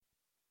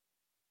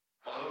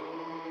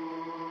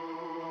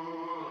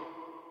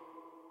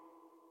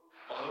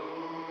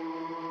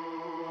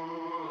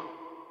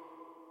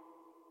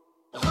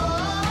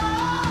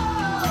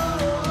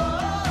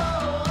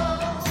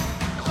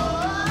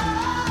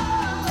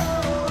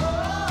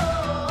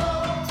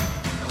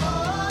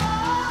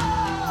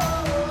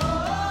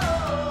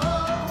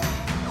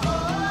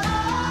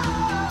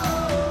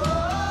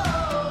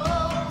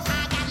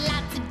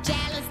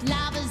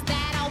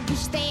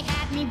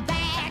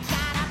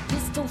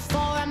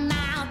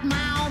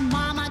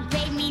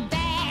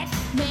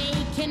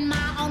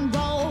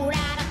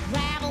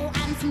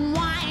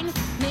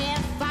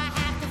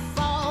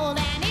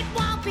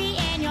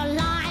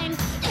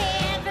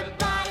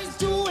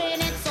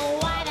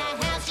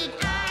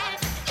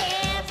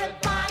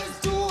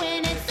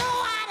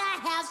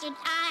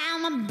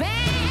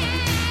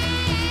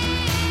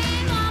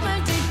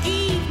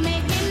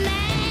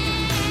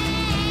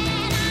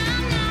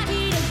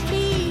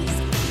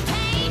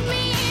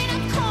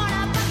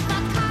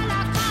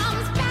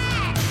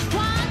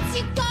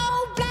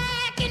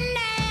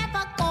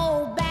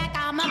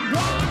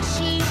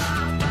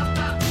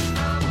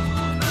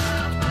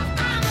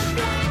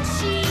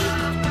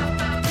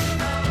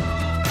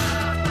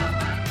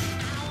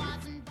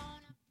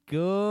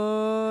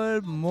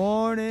Good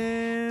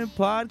morning,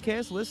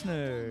 podcast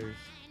listeners.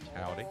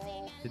 Howdy.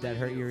 Did that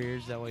hurt your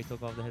ears? Is that why you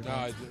took off the No,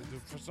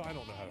 headphones? I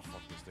don't know how the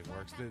fuck this thing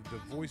works. The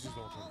voices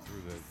don't come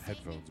through the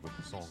headphones, but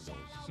the song does. So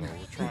we're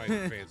trying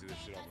to fancy this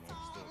shit up, and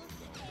I still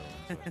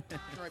don't know.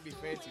 So. Try to be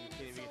fancy, we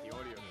can't even get the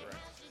audio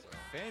correct. So.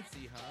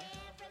 Fancy, huh?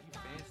 You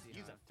fancy.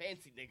 He's a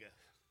fancy nigga.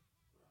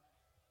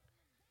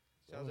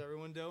 How's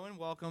everyone doing?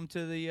 Welcome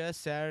to the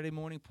Saturday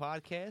morning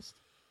podcast.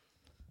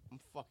 I'm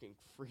fucking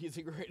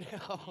freezing right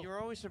now. You're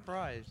always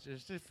surprised.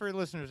 Just for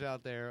listeners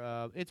out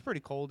there, it's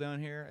pretty cold down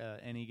here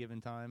any given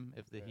time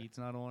if the heat's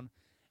not on.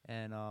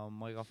 And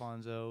Mike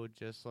Alfonso,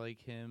 just like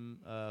him,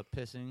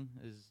 pissing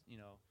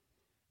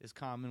is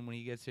common when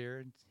he gets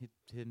here.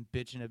 Him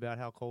bitching about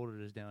how cold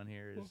it is down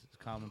here is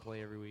common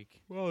play every week.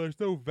 Well, there's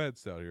no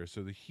vents out here,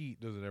 so the heat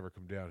doesn't ever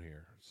come down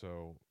here.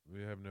 So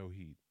we have no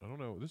heat. I don't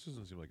know. This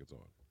doesn't seem like it's on.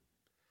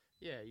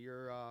 Yeah,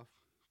 your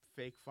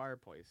fake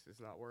fireplace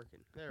is not working.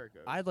 There it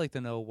goes. I'd like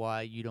to know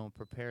why you don't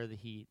prepare the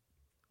heat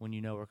when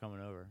you know we're coming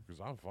over. Because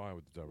I'm fine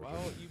with the temperature.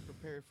 Well, you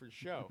prepared for the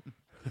show.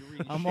 You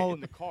read I'm shit al-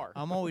 in the car.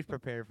 I'm always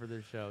prepared for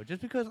this show.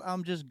 Just because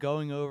I'm just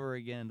going over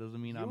again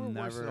doesn't mean you were I'm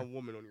worse never. than a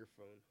woman on your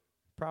phone.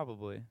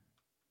 Probably.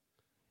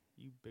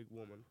 You big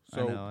woman.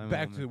 So I know, I'm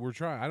back a to we're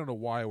trying. I don't know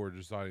why we're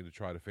deciding to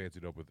try to fancy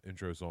it up with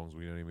intro songs.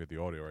 We don't even get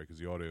the audio right because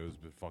the audio has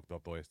been fucked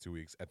up the last 2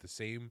 weeks at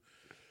pretty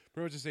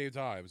much the same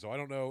time. So I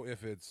don't know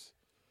if it's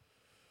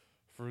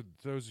for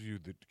those of you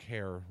that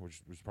care,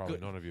 which was probably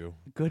Good. none of you.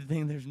 Good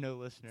thing there's no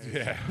listeners.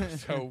 Yeah.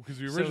 So because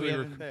we So we originally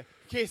haven't-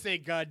 Can't say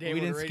goddamn We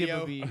on didn't the skip a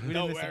radio. beat. We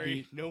Don't didn't miss a worry.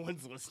 beat. No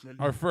one's listening.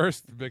 our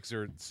first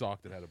mixer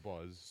sucked and had a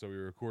buzz, so we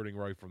were recording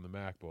right from the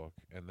MacBook,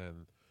 and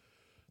then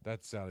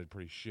that sounded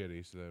pretty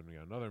shitty. So then we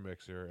got another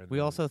mixer, and We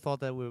then, also thought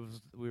that we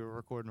were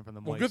recording from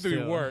the well, mics, good thing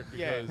too. we weren't.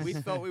 Yeah, Because we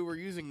thought we were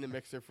using the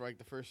mixer for like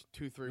the first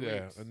 2-3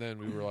 yeah, weeks. and then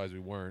we realized we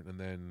weren't, and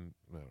then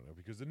I don't know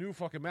because the new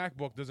fucking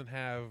MacBook doesn't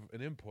have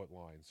an input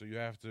line, so you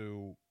have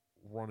to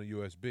run a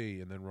USB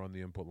and then run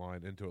the input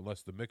line into it,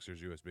 unless the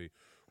mixer's USB,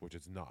 which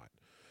it's not.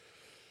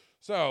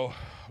 So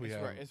we It's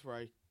have. where, it's where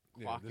I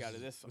yeah, clock out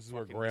of this. This is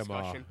where fucking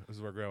grandma. discussion. This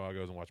is where grandma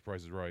goes and watch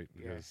Price is Right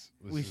Yeah. because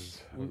this We,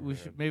 is. we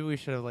should maybe we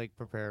should have like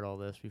prepared all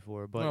this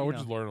before, but no, you we're know.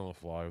 just learning on the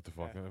fly. What the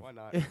fuck? Yeah, why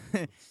not?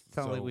 It's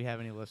not like So, we have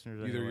any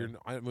listeners. Either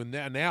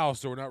anyway. now,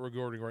 so we're not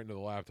recording right into the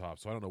laptop,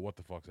 so I don't know what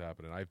the fuck's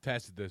happening. I've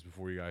tested this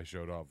before you guys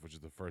showed up, which is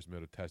the first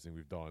minute of testing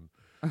we've done.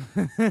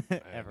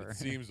 And ever. It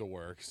seems to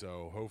work,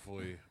 so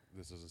hopefully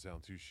this doesn't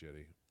sound too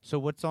shitty. So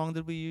what song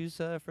did we use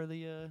for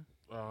the?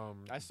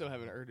 I still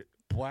haven't heard it.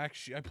 Black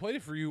Sheep. I played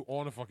it for you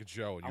on a fucking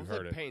show, and I you wasn't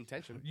heard it. paying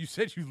attention. You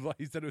said you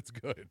said it's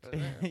good.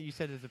 You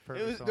said it's a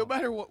perfect It was song. no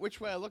matter which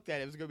way I looked at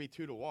it, it was gonna be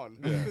 2-1.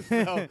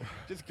 Yeah. So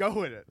just go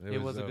with it.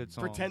 It was a good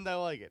song. Pretend I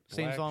like it.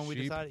 Same Black song we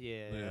Sheep. decided.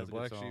 Yeah, Yeah, that's a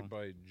Black good song. Sheep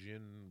by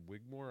Jen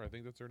Wigmore. I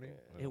think that's her name.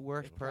 Yeah. It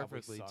works It probably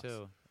perfectly sucks.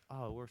 too.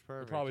 Oh, it works It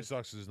perfect. probably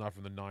sucks because it's not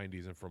from the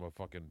 '90s and from a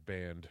fucking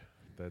band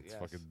that Yes.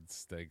 fucking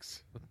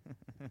stinks.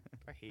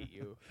 I hate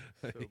you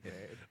so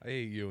bad. I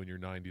hate you and your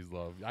 '90s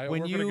love. I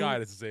When work with a you- guy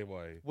that's the same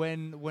way.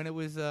 When it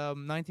was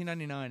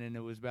 1999 and it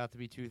was about to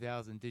be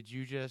 2000, did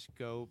you just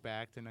go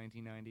back to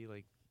 1990?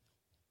 Like,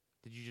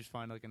 did you just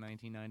find like a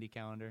 1990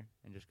 calendar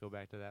and just go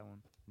back to that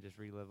one and just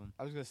relive them?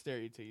 I was gonna stare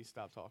at you till you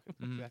stop talking.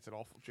 Mhm. That's an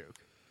awful joke.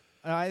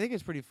 I think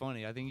it's pretty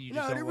funny. I think you just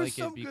No, there don't was like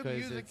some it good because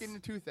music it's in the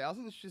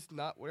 2000s. It's just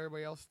not what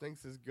everybody else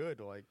thinks is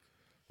good. Like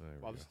There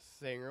we I was go.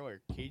 saying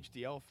earlier, Cage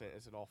the Elephant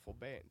is an awful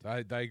band. I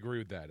agree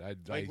with that. I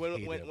Like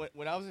hate him.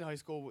 when I was in high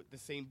school, the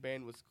same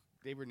band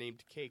they were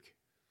named Cake,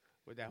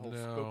 with that whole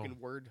No. spoken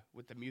word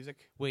with the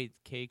music. wait,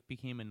 Cake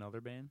became another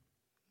band.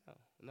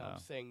 No, Oh. I'm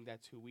saying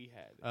that's who we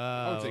had.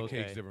 I would say okay.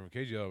 Cage's different.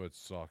 Cage the Elephant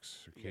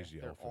sucks. Or Yeah, Cage the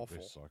they're Elephant, they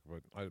awful. suck.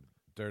 But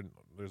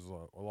there's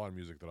a lot of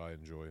music that I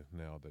enjoy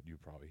now that you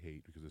probably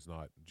hate because it's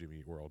not Jimmy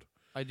Eat World.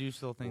 I do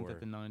still think Or- that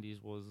the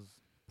 90s was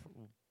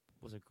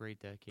a great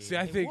decade. See,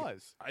 I It think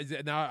was.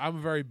 now I'm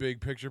a very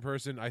big picture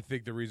person. I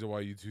think the reason why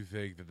you two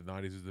think that the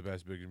 '90s is the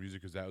best big in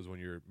music because that was when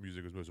your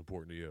music was most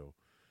important to you.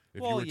 If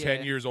you Well, were 10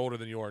 yeah. years older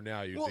than you are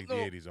now, you'd Well, think no.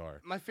 the '80s are.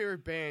 My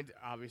favorite band,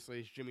 obviously,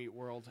 is Jimmy Eat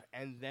World,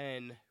 and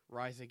then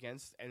Rise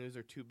Against, and those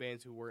are two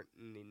bands who weren't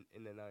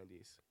in the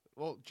 90s.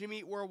 Well, Jimmy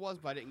Eat World was,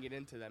 but I didn't get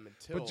into them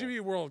until. But Jimmy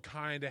Eat World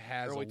kind of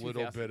has a early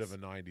little bit 2000s. of a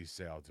 '90s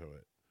sound to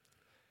it.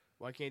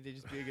 Why can't they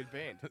just be a good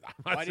band? I'm not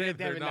Why saying did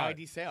they have they're a not.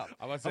 90s sound?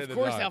 I'm not saying Of they're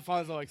course, not.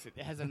 Alfonso likes it.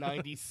 It has a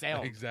 90s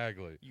sound.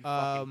 Exactly. You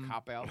fucking Um,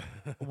 cop out.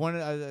 One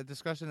a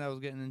discussion I was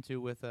getting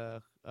into with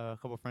a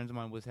couple friends of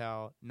mine was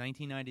how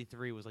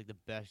 1993 was like the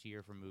best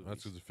year for movies.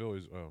 That's because the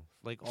Phillies. Oh,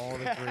 Like all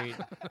the great,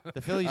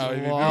 the Phillies Oh,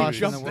 you mean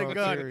lost movies. in the Jumped the World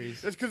gun.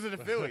 Series. That's because of the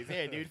Phillies.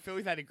 Yeah, dude.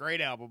 Phillies had a great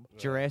album.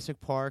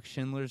 Jurassic Park,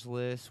 Schindler's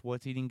List,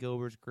 What's Eating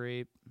Gilbert's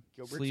Grape,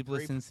 Gilbert's Sleepless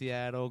Grape. in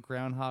Seattle,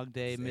 Groundhog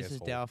Day, This Mrs.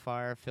 asshole.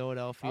 Doubtfire, I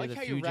Philadelphia, like The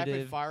how you're rapid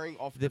Fugitive, firing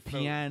off The phone.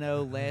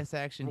 Piano, Last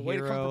Action Well, way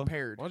to come Hero,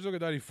 prepared. why don't you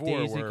look at '94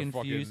 Dazed where and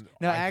Confused. fucking?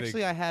 No, I think-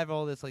 actually, I have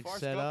all this like Forrest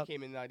set Gump up.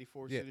 came in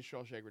 '94, Yeah. so did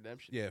Shawshank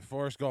Redemption. Yeah,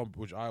 Forrest Gump,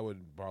 which I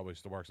would probably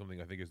still mark something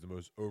I think is the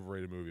most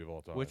overrated movie of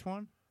all time. Which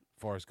one?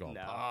 Forrest Gump.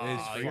 No.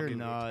 It's you're fucking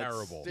nuts.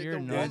 terrible. The- You're the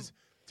one- nuts.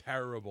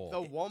 terrible.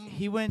 The one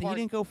He went. He part-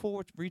 didn't go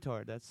full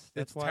retard. That's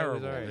It's why terrible. it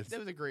was alright. It's- That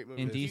was a great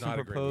movie. Indecent not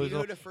a great movie. You know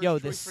Proposal. who the first Yo,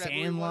 The choice for that movie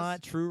was?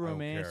 Sandlot, True I don't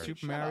Romance, care. Super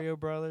Shut up. Mario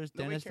Brothers,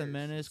 Nobody Dennis the cares.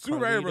 Menace, Super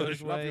Mario Carlito's Brothers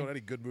should not be Way. on any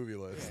good movie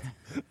list.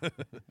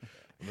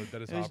 Dennis It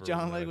was Hopper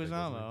John was in that, I think, wasn't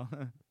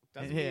Leguizamo.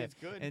 Doesn't mean it's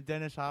good. And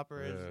Dennis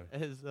Hopper is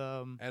he?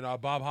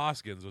 And Bob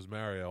Hoskins was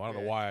Mario. I don't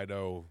know Yeah. why I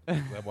know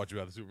that much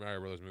about the Super Mario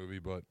Brothers movie,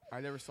 but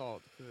I never saw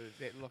it because it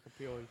didn't look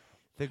appealing.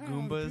 the How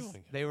Goombas.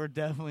 appealing. They were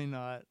definitely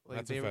not like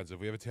that's they offensive.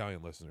 We have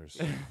Italian listeners,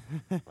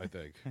 I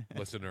think.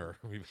 Listener.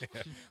 We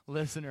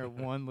may were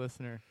one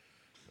listener.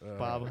 have.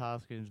 Bob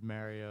Hoskins,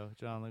 Mario,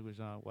 John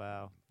Leguizamo.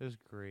 Wow, it was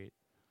great.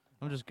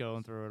 I'm just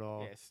going through it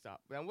all. Yeah,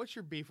 stop. Now, what's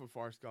your beef with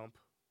Forrest Gump?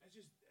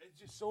 It's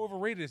just so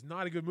overrated. It's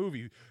not a good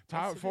movie.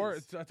 Tom Yes,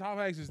 it is.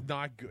 Hanks is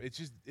not good.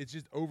 It's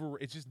just over.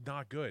 It's just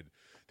not good.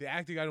 The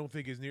acting I don't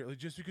think is nearly.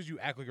 Just because you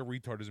act like a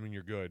retard doesn't mean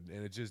you're good.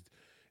 And I just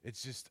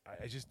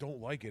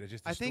don't like it. The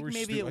I think story's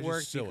maybe stu- it it's just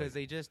worked silly. because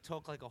they just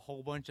took like a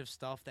whole bunch of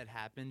stuff that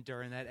happened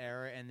during that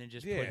era and then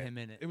just yeah, put him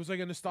in it. It was like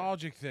a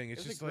nostalgic thing.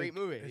 It's It was just a great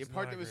like, movie. it's The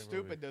part not that a was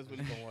great movie. stupid was when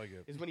I don't like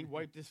it. is when he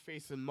wiped his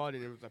face in mud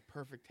and there was a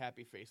perfect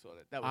happy face on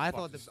it. That was I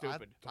fucking thought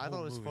stupid. I thought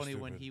whole it was movie's funny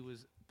when stupid. he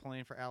was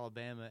playing for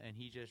Alabama and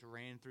he just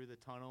ran through the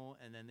tunnel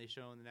and then they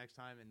show him the next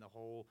time and the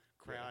whole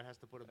crowd has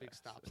to put a big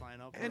stop sign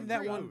up. for And him. that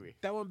Great one, movie.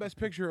 that one Best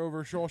Picture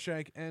over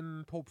Shawshank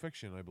and Pulp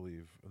Fiction, I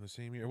believe, in the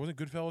same year. Wasn't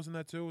Goodfellas in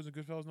that too? Was it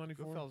Goodfellas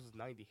 '94? Goodfellas is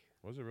 90.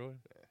 Was it really?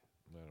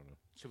 I don't know.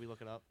 Should we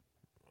look it up?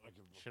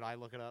 Should I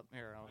look it up?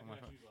 Here,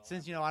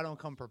 since I don't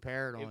come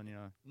prepared It-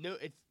 on No,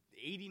 it's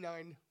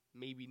 89,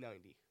 maybe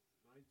 90.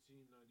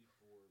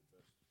 1994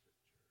 Best Picture.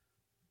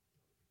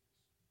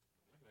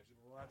 I can actually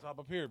pull the laptop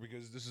up here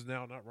because this is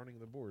now not running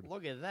the board.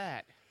 Look at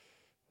that.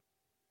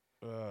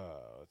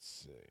 Let's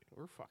see.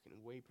 We're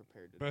fucking way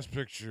prepared. Best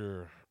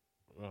Picture.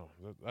 Oh,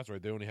 that's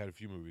right. They only had a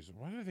few movies.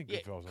 Why did I think Yeah,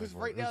 Goodfellas? because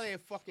 94? right now That's- they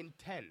have fucking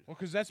 10. Well,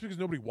 that's because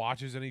nobody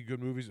watches any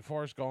good movies.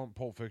 Forrest Gump,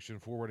 Pulp Fiction,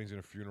 Four Weddings and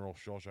a Funeral,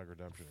 Shawshank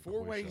Redemption. and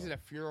Four Weddings Croatia. and a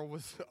Funeral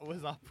was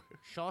up.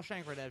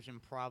 Shawshank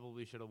Redemption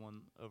probably should have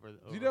won over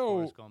You know-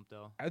 Forrest Gump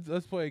though.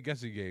 Let's play a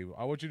guessing game.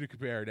 I want you to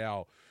compare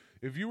now.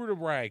 If you were to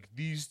rank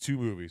these two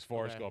movies,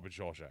 Forrest Okay. Gump and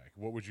Shawshank,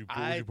 what would you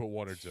I- put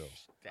one or two?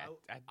 That,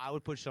 I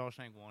would put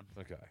Shawshank one.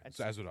 Okay, That's-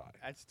 so as would I.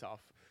 that's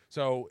tough.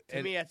 So To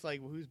and me, that's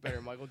like who's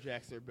better, Michael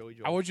Jackson or Billy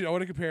Joel? I want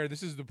to compare.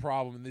 This is the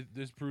problem. And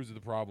this proves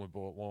the problem a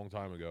long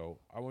time ago.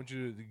 I want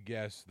you to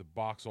guess the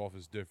box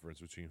office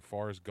difference between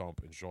Forrest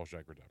Gump and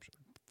Shawshank Redemption.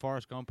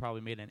 Forrest Gump probably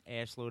made an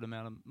assload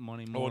amount of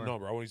money Oh, more. a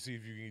number. I want to see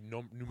if you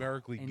can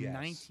numerically In guess.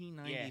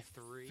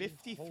 1993,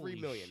 53 holy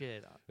million.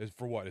 Shit. Is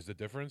for what? Is the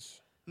difference?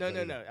 no, Is no,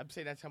 that no. I'm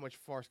saying that's how much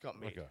Forrest Gump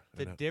made. Okay.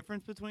 The and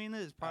difference between it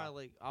is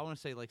probably like I want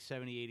to say like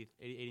 70,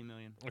 80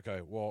 million.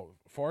 okay. Well,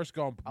 Forrest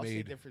Gump I'll say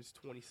made. difference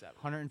 27.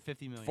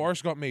 150 million.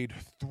 Forrest Gump made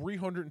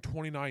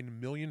 $329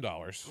 million.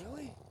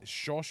 Really?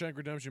 Shawshank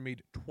Redemption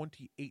made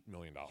 $28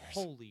 million.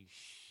 Holy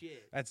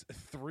shit. That's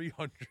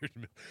 300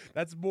 million.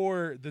 That's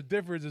more. The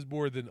difference is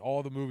more than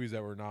all the movies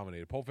that were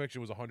nominated. Pulp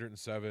Fiction was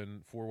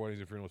 107. Four Weddings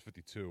and a Funeral was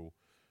 52.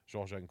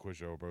 Shawshank and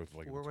Quisha were both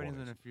like Four in the Weddings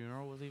 20s. and a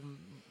Funeral was even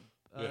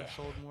Yeah.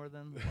 sold more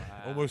than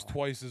Almost Wow.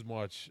 twice as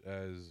much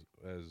as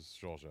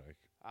Shawshank.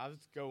 I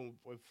was going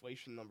with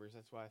inflation numbers.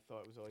 That's why I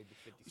thought it was only the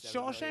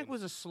 57 Shawshank million.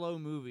 was a slow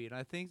movie, and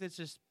I think that's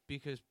just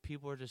because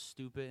people are just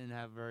stupid and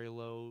have very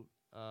low.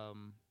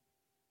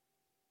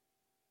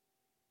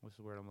 What's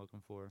the word I'm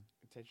looking for?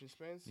 attention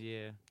spans.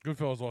 Yeah,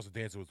 Goodfellas lost to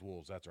Dancing with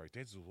Wolves. That's right.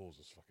 Dancing with Wolves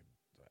is fucking.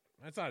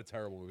 That's not a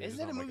terrible movie. It's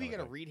Isn't that just a not my movie you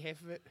kinda got to read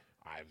half of it? thing.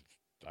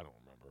 I don't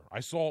remember. I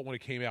saw it when it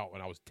came out when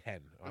I was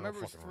 10. I remember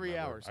it was 3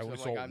 hours. I only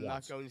 'cause saw I'm it like, I'm not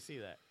once. going to see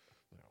that.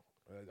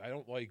 I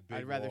don't like big.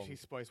 I'd rather long- see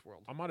Spice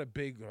World. I'm not a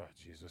big. Oh,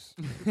 Jesus.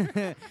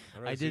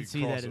 I did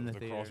see that in the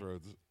theater.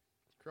 Crossroads.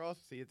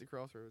 See you at the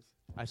Crossroads.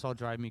 I saw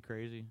Drive Me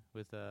Crazy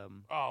with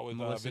Oh, with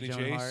Melissa Vinny Joan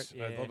Chase. Hart,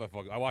 I yeah. love that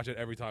fucking. I watch it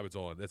every time it's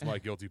on. That's my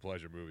guilty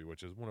pleasure movie,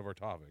 which is one of our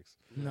topics.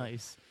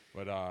 nice.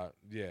 But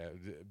yeah,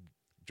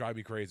 Drive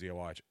Me Crazy. I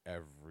watch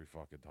every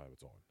fucking time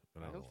it's on.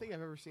 And I don't know think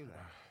I've ever seen that.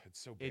 why. It's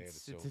so bad.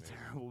 It's so a bad.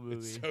 terrible movie.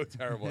 It's so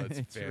terrible. It's,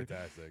 It's re-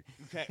 fantastic.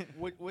 Okay,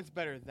 what's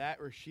better, that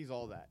or She's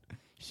All That?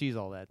 She's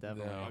all that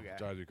definitely. No, Okay.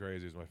 Drives Me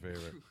Crazy is my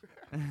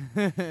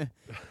favorite.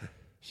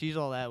 She's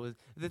all that was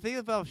the thing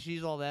about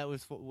She's all that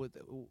was what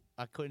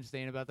I couldn't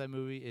stand about that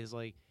movie is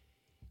like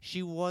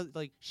she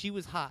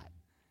was hot.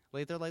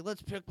 Like they're like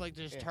let's pick like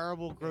this Yeah.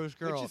 terrible gross Let's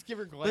girl. just give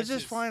her Let's glasses.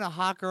 just find a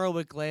hot girl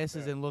with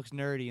glasses Yeah. and looks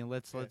nerdy and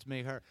let's Yeah.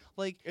 make her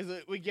like.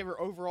 We give her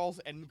overalls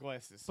and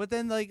glasses. But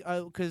then like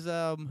cause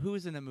who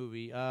was in the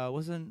movie?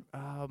 Wasn't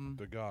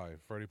The guy,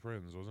 Freddie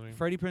Prinze, wasn't he?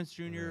 Freddie Prinze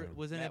Jr. Yeah.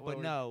 was in Matt it, but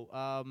Willard.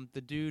 no,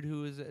 the dude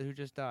who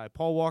just died,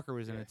 Paul Walker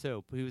was in Yeah. it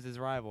too. He was his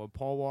rival, and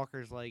Paul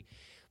Walker's like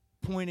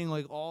pointing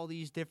like all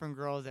these different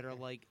girls that are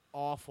like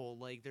awful.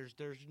 Like there's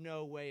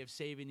no way of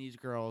saving these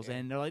girls, Yeah.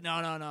 and they're like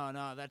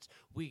no, that's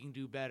we can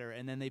do better.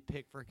 And then they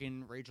pick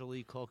freaking Rachel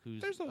Lee Cook,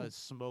 who's There's a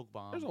smoke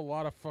bomb. There's a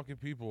lot of fucking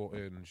people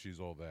in She's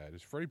All That.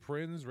 Is Freddie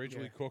Prinze, Rachel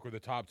Yeah. Lee Cook are the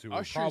top two.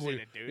 Usher's Probably, in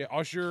it, dude. Yeah,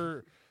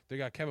 Usher. They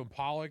got Kevin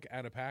Pollak,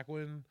 Anna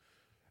Paquin.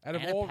 Out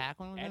of Anna all,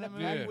 Paquin was in Anna that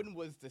movie? Yeah. Paquin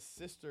was the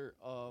sister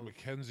of.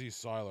 Mackenzie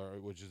Seiler,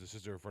 which is the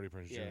sister of Freddie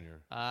Prinze Yeah. Jr.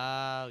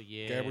 Oh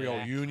yeah.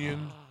 Gabrielle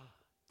Union.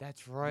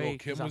 That's right.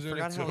 Kim 'cause was I in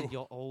it, forgot how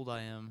too. old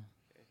I am.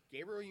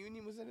 Gabriel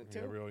Union was in it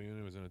too. Gabrielle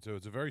Union was in it too.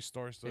 It's a very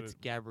star-studded. It's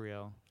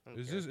Gabrielle. I don't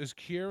Is care. this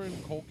Kieran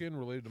Culkin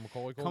related to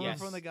Macaulay Culkin? Coming Yes.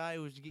 from the guy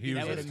who was He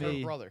That was was in her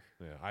it. brother.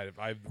 Yeah,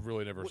 I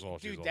really never saw.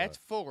 she was Dude, all that's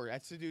that. Fuller.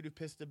 That's the dude who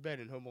pissed the bed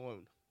in Home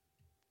Alone.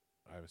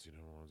 I haven't seen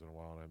Home Alone in a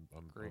while, and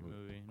I'm Great I'm,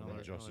 movie. I'm Another-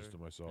 injustice to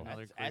myself.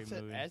 Another That's,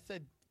 great movie.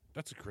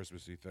 That's a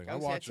Christmassy thing. I I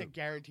would say watch that's a it,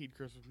 guaranteed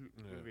Christmas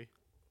Yeah. movie.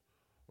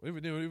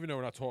 even though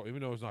we're not talking,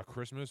 even though it's not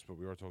Christmas, but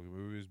we are talking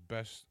movies.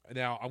 Best.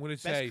 Now I'm going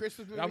to Best say,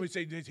 Christmas movie. I'm going to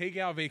say, take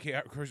out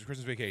Christmas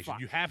Vacation.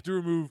 Fuck. You have to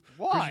remove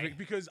Why? Christmas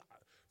because,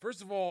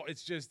 first of all,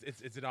 it's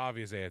an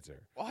obvious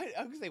answer. Why?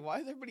 I was gonna say, why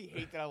does everybody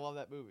hate that I love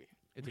that movie?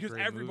 It's because a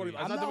great everybody- movie.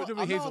 I I'm thought not,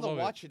 nobody I'm hates not to allowed love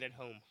to it. watch it at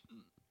home.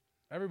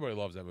 Everybody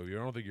loves that movie. I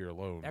don't think you're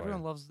alone. by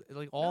Everyone it. loves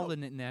like all No.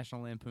 the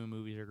National Lampoon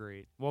movies are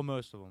great. Well,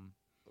 most of them.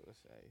 I'm gonna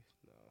say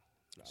no.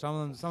 not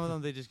Some all. of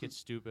them they just get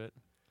stupid.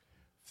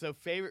 So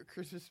favorite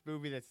Christmas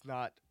movie that's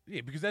not.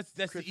 Yeah, because that's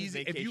the Christmas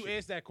easy. If you Vacation.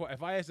 ask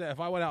that, if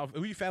I went out,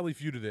 if we Family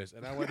Feud to this,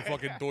 and I went to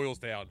fucking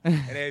Doylestown and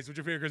asked what's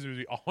your favorite Christmas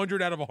movie,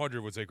 100 out of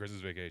 100 would say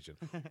Christmas Vacation.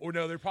 Or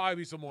no, there'd probably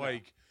be some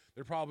like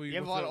there probably. You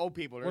have a what's lot the- of old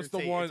people. They're what's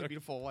gonna the say one- It's a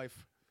Beautiful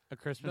Life. A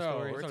Christmas No,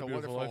 Story. it's It's not a a beautiful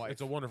Wonderful life. Life.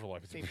 It's a wonderful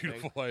life. It's Same a thing.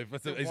 beautiful life.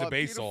 It's a Well,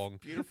 bass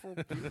beautiful- song.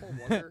 Beautiful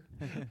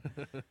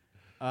wonder.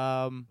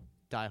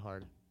 Die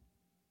Hard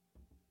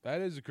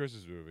That is a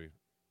Christmas movie.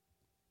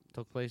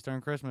 took place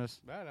during Christmas.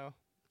 I know.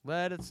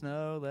 Let it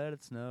snow, let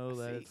it snow,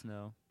 let it See.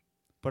 snow.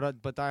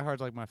 But Die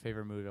Hard's like my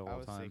favorite movie of I all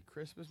would say time.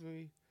 Christmas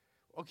movie.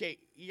 Okay,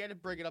 you got to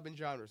break it up in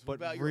genres. But What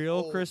about your real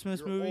old, Christmas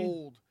your movie?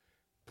 Old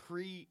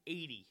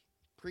pre-80,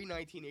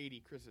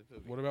 pre-1980 Christmas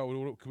movie. What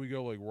about? Can we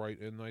go like right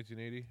in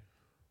 1980?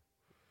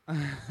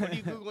 What are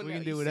you googling? We now?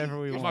 can do You whatever see-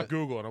 we I'm here's not the-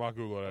 googling. I'm not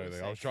googling I was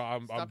anything. I was saying,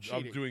 trying. stop I'm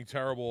cheating. doing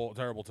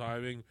terrible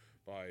timing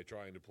by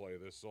trying to play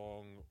this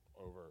song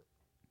over our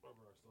stuff. Let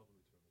me turn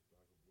this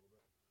back a little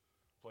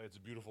bit. Play "It's a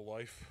Beautiful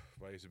Life"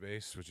 by Ace of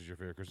Base, which is your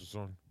favorite Christmas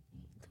song,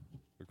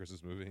 or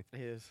Christmas movie. It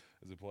is.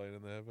 Is it playing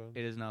in the headphones?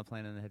 It is not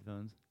playing in the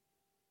headphones.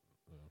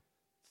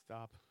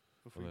 Stop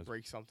before you Unless-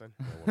 break something.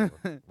 No,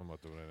 whatever. I'm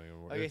not doing anything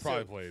anymore. Okay, It's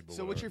probably played. But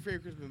So what's your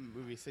whatever. favorite Christmas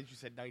movie since you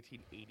said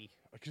 1980?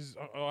 Because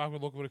I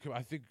would look what it.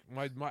 I think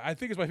I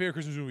think it's my favorite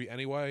Christmas movie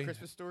anyway.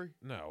 Christmas Story?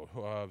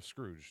 No,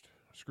 Scrooged.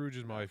 Scrooge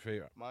is my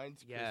favorite. Mine's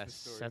Christmas Yes,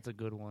 Story. that's a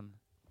good one.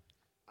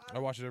 I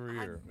watch it every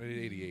year. I did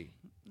 88.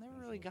 Never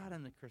really got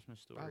into Christmas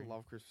Story. I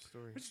love Christmas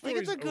Story. Like,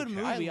 it's a good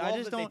movie. I I love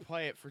just that don't- they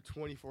play it for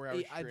 24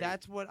 hours straight.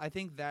 That's what I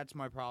think. That's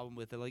my problem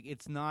with it. Like,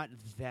 it's not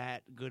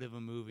that good of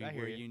a movie I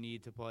hear where you. you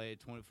need to play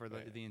it 20 for Yeah.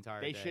 the entire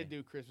They day. should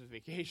do Christmas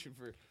Vacation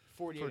for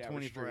 48 for hours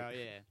 24 straight. hours.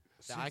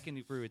 Yeah, I can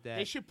agree with that.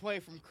 They should play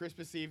from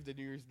Christmas Eve to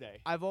New Year's Day.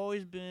 I've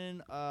always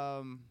been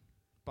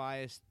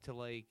biased to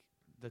like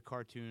the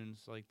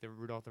cartoons, like the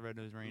Rudolph the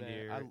Red-Nosed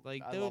Reindeer. I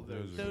those love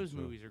those. those Those are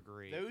good, movies are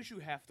great. Those you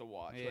have to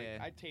watch. Like, Yeah.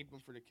 I taped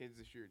them for the kids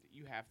this year.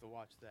 You have to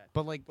watch that.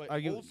 but like, But are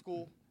you? old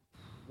school,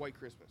 White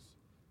Christmas.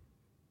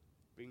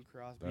 Bing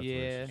Crosby That's Yeah.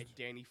 racist. and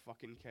Danny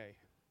fucking K.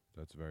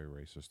 That's very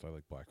racist. I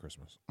like Black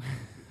Christmas.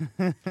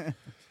 That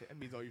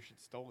means all your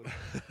shit's stolen.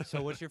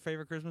 So, what's your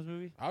favorite Christmas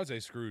movie? I would say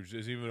Scrooge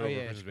is even Oh, over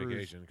yeah, Christmas Scrooge.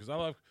 Vacation because I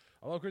love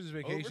Christmas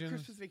Over Vacation.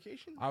 Christmas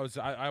Vacation?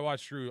 I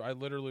watch Scrooge. I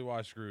literally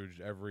watch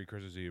Scrooge every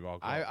Christmas Eve. I'll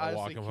I walk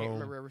honestly him can't home.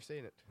 remember ever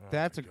seeing it. Oh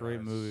That's my a great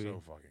God, movie. It's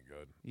so fucking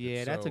good. Yeah,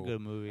 It's that's a so-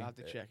 good movie. I'll have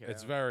to check it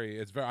It's out. very.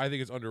 I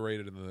think it's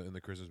underrated in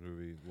the Christmas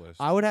movie list.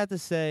 I would have to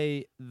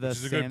say the Which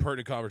is a good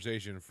pertinent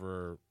conversation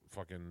for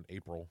fucking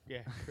April.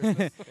 Yeah,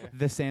 Christmas. yeah.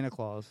 the Santa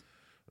Claus.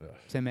 Ugh.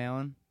 Tim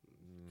Allen.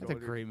 That's Go a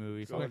to- great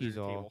movie. go Fuck to he's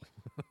your all. table.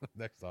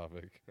 Next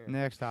topic. Yeah.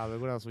 Next topic.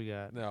 What else we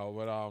got? No,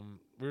 but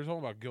we were talking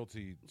about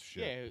guilty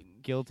shit. Yeah,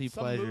 Guilty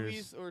some pleasures.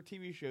 movies or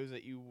TV shows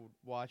that you would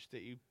watch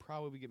that you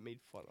probably get made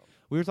fun of.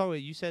 We were talking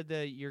about. You said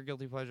that your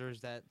guilty pleasure is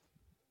that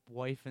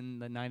wife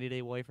and the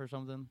 90-Day Wife or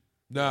something.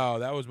 No,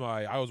 that was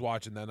I was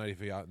watching that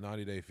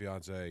 90 Day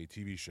Fiance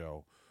TV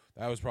show.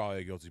 That was probably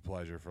a guilty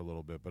pleasure for a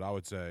little bit, but I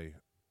would say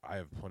I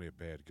have plenty of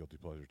bad guilty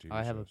pleasure TV shows.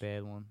 I have a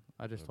bad one.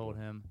 I just Yeah, told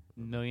but- him.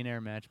 Millionaire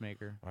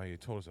Matchmaker. Oh, you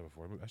told us that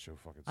before. That show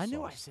fucking I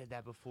knew I sucks. said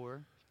that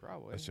before.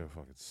 Probably. That show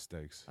fucking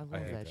stinks. I love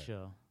hate that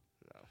show.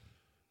 No.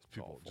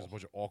 People, awful. just a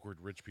bunch of awkward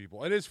rich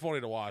people. It is funny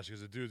to watch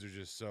because the dudes are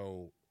just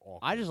so awkward.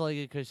 I just like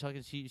it because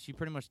she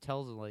pretty much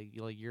tells it like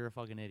you're a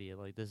fucking idiot.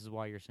 Like this is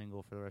why you're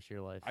single for the rest of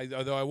your life.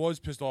 Although I was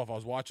pissed off. I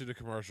was watching a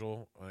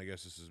commercial, and I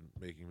guess this is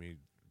making me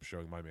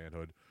showing my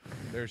manhood.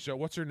 They're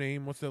what's her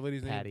name? What's that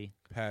lady's name? Patty.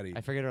 Patty.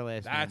 I forget her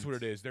last name. That's what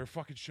it is. They're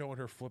fucking showing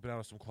her flipping out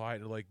of some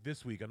client. They're like,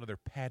 this week another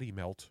Patty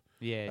melt.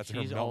 Yeah, That's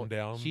her she's melting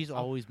down. She's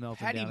always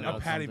melting Patty down. melt.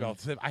 about Patty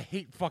something. melt. I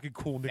hate fucking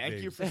cool nicknames.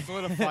 Thank you for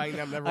solidifying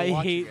them. Never I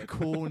watching hate it.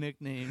 cool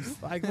nicknames.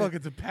 Like, look,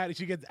 it's a patty.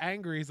 She gets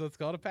angry, so it's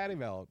called a patty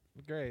melt.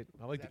 Great.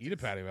 I like That's to eat a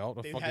patty melt.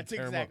 I'll Dude, fucking that's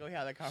tear 'em exactly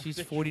how that conversation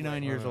She's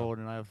 49 years Uh. old,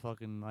 and I'd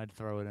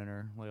throw it in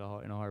her like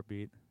in a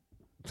heartbeat.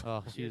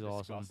 Oh, she's You're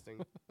awesome.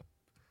 disgusting.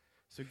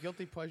 So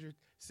guilty pleasure.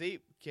 See,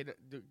 kid,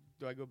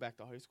 Do I go back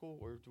to high school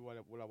or do what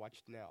I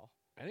watch now?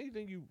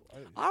 Anything you.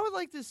 I would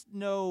like to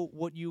know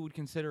what you would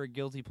consider a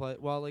guilty pleasure.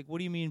 Well, like, what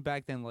do you mean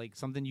back then? Like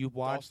something you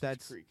watched Dawson's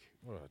that's Creek.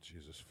 Oh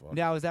Jesus fuck!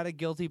 now is that a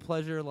guilty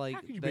pleasure? Like,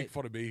 How can you that- make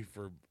fun of me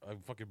for a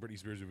fucking Britney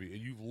Spears movie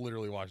and you've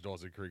literally watched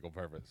Dawson Creek on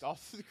purpose?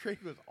 Dawson's Creek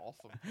was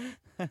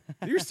awesome.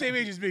 You're the same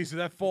age as me, so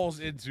that falls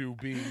into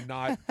being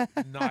not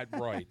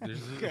right.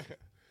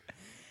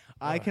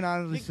 I can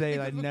honestly say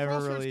that I Because when never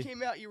Crossroads really.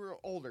 came out, you were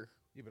older.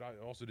 Yeah, but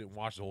I also didn't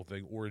watch the whole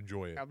thing or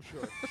enjoy it. I'm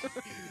sure.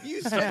 You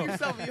said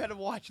yourself you had to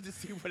watch it to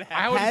see what I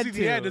happened. wanted had to see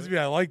to. the end. Doesn't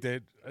mean I liked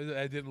it.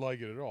 I didn't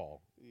like it at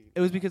all. It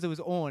was because it was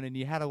on, and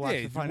you had to watch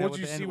Yeah, to find out once what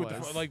you the see end what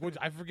was. like,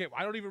 I forget.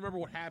 I don't even remember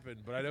what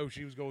happened, but I know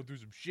she was going through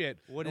some shit.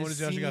 What and is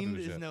when she got seen through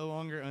the is shit. no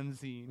longer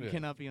unseen. Yeah.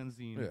 Cannot be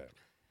unseen. Yeah.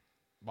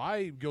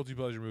 My guilty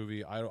pleasure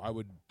movie, I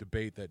would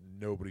debate that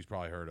nobody's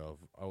probably heard of.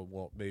 Oh,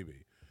 well,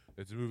 maybe.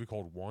 It's a movie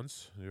called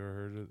Once. You ever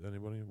heard of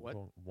anybody? What?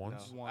 Called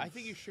Once? No. I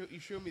think you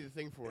showed me the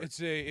thing for it.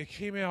 It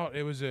came out.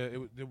 It was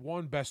the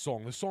one best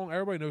song. The song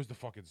everybody knows the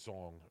fucking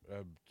song.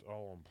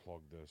 I'll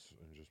unplug this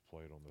and just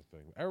play it on the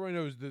thing. Everybody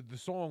knows the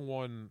song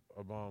won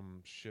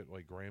shit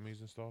like Grammys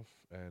and stuff.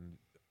 And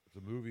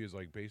the movie is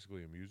like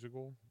basically a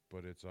musical,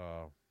 but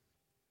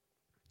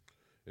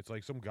it's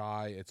like some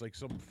guy. It's like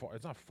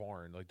it's not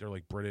foreign. Like they're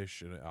like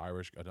British and an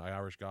Irish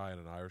guy and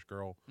an Irish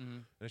girl. Mm-hmm.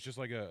 And it's just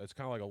like it's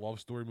kind of like a love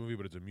story movie,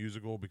 but it's a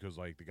musical because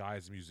like the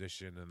guy's a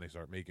musician and they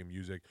start making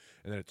music,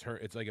 and then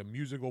it's like a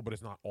musical, but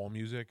it's not all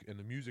music, and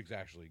the music's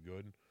actually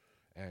good.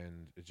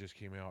 And it just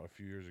came out a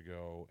few years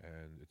ago,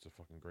 and it's a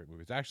fucking great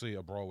movie. It's actually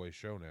a Broadway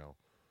show now,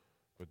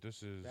 but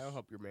this is That'll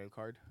help your man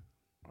card.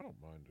 I don't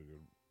mind it.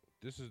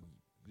 This is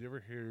you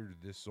ever hear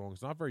this song?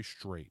 It's not very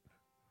straight.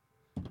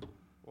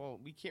 Well,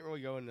 we can't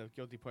really go into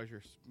guilty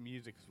pleasure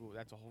music. 'Cause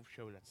that's a whole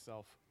show in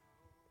itself.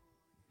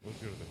 Let's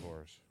go to the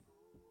chorus.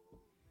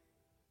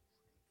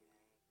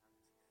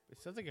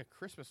 It sounds like a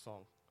Christmas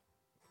song.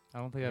 I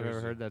don't think I've Where ever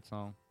is heard that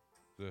song.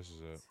 This is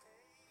it.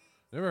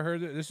 Never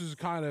heard it. This is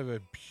kind of a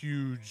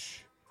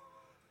huge.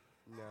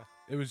 No.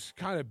 It was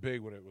kind of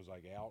big when it was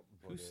like out.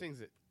 Who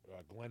sings it?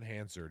 Glenn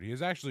Hansard. He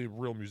is actually a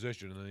real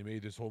musician, and then he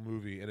made this whole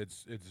movie, and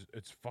it's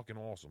fucking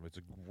awesome. It's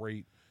a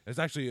great. It's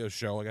actually a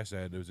show, like I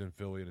said. It was in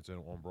Philly, and it's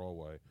on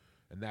Broadway,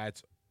 and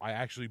I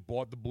actually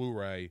bought the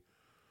Blu-ray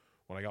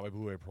when I got my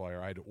Blu-ray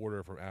player. I had to order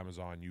it from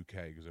Amazon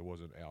UK because it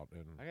wasn't out.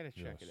 And I gotta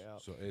check it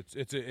out. So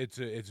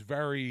it's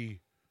very.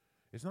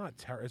 It's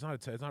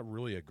not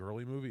really a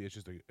girly movie. It's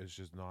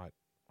just not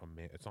a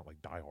man. It's not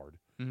like Die Hard.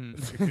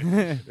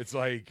 Mm-hmm. It's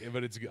like,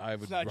 but I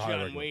would It's not highly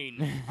John recommend-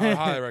 Wayne. I would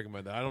highly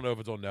recommend that. I don't know if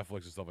it's on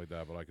Netflix and stuff like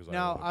that, but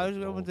Now, I was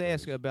going to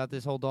ask you about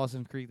this whole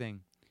Dawson's Creek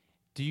thing.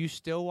 Do you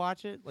still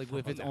watch it? Like,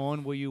 if it's No.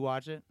 on, will you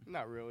watch it?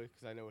 Not really,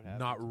 because I know what happens.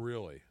 Not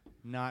really.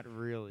 Not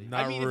really.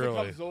 Not I mean, really.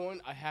 if it comes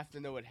on, I have to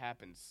know what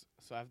happens,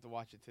 so I have to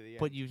watch it to the end.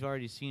 But you've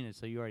already seen it,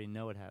 so you already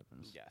know what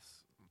happens. Yes.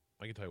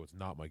 I can tell you what's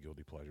not my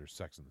guilty pleasure: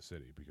 Sex in the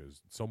City, because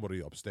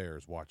somebody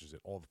upstairs watches it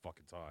all the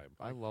fucking time.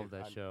 I love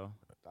that show.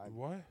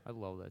 What? I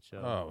love that show.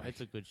 Oh.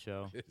 It's a good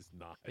show. It's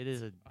not. It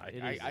is a.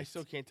 I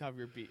still can't tell if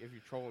you're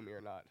trolling me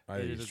or not. I It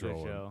think is it's a good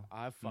trolling. show.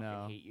 I fucking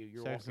No. hate you.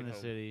 You're Sex in walking the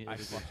home. City I is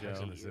a good fucking show. Sex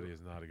in the hate City you. is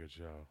not a good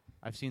show.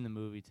 I've seen the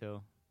movie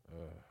too.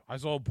 I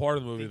saw part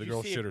of the movie. Did The you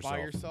girl see shit it by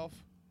herself.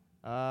 yourself?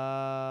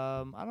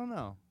 I don't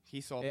know. He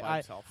saw it by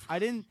himself. I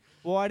didn't.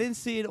 Well, I didn't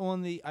see it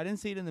I didn't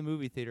see it in the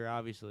movie theater.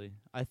 Obviously,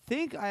 I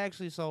think I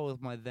actually saw it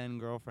with my then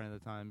girlfriend at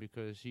the time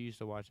because she used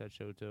to watch that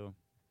show too.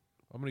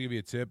 I'm gonna give you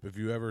a tip. If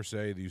you ever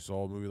say that you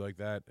saw a movie like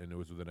that and it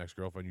was with an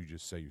ex-girlfriend, you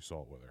just say you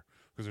saw it with her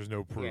because there's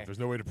no proof. Yeah. There's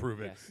no way to prove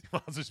it. Yes.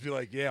 I'll just be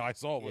like, yeah, I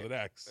saw it with Yeah.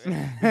 an ex.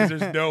 Because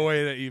there's no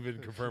way to even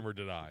confirm or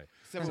deny.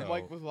 Except when So-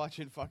 Mike was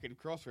watching fucking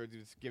Crossroads, he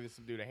was giving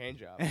some dude a hand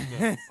job.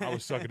 No, I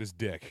was sucking his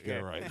dick. Yeah, Yeah.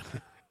 right.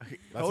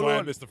 That's Hold why I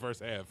on. missed the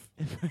first half.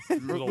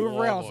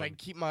 Where else? I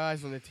keep my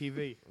eyes on the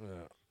TV.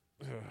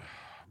 How do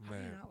you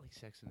Man, not like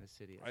Sex in the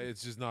City?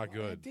 it's just not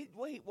good.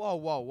 Wait,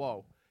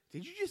 whoa.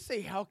 Did you just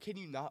say how can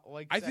you not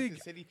like I Sex and think-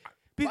 the City?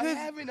 By Because-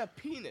 having a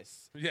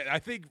penis. Yeah, I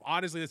think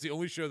honestly that's the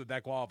only show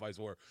that qualifies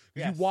for. 'Cause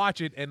Yes. you watch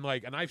it and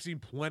I've seen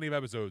plenty of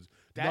episodes.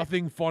 That-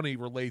 Nothing funny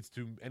relates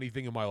to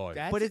anything in my life.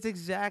 That's But it's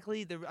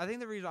exactly the. I think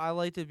the reason I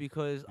liked it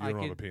because You I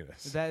don't have could. a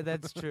penis.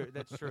 That's true.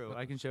 That's true.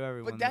 I can show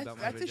everyone. But that's about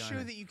my a show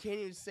vagina. that you can't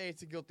even say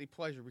it's a guilty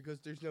pleasure because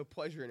there's no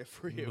pleasure in it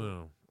for you.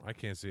 No, I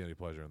can't see any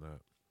pleasure in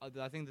that.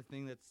 I think the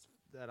thing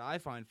that I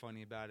find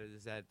funny about it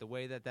is that the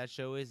way that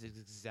show is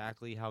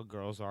exactly how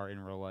girls are in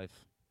real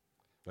life.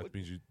 That What-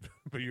 means you,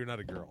 but you're not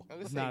a girl. I'm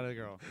gonna I'm say, not a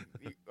girl,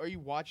 are you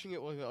watching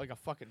it like a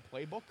fucking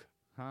playbook?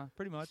 huh?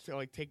 Pretty much. To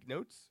like take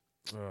notes?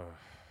 Ugh,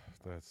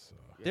 that's.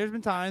 Yeah. There's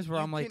been times where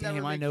You I'm like, can never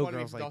damn, I make know fun of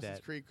girls like Dawson's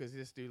that. Creek because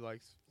this dude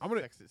likes I'm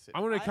gonna- Sex and the City.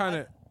 I'm gonna I- kind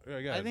of.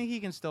 I think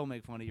he can still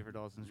make fun of you for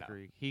Dawson's No.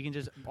 Creek. He can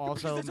just Because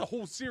also. that's a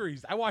whole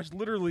series. I watched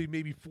literally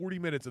maybe 40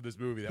 minutes of this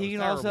movie. That He was can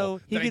terrible.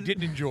 also- he that I can-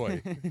 didn't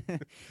enjoy.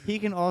 he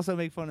can also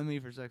make fun of me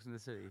for Sex in the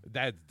City.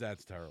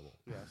 That's terrible.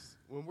 Yes.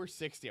 When we're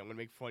 60, I'm gonna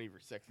make fun of you for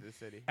Sex and the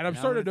City. And I'm Yeah,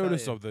 I'm starting to gonna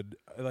notice tell something.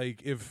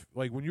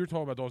 Like when you were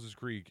talking about Dawson's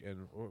Creek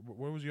and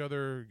what was the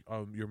other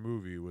your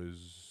movie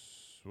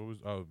was what was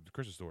the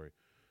Christmas Story.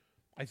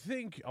 I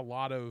think a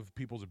lot of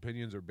people's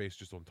opinions are based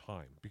just on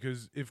time.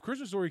 Because if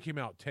Christmas Story came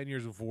out 10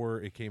 years before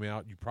it came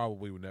out, you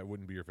probably that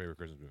wouldn't be your favorite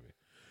Christmas movie.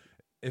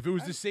 If it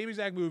was the same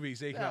exact movie,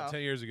 say it came out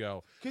 10 years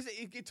ago. Because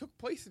it took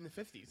place in the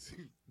 50s.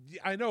 Yeah,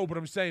 I know, but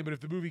I'm saying, but if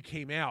the movie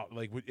came out,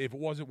 like, if it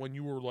wasn't when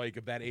you were, like,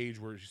 of that age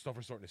where stuff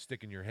was starting to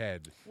stick in your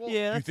head, Well,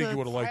 Yeah, you that's think a- you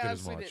would have liked it I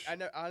as much.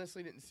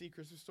 honestly didn't see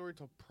Christmas Story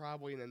until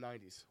probably in the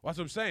 90s. Well, that's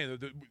what I'm saying.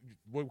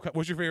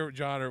 What's your favorite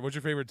genre? What's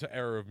your favorite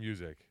era of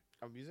music?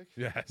 Of music?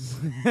 Yes.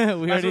 we That's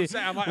what I'm already,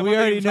 saying. I'm not we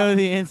already even know trying-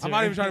 the answer. I'm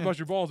not even trying to bust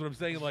your balls, but I'm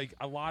saying, like,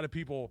 a lot of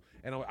people,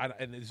 and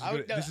this is, I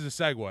would- this is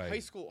a segue. High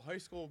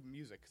school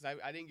music, because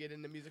I didn't get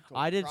into music till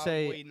I did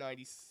say- probably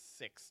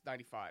 96,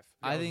 95.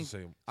 I That was think the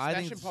same. I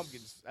Smashing think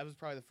Pumpkins, that was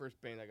probably the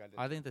first band I got into.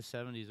 I think the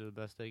 70s are the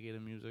best decade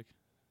of music.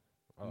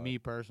 Uh, Me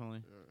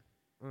personally,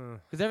 uh,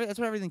 because that's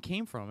where everything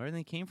came from.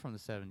 Everything came from the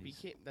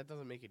 70s. That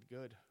doesn't make it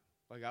good.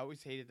 Like, I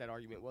always hated that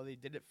argument. Well, they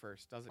did it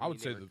first. Doesn't I mean would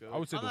they say were good. I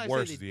would say I'm not the saying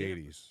worst they is the did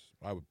it. 80s.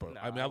 I would, but No,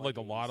 I mean, I I like liked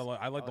a lot of 80s.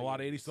 I liked a I lot like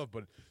of 80s 80s. stuff,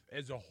 but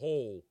as a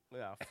whole,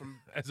 Yeah, from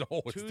it's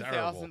terrible.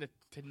 2000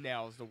 to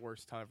now is the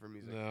worst time for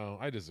music. No,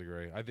 I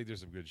disagree. I think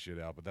there's some good shit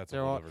out, but that's a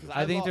They're whole all- different. 'Cause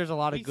I think love- there's a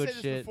lot of we good said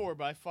this shit. before,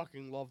 but I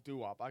fucking love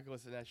doo-wop. I can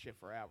listen to that shit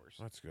for hours.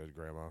 That's good,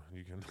 Grandma.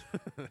 You can.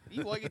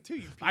 You like it too,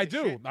 you piece I of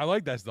do. shit. I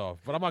like that stuff,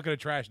 but I'm not going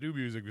to trash new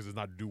music because it's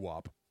not doo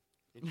wop.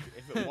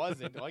 If it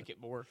was, I'd like it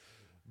more.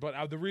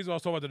 But the reason I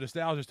was talking about the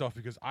nostalgia stuff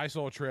because I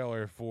saw a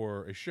trailer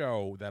for a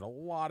show that a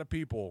lot of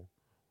people,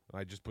 and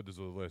I just put this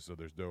on the list, so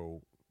there's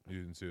no, you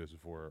didn't see this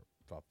before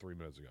about 3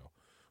 minutes ago.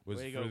 Was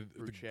Way to for go,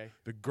 Bruce.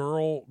 the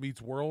Girl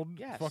Meets World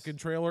Yes. fucking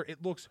trailer.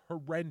 It looks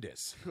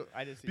horrendous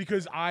I didn't see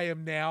because I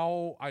am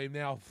now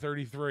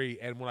 33,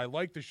 and when I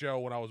liked the show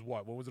when I was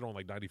when was it on,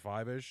 like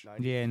 95-ish?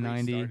 93 Yeah,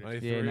 90. started.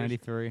 93 Yeah, -ish.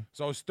 93.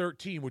 So I was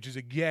 13, which is,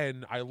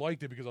 again, I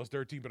liked it because I was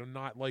 13, but I'm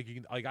not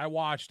liking, like, I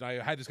watched,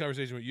 I had this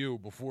conversation with you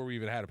before we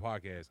even had a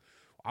podcast.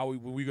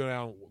 When we go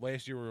down,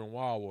 last year we were in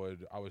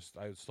Wildwood,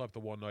 I slept the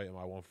one night at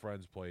my one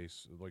friend's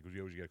place, like, we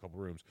usually get a couple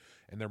rooms,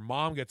 and their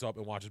mom gets up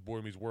and watches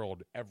Boy Meets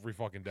World every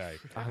fucking day.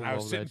 I And I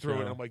was love sitting that through it,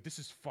 show. and I'm like, this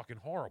is fucking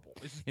horrible.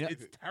 You know-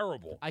 It's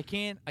terrible. I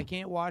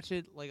can't watch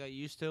it like I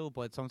used to,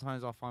 but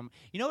sometimes I'll find.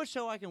 You know what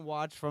show I can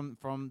watch from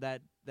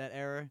that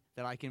era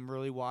that I can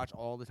really watch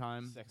all the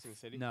time? Sex and the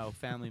City? No,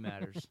 Family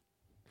Matters.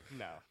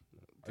 No.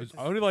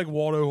 I only like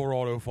Waldo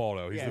Geraldo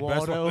Faldo. He's Yeah. the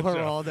best one Waldo on the show.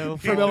 Geraldo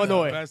He From was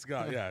Illinois. The best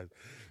guy, yeah.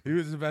 He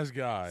was the best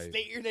guy.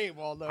 State your name,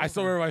 Waldo. I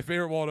still remember my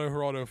favorite Waldo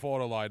Geraldo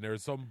Faldo line. There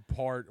was some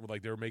part where,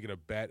 like, they were making a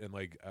bet, and,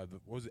 like,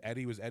 what was it,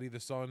 Eddie? Was Eddie the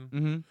son?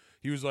 Mm-hmm.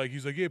 He was like,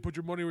 yeah, put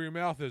your money where your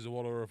mouth is. And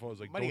Waldo Geraldo was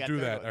like, Money don't got do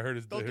dirt that. on I it. heard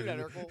his. Don't do that,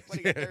 yeah. Urkel.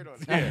 Money got dirt on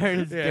it. I heard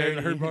it's Yeah, dirty.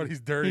 I heard about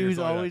he's dirty. He or was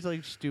something like always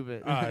like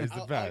stupid. He's the I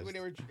like best. when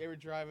they were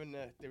driving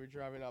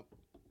up.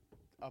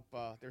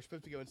 They were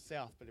supposed to be going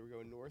south, but they were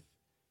going north.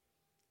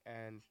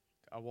 And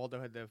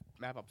Waldo had the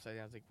map upside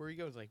down. I was like, "Where are you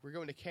going?" He's like, "We're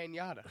going to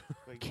Kenyatta."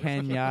 Like,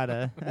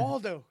 Kenyatta.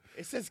 Waldo,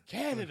 it says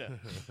Canada.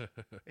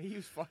 He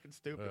was fucking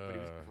stupid, but he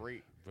was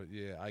great. But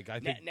yeah, I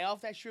think. Now,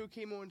 if that show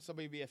came on,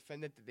 somebody would be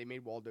offended that they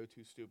made Waldo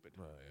too stupid.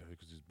 Yeah,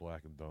 because he's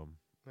black and dumb.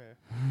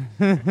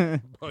 Yeah.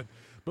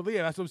 But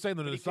yeah, that's what I'm saying.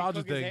 The But he could nostalgia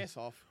cook his thing. ass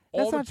off.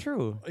 That's the not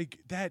true. Like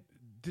that.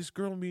 This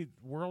Girl Meet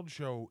World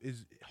show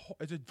is.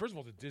 First of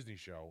all, it's a Disney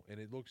show, and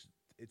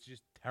it's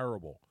just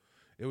terrible.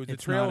 It was the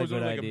It's trailer not a was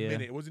only good like idea. a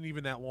minute. It wasn't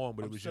even that long,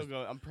 but it was just.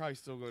 I'm probably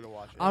still going to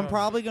watch it. I'm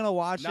probably gonna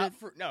watch Not it.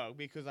 for no,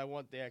 because I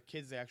want their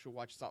kids to actually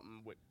watch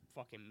something with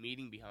fucking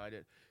meaning behind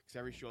it. Because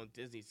every show on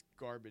Disney's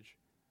garbage.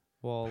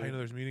 Well, I know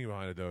there's meaning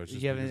behind it though. It's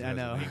just You haven't- because it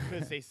I has a know. meaning.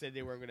 Because they said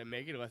they weren't going to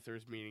make it unless there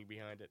was meaning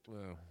behind it.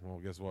 Well,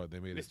 guess what? They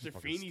made it. Mr.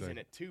 fucking Feeney's stink. in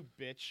it too,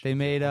 bitch. they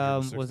made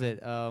 160. was it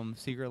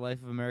Secret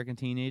Life of American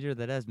Teenager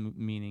that has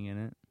meaning in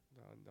it.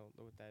 No, I don't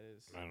know what that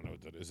is. I don't know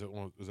what that is.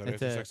 Is that That's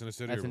after a- Sex and the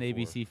City? That's or an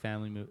before? ABC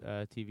Family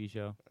TV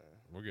show.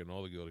 We're getting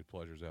all the guilty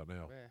pleasures out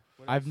now. Yeah,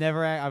 what else?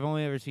 I've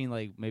only ever seen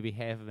like maybe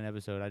half of an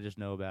episode. I just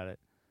know about it.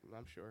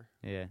 I'm sure.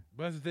 Yeah.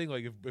 But that's the thing.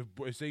 Like,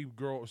 if say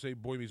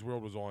Boy Meets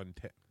World was on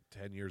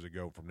 10 years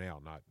ago from now,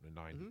 not in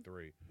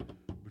 '93,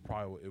 we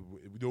probably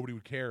nobody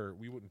would care.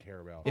 We wouldn't care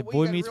about. If But what Boy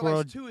you gotta Meets realize,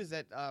 World- too is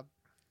that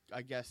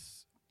I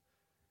guess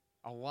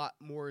a lot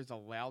more is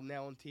allowed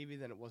now on TV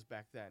than it was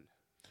back then.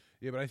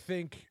 Yeah, but I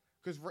think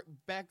Because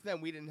back then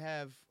we didn't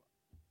have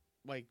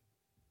like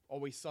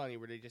Always Sunny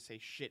where they just say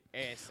shit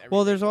ass. Well,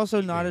 everything there's on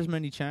also TV. not as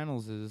many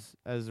channels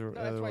as there No,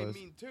 that's what I was.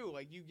 mean too.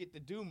 Like you get to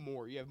do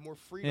more. You have more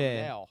freedom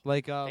Yeah, now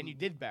like than you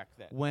did back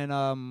then. when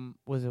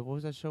what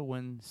was that show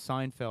when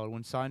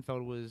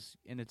Seinfeld was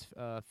in its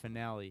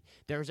finale.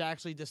 There was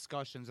actually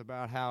discussions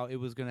about how it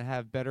was going to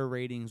have better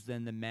ratings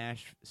than the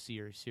MASH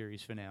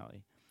series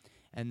finale,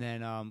 and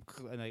then and,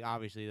 like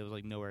obviously it was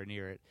like nowhere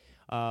near it.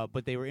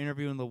 But they were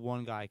interviewing the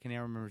one guy. I can't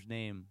even remember his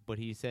name, but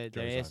he said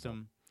Jerry they asked Seinfeld.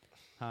 him,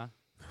 huh?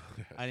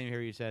 I didn't even hear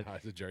what you said. I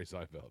said Jerry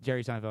Seinfeld.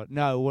 Jerry Seinfeld.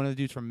 No, one of the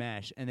dudes from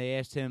MASH, and they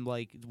asked him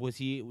like, was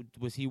he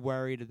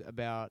worried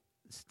about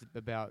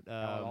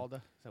Alan Alda,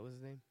 is that was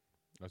his name?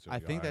 I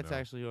think that's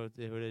actually what it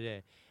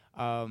is.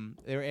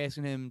 They were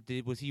asking him,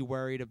 was he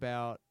worried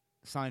about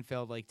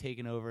Seinfeld like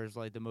taking over as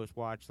like the most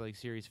watched like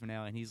series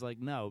finale, and he's like,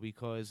 no,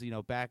 because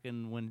back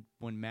in when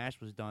MASH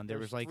was done, there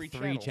was like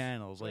three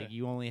channels. Like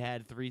you only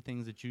had 3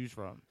 things to choose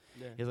from.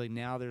 Yeah. He's like,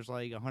 now there's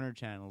like 100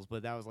 channels,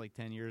 but that was like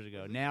 10 years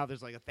ago. Now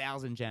there's like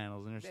 1,000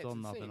 channels, and there's still it's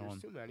nothing insane. on.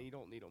 There's too many. You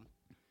don't need them.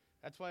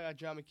 That's why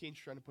John McCain's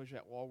trying to push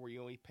that law where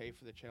you only pay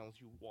for the channels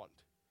you want,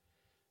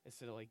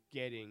 instead of like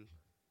getting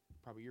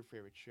probably your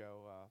favorite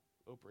show,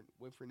 Oprah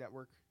Winfrey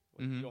Network.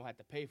 Like, you don't have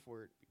to pay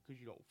for it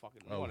because you don't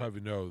fucking want it. Have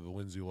you know the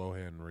Lindsay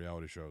Lohan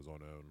reality show is on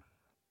OWN.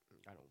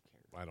 I don't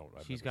care. I don't.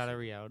 I've She's never got a seen it.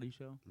 reality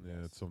show.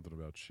 Yeah, it's something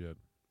about shit.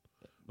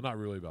 Well, not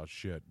really about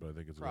shit, but I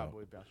think it's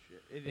Probably about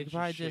shit. They can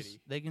probably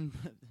they can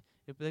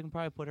they can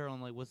probably put her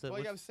on like what's that? Like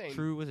what's I'm saying,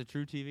 True was it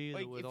True TV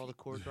like, with all the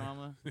court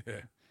drama?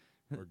 yeah.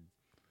 Or,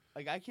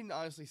 like I can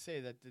honestly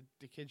say that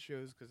the kid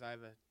shows, because I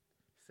have a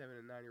 7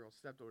 and 9-year-old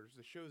stepdaughters,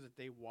 the shows that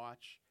they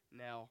watch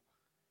now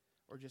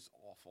are just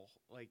awful.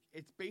 Like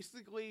it's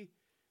basically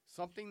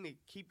something to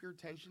keep your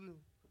attention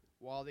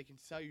while they can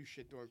sell you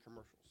shit during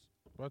commercials.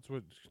 that's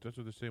what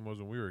the same was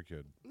when we were a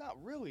kid. Not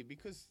really,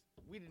 because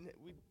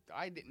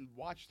I didn't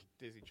watch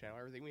Disney Channel.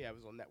 Everything we had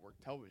was on network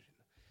television.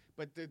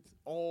 But it's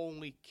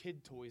only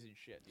kid toys and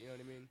shit. You know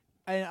what I mean?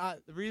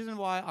 And the reason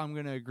why I'm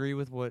gonna agree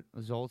with what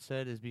Zolt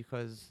said is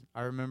because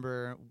I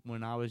remember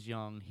when I was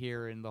young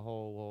hearing the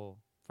whole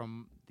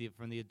from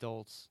the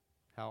adults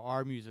how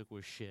our music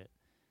was shit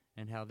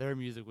and how their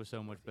music was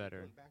so much better.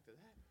 Going back to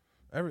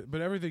that.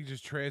 But everything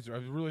just transfers.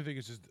 I really think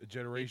it's just a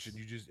generation.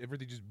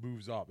 Everything just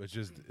moves up.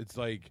 It's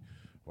like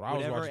when I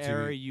was Whatever watching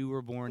era TV. you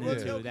were born Well,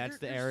 into, no, that's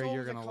the there's era songs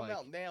you're that gonna come like.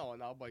 out now,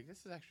 and I'll be like,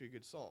 this is actually a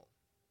good song.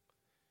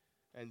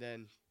 And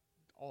then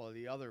all of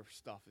the other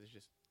stuff is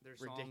just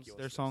ridiculous.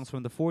 There's songs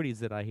from the 40s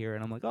that I hear,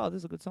 and I'm like, oh, this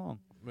is a good song.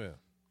 Yeah.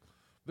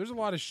 There's a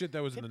lot of shit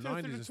that was in the Tiptoe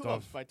 90s Through and the stuff.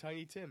 Tulips by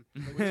Tiny Tim,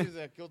 which is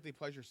a guilty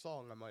pleasure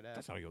song, I might add.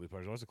 That's not a guilty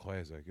pleasure. That's a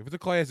classic. If it's a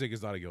classic,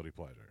 it's not a guilty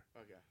pleasure.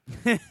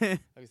 Okay. Like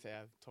I say,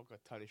 I talk a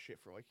ton of shit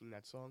for liking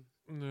that song.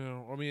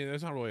 No, I mean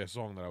it's not really a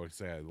song that I would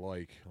say I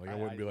like. Like I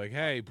wouldn't be I- like,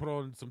 "Hey, put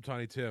on some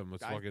Tiny Tim.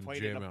 Let's I fucking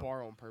played it jam in a out."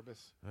 bar on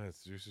purpose.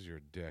 That's this is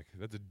your dick.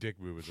 That's a dick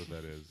move. Is what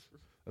that is.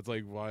 That's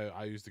like why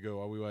I used to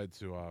go. We went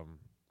to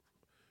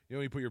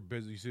you put your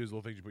business. You see those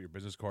little things you put your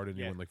business card in.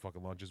 You Yeah. win like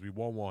fucking lunches. We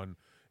won one.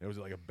 It was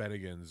like a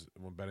Bennigan's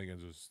when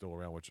Bennigan's was still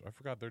around, which I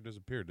forgot they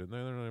disappeared, didn't they?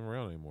 They're not even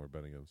around anymore.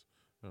 Bennigan's.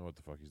 I don't know what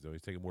the fuck he's doing.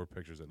 He's taking more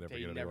pictures that never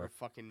They get never anywhere.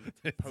 fucking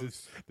It's post.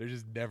 just- they're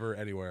just never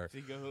anywhere. So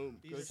you go home.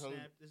 Goes home.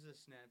 This is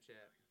a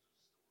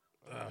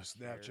Snapchat.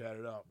 Snapchat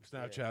it up.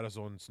 Snapchat us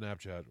on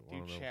Snapchat. I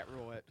don't Dude, know. chat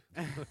roulette.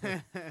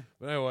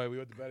 But anyway, we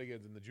went to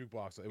Bennigan's in the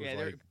jukebox. It was Yeah,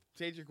 like,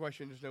 to answer your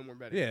question, there's no more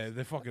betting. yeah,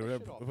 they fucking. that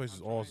The shit off. place is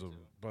I'm trying awesome. to.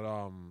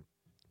 But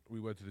we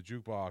went to the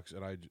jukebox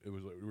and it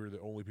was like, we were the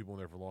only people in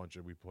there for lunch,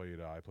 and we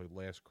played. I played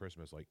Last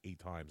Christmas like 8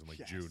 times in like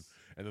Yes. June,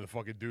 and then the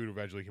fucking dude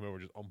eventually came over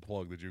and just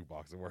unplugged the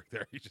jukebox and worked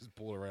there. He just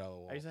pulled it right out of the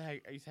wall. I used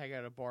to hang out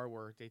at a bar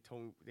where they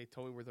told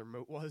me where the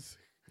remote was.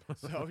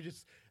 So I would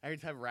just every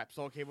time a rap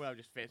song came on, I would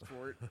just fast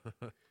forward.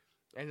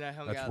 And I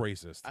hung That's out.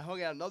 racist. I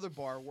hung out at another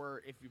bar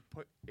where if you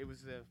put it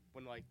was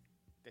when like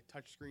the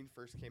touch screen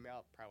first came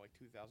out, probably like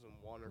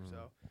 2001 or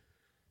so.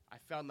 I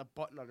found the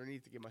button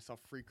underneath to give myself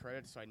free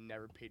credit, so I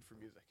never paid for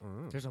music.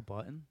 There's a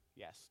button.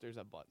 Yes, there's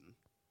a button.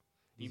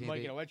 You You think might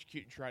they- get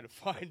electrocuted trying to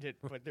find it,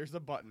 but there's a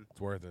button.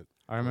 It's worth it.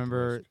 I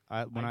remember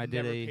when I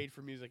did never a paid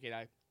for music, and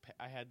I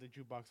had the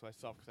jukebox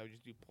myself because I would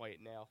just do play it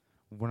now.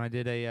 when I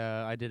did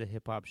a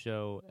hip hop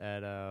show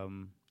at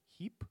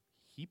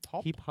Hip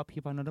hop. Hip Hop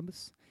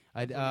Anonymous.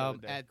 I That's the other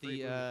day. at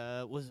Great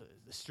the was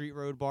it the Street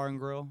Road Bar and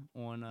Grill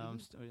on on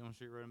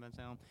Street Road in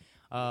Bentown.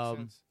 Makes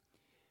sense.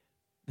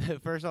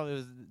 First off, it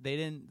was they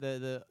didn't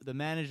the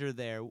manager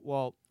there.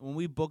 Well, when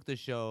we booked the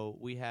show,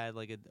 we had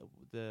like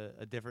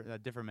a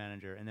different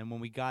manager, and then when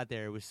we got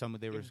there, it was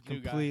they were was a new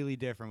guy. completely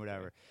different,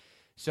 whatever.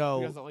 He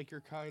So doesn't like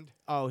your kind.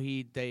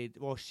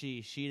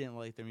 she didn't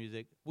like their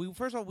music.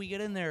 First off, we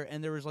get in there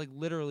and there was like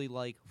literally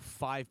like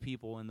 5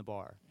 people in the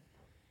bar,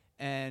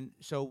 and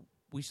so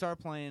we start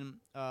playing.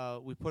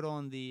 We put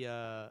on the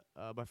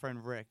my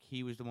friend Rick.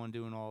 He was the one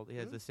doing all. He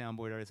has the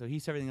soundboard already, so he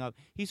set everything up.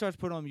 He starts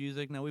putting on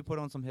music. Now we put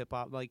on some hip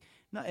hop, and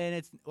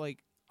it's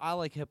like I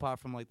like hip hop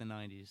from like the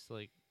 '90s.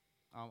 Like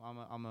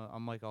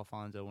I'm Mike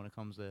Alfonso when it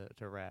comes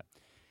to rap.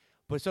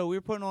 But so we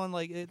were putting on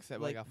like it's Except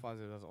like like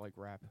Alfonso doesn't like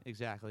rap.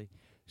 exactly.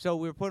 So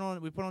we put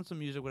on some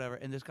music, whatever,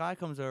 and this guy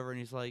comes over and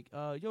he's like,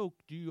 "Yo,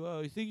 do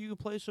you think you could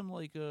play some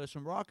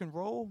some rock and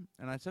roll?"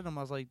 And I said to him,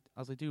 I was like,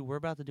 dude, we're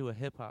about to do a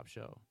hip hop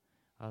show.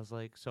 I was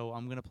like, so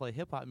I'm gonna play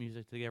hip hop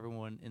music to get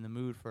everyone in the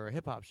mood for a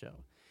hip hop show.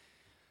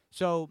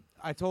 So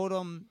I told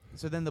him.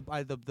 So then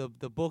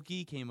the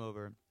bookie came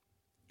over,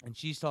 and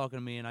she's talking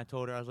to me, and I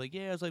told her, I was like,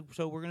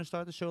 so we're gonna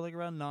start the show like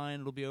around 9.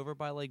 It'll be over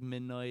by like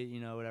midnight,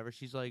 whatever.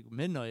 She's like,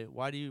 midnight?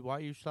 Why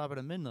you stop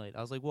at midnight?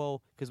 I was like,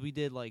 well, because we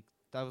did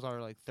that was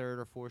our like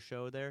 3rd or 4th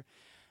show there.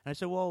 And I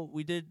said, well,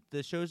 we did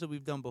the shows that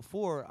we've done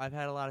before. I've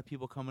had a lot of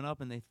people coming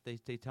up, and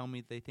they tell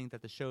me they think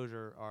that the shows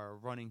are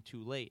running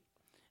too late.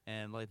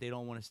 And like they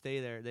don't want to stay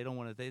there. They don't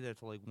want to stay there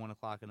till like 1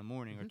 o'clock in the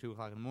morning or 2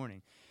 o'clock in the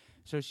morning.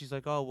 So she's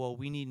like, "Oh well,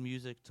 we need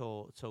music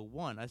till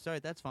 1." I said, "All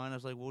right, that's fine." I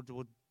was like,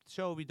 "We'll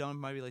show will be done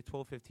maybe like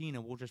 12:15,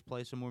 and we'll just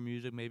play some more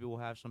music. Maybe we'll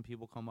have some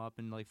people come up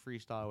and like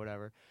freestyle or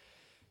whatever.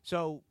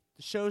 So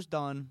the show's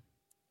done.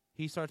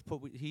 He starts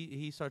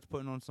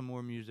putting on some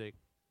more music.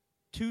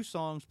 2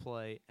 songs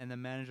play, and the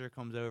manager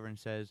comes over and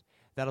says,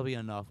 "That'll be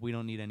enough. We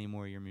don't need any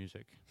more of your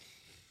music."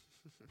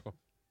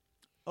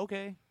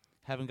 Okay.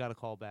 Haven't got a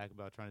call back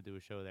about trying to do a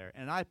show there.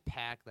 And I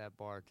packed that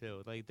bar,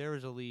 too. Like, there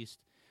was at least,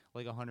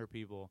 like, 100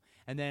 people.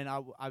 And then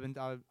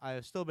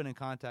I've still been in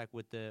contact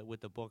with the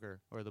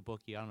booker, or the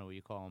bookie. I don't know what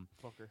you call him.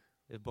 Booker.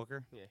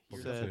 Booker? Yeah,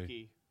 you're Booker. the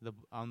bookie.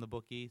 I'm the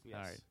bookie? Yes.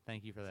 All right.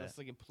 Thank you for So that. it's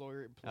like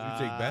employer. you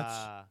take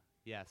bets?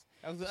 Yes.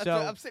 I'm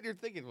So- sitting here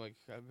thinking, like,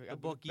 The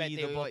bookie,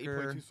 the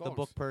booker, the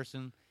book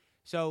person.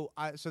 So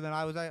I'm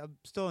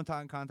still in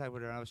contact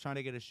with her, and I was trying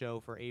to get a show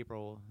for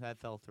April. That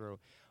fell through.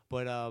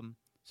 But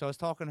so I was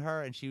talking to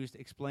her, and she was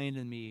explaining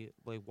to me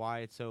like why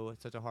it's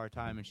such a hard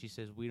time, and she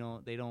says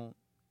they don't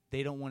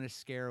want to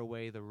scare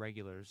away the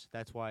regulars.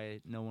 That's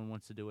why no one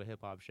wants to do a hip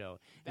hop show.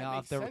 That Now,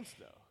 makes sense,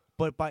 though.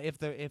 But if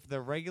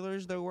the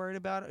regulars they're worried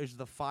about is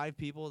the 5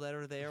 people that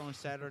are there on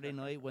Saturday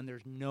night when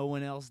there's no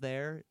one else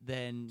there,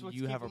 then So let's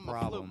you keep have a them afloat,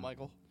 problem.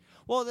 Michael.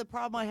 Well, the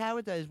problem I had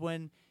with that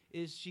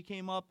is she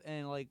came up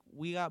and like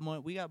we got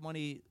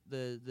money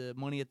the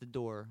money at the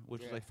door,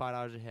 which was Yeah. like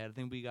 $5 a head. I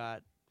think we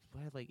had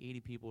like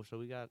 80 people, so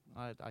we got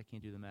I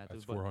can't do the math.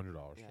 That's but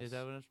 $400. Yeah. is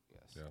that what it is?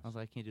 Yes. Yeah. I was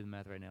like, I can't do the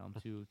math right now. I'm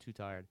too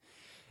tired.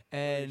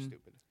 You're And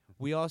stupid.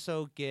 we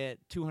also get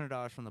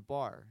 $200 from the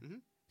bar.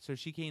 Mhm. So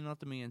she came up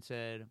to me and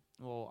said,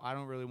 "Well, I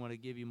don't really want to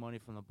give you money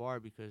from the bar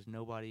because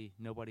nobody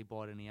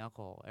bought any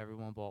alcohol.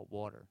 Everyone bought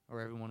water,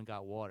 or everyone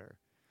got water."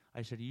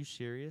 I said, "Are you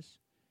serious?"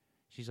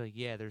 She's like,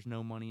 "Yeah, there's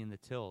no money in the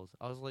tills."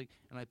 I was like,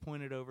 and I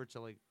pointed over to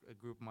like a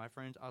group of my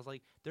friends. I was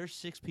like, "There's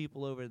 6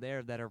 people over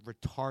there that are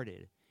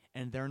retarded,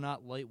 and they're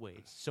not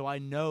lightweights. So I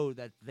know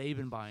that they've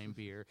been buying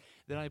beer."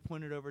 Then I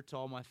pointed over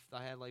to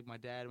I had like my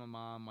dad and my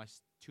mom,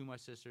 two of my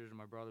sisters, and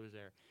my brother was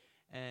there.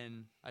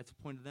 And I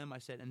pointed to them. I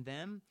said, and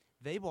them,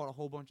 they bought a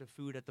whole bunch of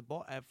food at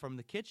the from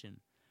the kitchen.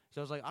 So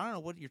I was like, I don't know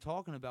what you're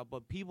talking about,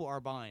 but people are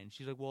buying.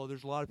 She's like, well,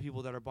 there's a lot of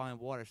people that are buying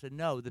water. I said,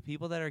 no, the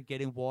people that are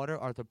getting water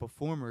are the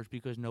performers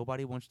because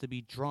nobody wants to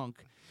be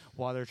drunk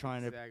while they're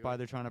trying to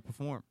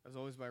perform. That was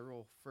always my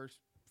rule. First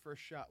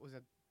shot was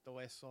at the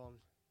last song.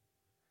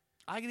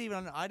 I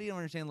didn't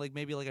understand like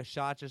maybe like a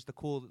shot just to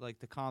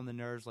to calm the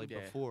nerves Yeah.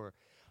 before,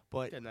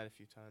 but Done that a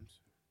few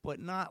times.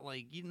 not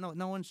like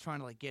no one's trying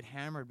to like get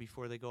hammered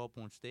before they go up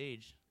on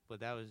stage. But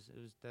that's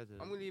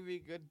I'm gonna give you a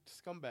good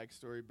scumbag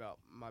story about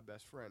my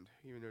best friend.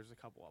 Even there's a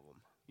couple of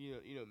them.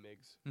 You know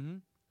Miggs.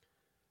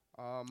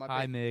 Mm-hmm. My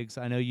Hi, Miggs.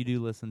 I know you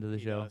do listen to the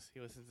he show. does. He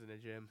listens in the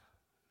gym.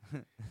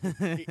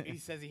 he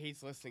says he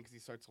hates listening because he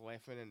starts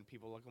laughing and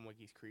people look at him like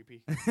he's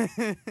creepy.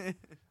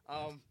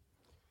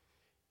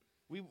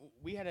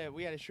 We had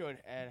a show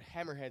at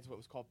Hammerheads, what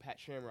was called Pat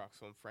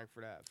Shamrock's on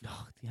Frankfurt Ave.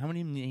 Oh, how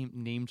many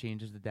name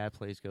changes did that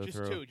place go Just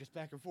through? 2, just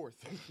back and forth.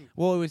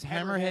 Well, it was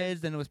Hammerheads,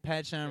 Hammerheads, then it was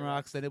Pat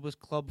Shamrocks, then it was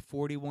Club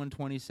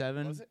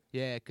 4127. Was it?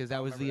 Yeah, because I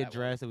that was remember the that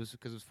one. address. It was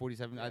because it was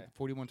 47, Yeah.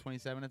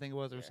 4127, I think it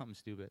was, or Yeah. something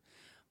stupid.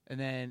 And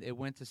then it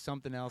went to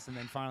something else, and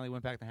then finally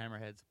went back to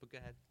Hammerheads. But go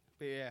ahead.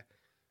 But yeah.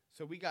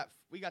 So we got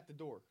the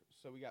door.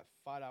 So we got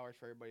 $5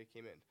 for everybody who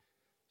came in.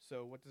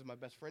 So what does my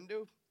best friend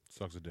do?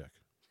 Sucks a dick.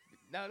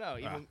 No,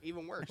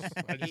 even worse.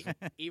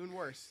 Even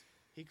worse.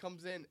 He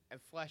comes in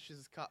and flashes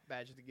his cop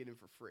badge to get in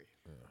for free.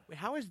 Wait,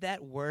 how is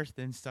that worse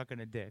than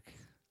sucking a dick?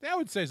 I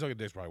would say sucking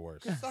dick's probably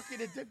worse.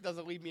 Sucking a dick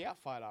doesn't leave me out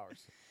 $5.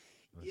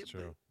 That's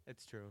true.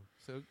 It's true.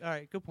 So, all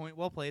right, good point.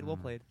 Well played. Well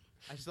played.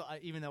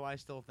 Even though I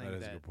still think That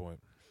is a good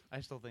point. I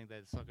still think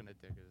that sucking a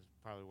dick is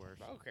probably worse.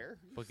 I don't care.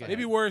 But go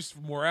Maybe ahead. worse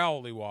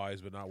morality wise,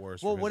 but not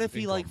worse. Well, for what his if he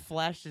income. like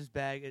flashed his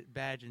badge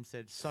and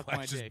said "suck my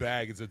Flashed his dick"?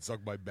 bag and said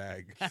 "suck my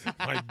bag"?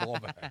 My ball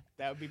bag.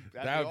 That'd be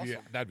awesome.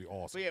 That'd be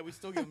awesome. But yeah, we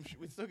still give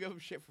him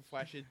shit for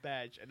flashing his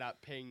badge and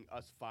not paying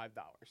us $5.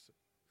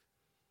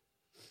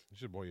 You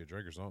should buy you a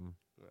drink or something.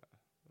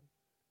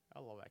 I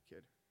love that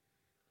kid.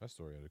 That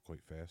story ended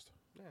quite fast.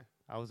 Yeah.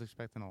 I was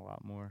expecting a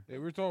lot more. Hey,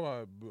 we were talking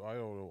about. I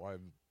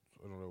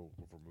don't know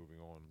if we're moving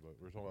on, but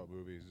we were talking about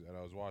movies, and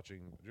I was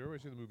watching. Did you ever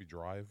see the movie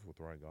Drive with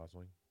Ryan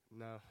Gosling?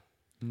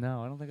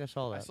 No, I don't think I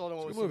saw I that. saw the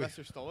one It's with a good movie.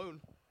 Sylvester Stallone.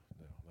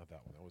 No, not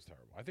that one. That was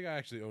terrible. I think I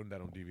actually owned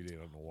that on DVD.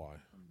 I don't know why.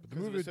 But the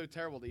Because it movie, was so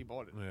terrible that he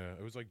bought it. yeah,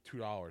 it was like $2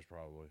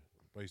 probably.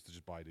 I used to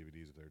just buy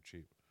DVDs if they were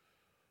cheap.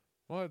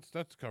 Well,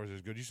 that covers it.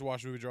 It's good. You should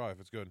watch the movie Drive.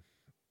 It's good.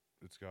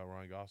 It's got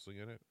Ryan Gosling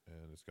in it,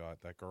 and it's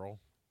got that girl,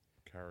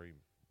 Carrie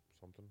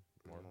something,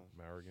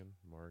 Marigan.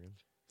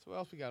 So what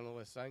else we got on the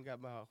list? I ain't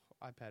got my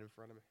iPad in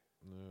front of me.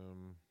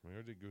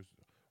 Where did Goose?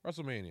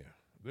 WrestleMania.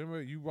 Then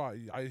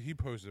he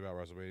posted about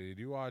WrestleMania. Did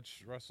you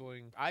watch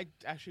wrestling? I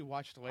actually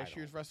watched last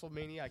year's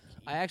WrestleMania.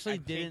 I actually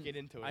can't didn't get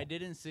into it. I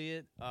didn't see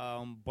it,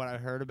 but I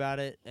heard about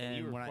it, and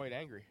you were when quite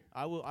angry.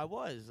 I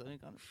was. I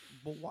think,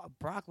 but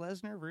Brock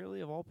Lesnar,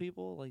 really, of all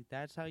people, like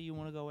that's how you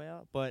want to go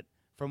out. But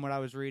from what I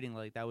was reading,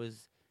 like that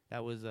was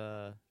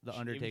the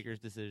Undertaker's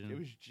decision. It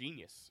was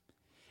genius.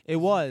 It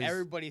was.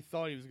 Everybody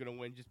thought he was going to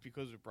win just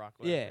because of Brock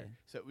Lesnar. Yeah.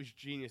 So it was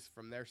genius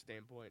from their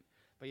standpoint.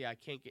 But yeah, I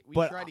can't get. We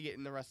But tried to get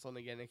into wrestling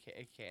again. It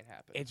can't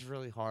happen. It's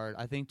really hard.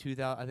 I think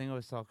 2000. I think I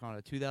was talking on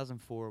it.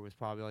 2004 was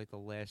probably like the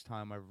last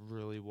time I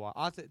really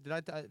watched. Did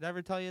I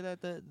ever tell you that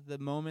the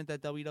moment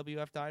that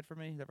WWF died for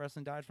me, that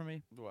wrestling died for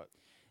me? What?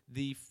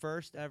 The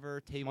first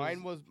ever tables.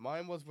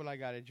 Mine was when I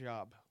got a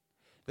job.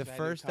 The 'Cause I didn't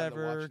first have time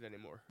to watch ever. it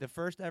anymore. The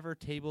first ever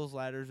tables,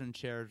 ladders, and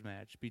chairs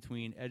match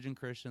between Edge and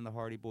Christian, the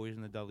Hardy Boys,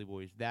 and the Dudley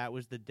Boys. That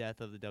was the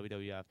death of the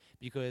WWF.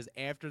 Because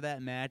after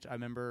that match, I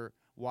remember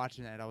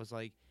watching that. I was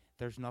like,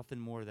 "There's nothing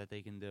more that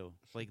they can do.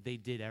 Like they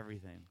did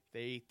everything."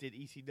 They did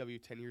ECW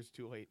 10 years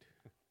too late.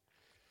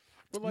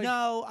 But like,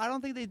 No, I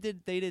don't think they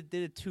did. They did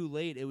it too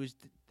late. It was.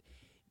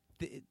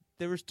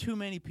 There was too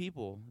many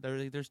people.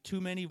 There's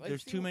too many. Like,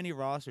 There's see, too many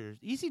rosters.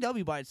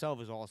 ECW by itself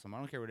is awesome. I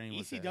don't care what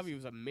anyone says. ECW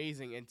was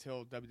amazing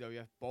until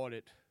WWF bought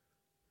it,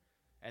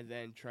 and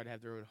then tried to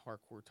have their own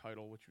hardcore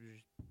title, which was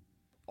just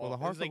Well, the it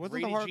was hardcore- like wasn't the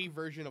rated hard- G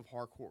version of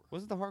hardcore.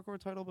 Was it the hardcore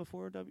title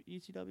before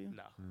ECW?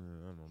 No, I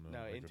don't know. no, I could know.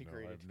 I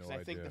integrated. have no Because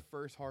I think idea. the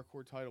first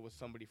hardcore title was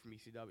somebody from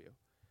ECW.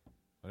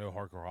 I know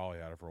Hardcore Holly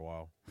had it for a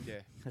while.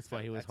 Yeah, That's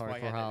why he was That's why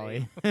he hardcore had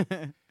Holly.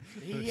 that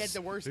he had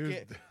the worst He was-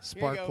 get.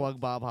 Spark go. plug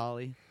Bob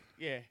Holly.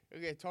 Yeah.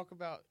 Okay. Talk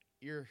about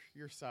your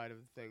side of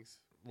the things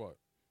What?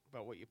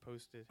 about what you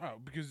posted. Oh,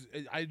 because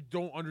I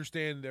don't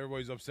understand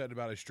everybody's upset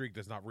about a streak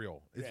that's not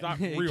real. It's Yeah. not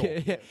real.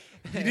 Yeah.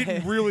 He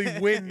didn't really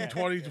win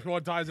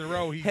 21 times in a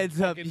row. He Heads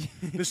up. fucking-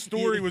 the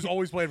story was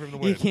always played for him to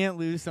win. You can't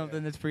lose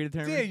something that's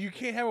predetermined. Yeah, you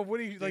can't have a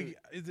winning. Like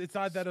it's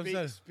not that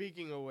upset.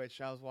 Speaking of which,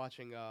 I was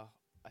watching.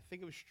 I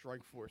think it was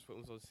Strike Force, but it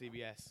was on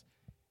CBS,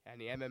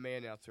 and the MMA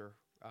announcer,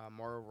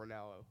 Mauro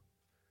Ranallo.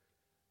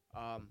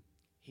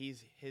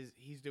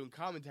 He's doing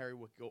commentary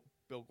with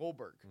Bill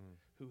Goldberg,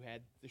 who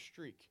had the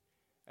streak,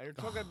 and they're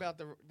talking about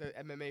the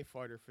MMA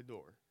fighter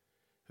Fedor,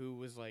 who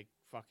was like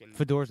fucking.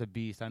 Fedor's a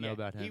beast. I know Yeah,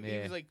 about him. He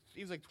Yeah.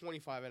 was like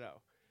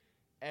 25-0,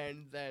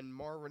 and then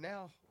Mauro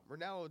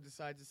Ranallo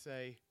decides to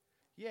say,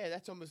 "Yeah,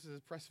 that's almost as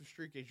impressive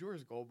streak as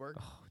yours, Goldberg."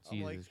 Oh, I'm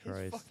Jesus like,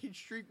 Christ. his fucking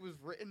streak was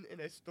written in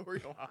a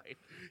storyline.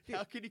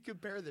 How can you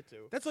compare the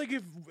two? That's like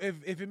if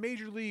in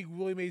Major League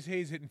Willie Mays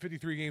Hayes hitting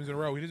 53 games in a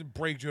row, he doesn't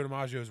break Joe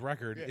DiMaggio's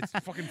record. Yeah. It's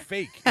fucking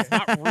fake. It's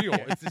not real.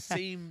 It's the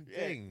same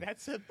thing.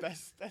 That's the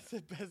best. That's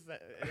the best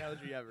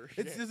analogy ever.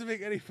 It doesn't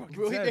make any fucking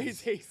Willie sense.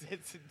 Mays Hayes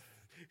hits.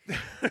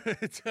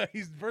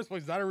 He's first of all,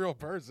 he's not a real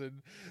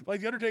person.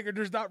 Like the Undertaker,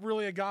 there's not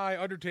really a guy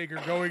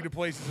Undertaker going to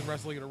places and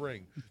wrestling in a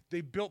ring.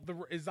 They built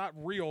it's not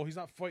real. He's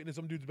not fighting in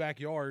some dude's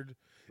backyard.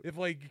 If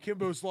like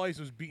Kimbo Slice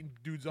was beating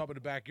dudes up in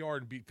the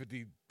backyard and beat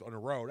 50 on a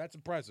row, that's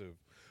impressive.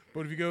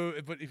 But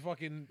if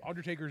fucking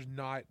Undertaker's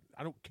not,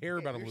 I don't care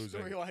about him Your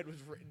losing. storyline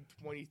was written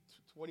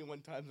 21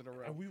 times in a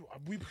row. And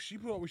we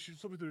should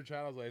something through the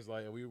channels last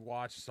night, and we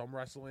watched some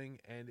wrestling,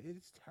 and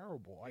it's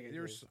terrible. Like It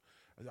there's,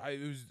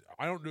 is.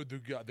 I don't know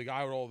the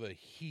guy with all the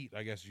heat.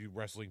 I guess you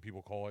wrestling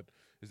people call it.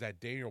 Is that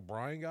Daniel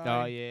Bryan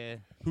guy? Oh yeah.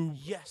 Who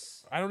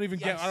Yes. I don't even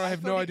get. I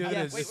have thought no he- idea who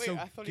it is. Wait, It's so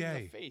I thought he was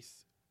gay. a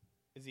face.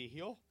 Is he a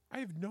heel? I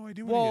have no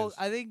idea what Well, he is.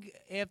 I think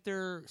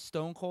after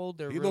Stone Cold,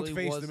 there He really looked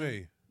face to wasn't.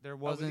 me. There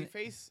Was he wasn't.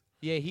 face?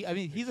 Yeah, he. I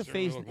mean, he's a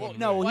certainly face. looked one to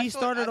No, me. Well, I he thought-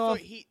 started I off.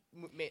 thought heat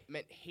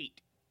meant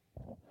hate.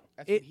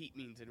 That's It- what heat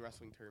means in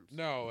wrestling terms.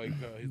 No, like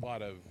a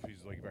lot of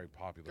he's like very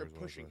popular. They're is what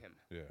I'm pushing saying. him.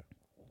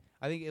 Yeah.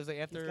 I think it was like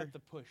He's after got the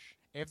push.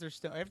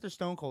 after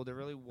Stone Cold, there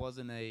really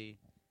wasn't a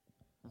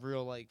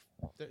real like.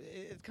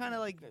 It's kind of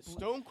like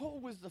Stone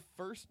Cold was the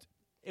first.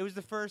 it was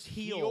the first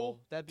heel, Heel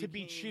that to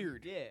be became-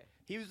 cheered. Yeah,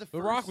 He was the The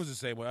first. Rock was the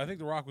same way. I think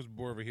The Rock was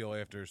more of a heel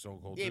after Stone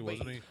Cold Yeah, too, but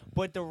wasn't he?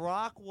 but The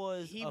Rock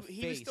was He a was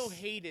face. still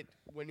hated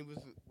when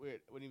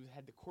he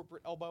had the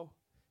corporate elbow.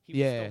 He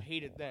Yeah. was still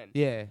hated then.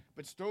 Yeah,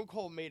 But Stone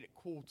Cold made it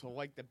cool to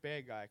like the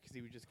bad guy because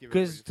he would just give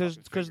everybody the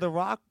fucking because The finger.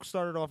 Rock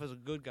started off as a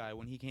good guy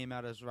when he came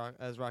out as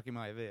Rocky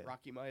Maivia.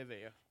 Rocky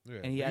Maivia. Yeah.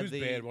 And he had was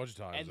the- bad a bunch of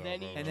times. and though, then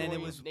he bro. And then it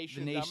joined was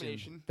Nation the of Nation.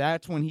 Domination.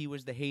 That's when he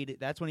was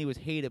That's when he was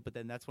hated. But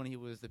then that's when he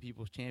was the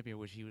People's Champion,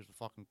 which he was the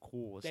fucking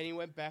coolest. Then he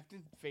went back to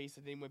face,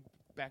 and then he went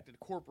back to the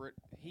corporate.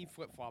 He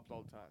flip flopped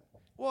all the time.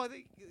 Well, I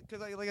think because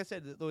like I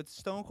said, with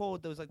Stone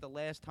Cold, that was like the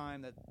last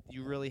time that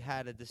you really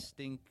had a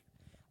distinct,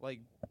 like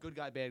good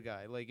guy, bad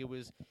guy. Like it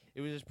was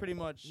just pretty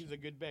much He was a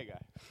good bad guy.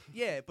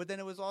 yeah. But then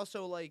it was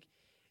also like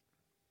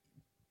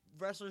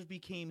wrestlers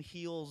became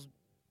heels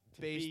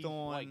To based be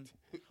on liked.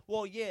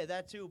 well, yeah,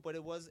 that too. But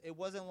it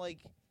wasn't like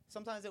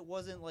sometimes it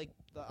wasn't like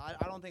I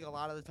don't think a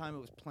lot of the time it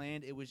was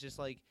planned. It was just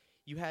like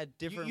you had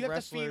different you have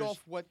wrestlers. to feed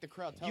off what the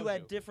crowd tells you. You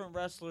had different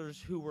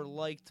wrestlers who were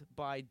liked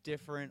by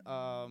different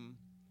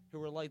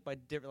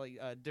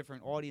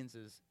different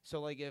audiences.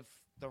 So like if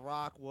The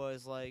Rock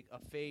was like a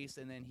face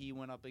and then he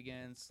went up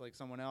against like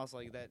someone else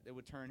like that, it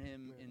would turn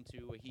him Yeah.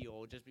 into a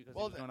heel just because he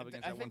well, was going up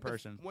against I that one think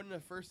person. one of the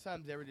first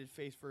times they ever did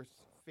face versus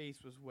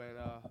face was when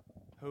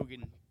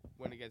Hogan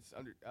went against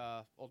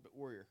Ultimate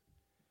Warrior.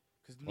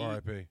 Because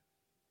R.I.P.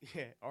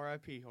 yeah,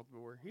 R.I.P. Ultimate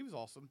Warrior. He was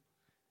awesome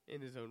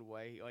in his own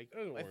way. Like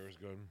The Warrior was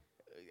good.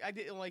 I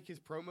didn't like his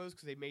promos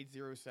because they made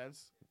 0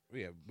 sense.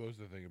 Yeah, most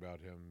of the thing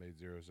about him made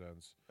 0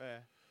 sense.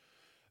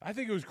 I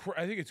think it was.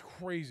 I think it's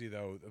crazy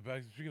though.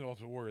 About speaking of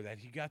Ultimate Warrior, that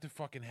he got to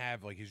fucking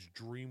have like his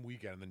dream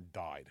weekend and then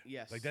died.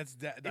 Yes. Like that's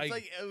that. It's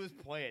like it was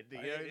planned. You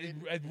know what I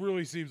mean? It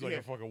really seems like Yeah.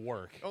 a fucking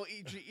work. Oh,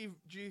 did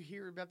you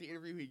hear about the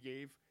interview he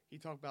gave? He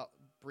talked about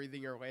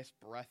breathing your last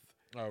breath.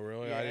 Oh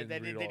really? Yeah, I and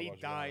didn't read all then he much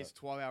about dies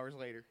 12 hours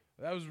later.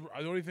 That was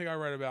the only thing I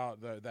read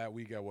about that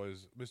weekend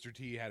was Mr.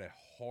 T had a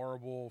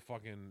horrible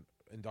fucking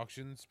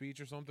induction speech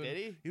or something. Did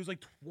he? He was like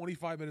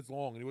 25 minutes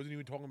long, and he wasn't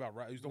even talking about.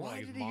 He was talking about Why like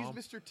did his he mom.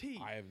 use Mr. T?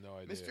 I have no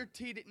idea. Mr.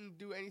 T didn't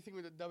do anything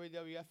with the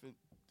WWF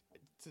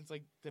since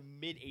like the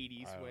mid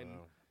 80s I don't when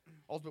know.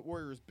 Ultimate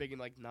Warrior was big in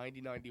like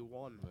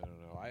 91. I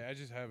don't know. I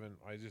just haven't.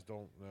 I just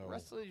don't know.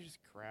 Wrestling is just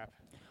crap.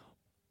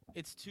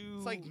 It's too.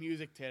 It's like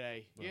music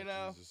today. Oh, You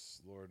know,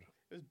 Jesus Lord.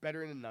 it was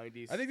better in the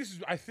 90s. I think this is.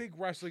 I think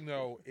wrestling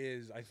though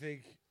is. I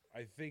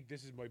think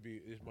this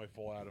might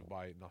fall out of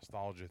my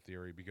nostalgia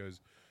theory because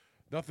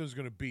nothing's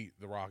gonna beat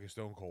The Rock and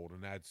Stone Cold,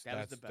 and That was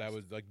the that best.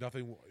 was like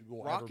nothing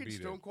will Rock ever and beat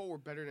Stone it. Cold were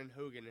better than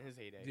Hogan in his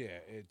heyday. Yeah,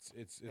 it's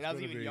and I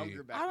was gonna even be,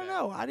 younger back I don't then.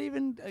 know. I'd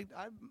even.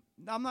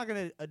 I'm not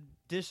gonna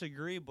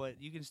disagree,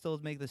 but you can still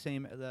make the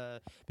same.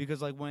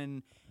 Because like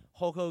when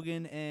Hulk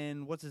Hogan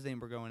and what's his name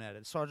were going at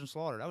it, Sergeant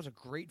Slaughter. That was a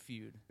great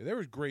feud. Yeah, there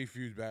was great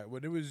feuds back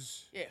when it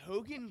was. Yeah,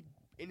 Hogan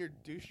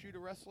introduced you to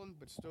wrestling,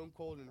 but Stone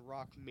Cold and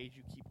Rock made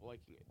you keep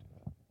liking it.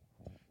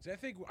 See,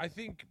 I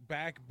think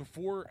back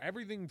before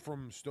everything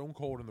from Stone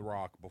Cold and The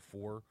Rock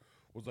before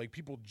was like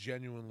people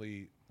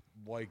genuinely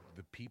liked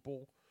the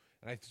people,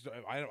 and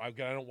I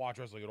don't watch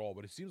wrestling at all,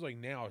 but it seems like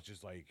now it's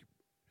just like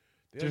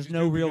There's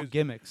no real because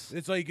gimmicks.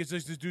 It's like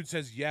this dude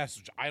says yes,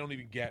 which I don't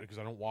even get because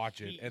I don't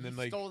watch it, He, and then he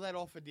like, stole that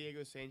off of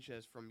Diego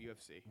Sanchez from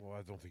UFC. well,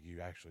 I don't think he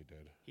actually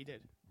did. He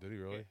did. Did he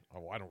really? Yeah.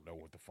 Oh, I don't know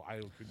what the I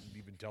couldn't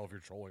even tell if you're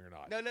trolling or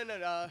not.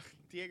 No.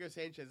 Diego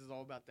Sanchez is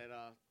all about that.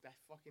 That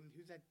fucking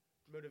who's that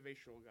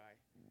motivational guy?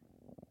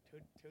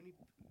 Tony.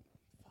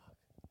 Fuck.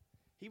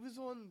 He was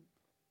on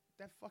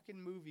that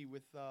fucking movie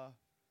with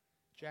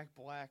Jack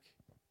Black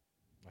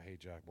I hate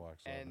Jack Black.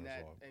 So I and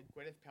never saw it. and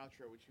Gwyneth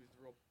Paltrow, which was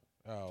the real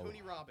Oh,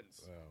 Tony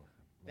Robbins. oh,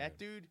 That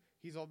dude,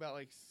 he's all about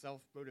like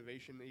self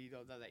motivation. He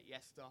does that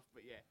yes stuff,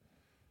 but yeah.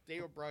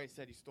 Daniel Bryan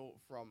said he stole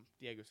it from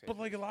Diego Sanchez. But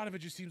like a lot of it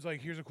just seems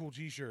like here's a cool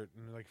T-shirt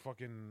and like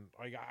fucking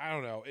like I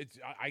don't know. It's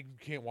I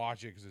can't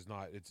watch it because it's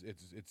not.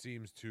 It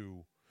seems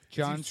too.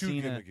 John it seems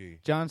too Cena.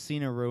 gimmicky. John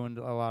Cena ruined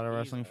a lot of He's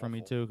wrestling for me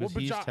awful. too because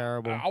but he's John-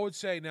 terrible. I would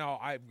say now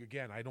I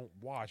don't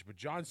watch, but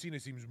John Cena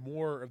seems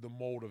more of the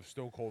mold of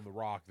Stone Cold and The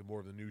Rock than more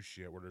of the new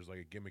shit where there's like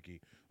a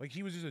gimmicky. Like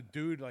he was just a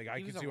dude. Like I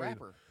he can was see a why he-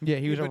 rapper. Yeah,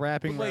 he was Yeah, a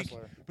rapping but like,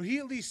 wrestler. But he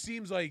at least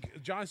seems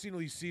like John Cena. At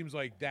least seems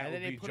like that And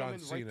would then they be put John him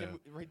in Cena.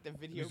 write the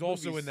video. He's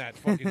also in movies. that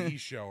fucking E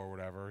show or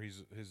whatever.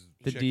 He's his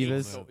The chick's Divas?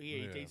 on So, that.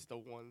 he dates the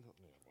one.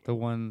 The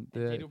one,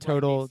 and the Daniel Bryan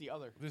total, dates the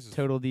other. This is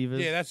total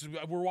divas. Yeah, that's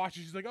we're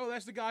watching. She's like, "Oh,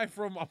 that's the guy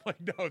from." I'm like,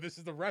 "No, this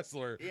is the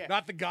wrestler, Yeah.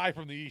 not the guy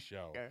from the E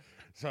show." Yeah.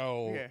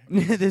 So,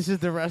 Yeah. This is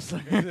the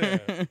wrestler. yeah.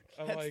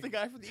 I'm That's like, the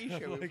guy from the E show.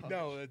 I'm we like,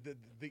 published. no,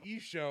 the E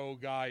show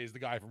guy is the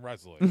guy from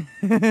wrestling.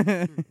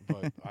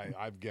 But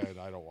I'm getting,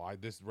 I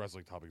don't. This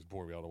wrestling topic's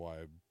boring me. I don't know why.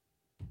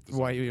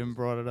 Why you even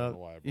brought it I don't up? know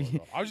why I brought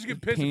it up. I was just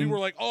getting pissed when Pain. people were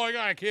like, "Oh my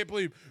god, I can't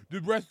believe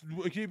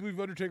I can't believe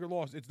Undertaker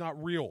lost." It's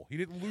not real. He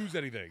didn't lose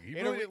anything. He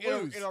In really a,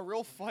 didn't lose. in a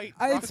real fight,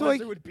 It's Brock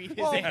like- Lesnar would beat his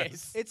well,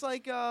 ass. it's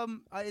like a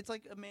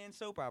man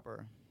soap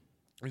opera.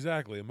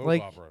 Exactly, a mope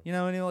Like opera. you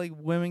know, like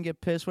women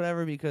get pissed,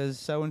 whatever, because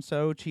so and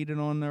so cheated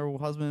on their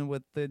husband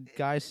with the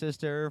guy's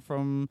sister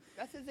from.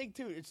 That's the thing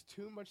too. It's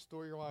too much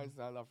storylines,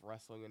 not enough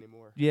wrestling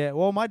anymore. Yeah,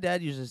 well, my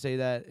dad used to say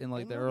that in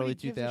like And the nobody early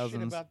gives a shit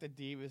 2000s. about the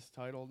Divas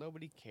title.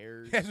 Nobody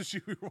cares. That's what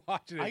she was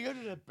watching it. I go to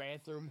the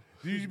bathroom.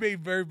 You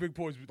made very big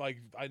points. Like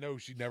I know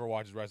she never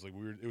watches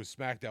wrestling. It was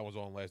SmackDown was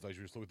on last night.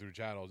 She was flipping through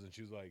channels, and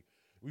she was like,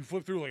 we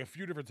flipped through like a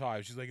few different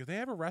times. She's like, "If they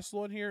ever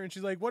wrestle in here?" And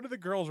she's like, "What do the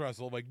girls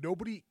wrestle?" I'm like,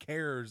 nobody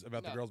cares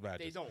about the No, girls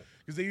matches. They don't.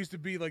 Because they used to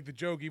be like the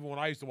joke. Even when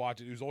I used to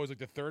watch it, it was always like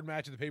the third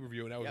match of the pay per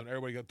view, and that was Yep. when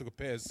everybody took a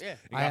piss Yeah.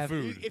 and I got have-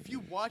 food. If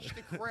you watch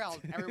the crowd,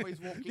 everybody's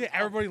walking. Yeah, up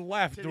everybody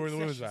left to the during the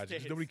women's concession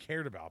matches. stands. Nobody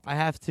cared about them. I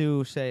have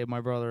to say, my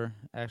brother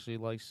actually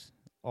likes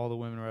all the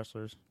women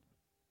wrestlers.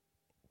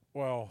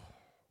 Well,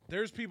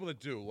 there's people that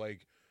do.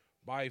 Like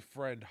my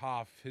friend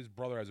Hoff, his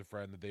brother has a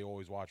friend that they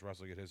always watch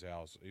wrestling at his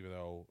house, even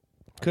though.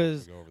 I don't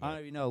Because wanna go over I don't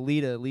that. even know,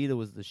 Lita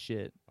was the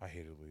shit. I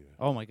hated Lita.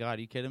 Oh my god,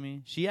 are you kidding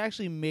me? She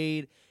actually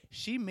made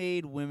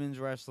women's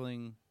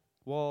wrestling.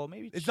 Well,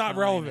 maybe It's not China.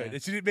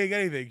 relevant. She didn't make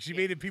anything. She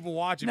made it people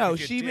watch it. No,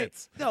 because she made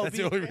tits. no. That's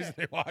the only reason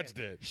they watched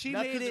it. She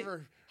Not made because it. of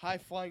her high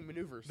flying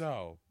maneuvers.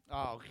 No,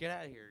 Oh, get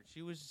out of here!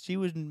 She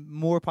was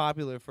more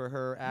popular for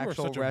her You are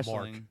actual such a mark.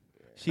 wrestling.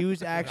 She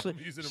was actually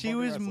I'm using a she fucking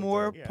was wrestling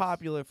more term. Yes.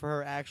 popular for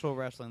her actual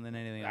wrestling than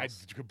anything I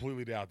else.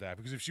 completely doubt that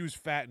because if she was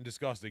fat and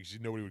disgusting,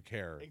 nobody would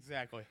care.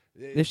 Exactly.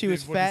 If she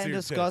was fat and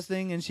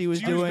disgusting and she was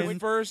she doing, was the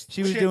first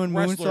she was chick doing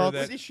wrestler moonsaults. What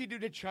that- did she do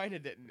that China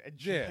didn't?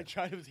 And Yeah.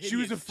 China was She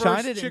was the hideous. first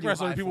China didn't chick do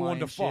wrestler that people wanted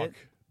to high-flying fuck.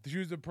 She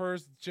was the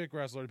first chick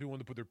wrestler that people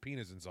wanted to put their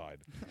penis inside.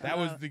 That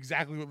was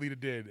exactly what Lita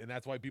did, and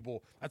that's why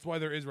people. That's why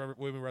there is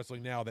women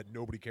wrestling now that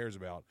nobody cares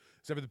about,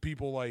 except for the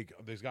people like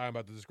this guy I'm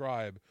about to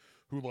describe,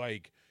 who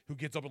who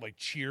gets up and like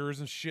cheers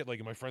and shit like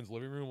in my friend's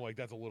living room. Like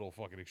that's a little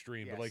fucking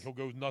extreme. But like Yes.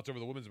 he'll go nuts over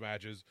the women's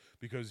matches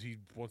because he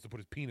wants to put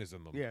his penis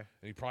in them. Yeah.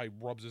 And he probably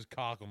rubs his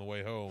cock on the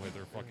way home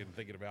after fucking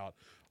thinking about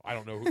I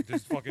don't know who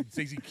this fucking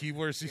Stacey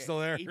Keebler. Is she still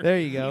there? There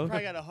you He go.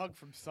 probably got a hug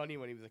from Sonny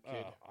when he was a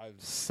kid.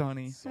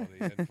 Sonny. Sonny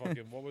and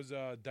fucking what was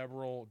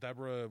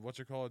Deborah? What's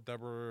her called?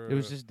 Deborah. It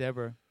was just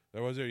Deborah.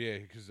 That was her. Yeah,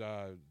 because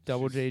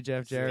Double she's- J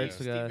Jeff Jarrett's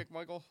Steve the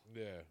guy. McMichael,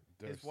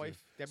 Yeah, his wife,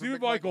 Deborah Stephen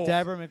McMichael. Michael.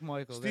 Deborah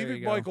McMichael. there Stephen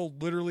you go. Michael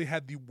literally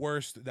had the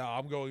worst. Now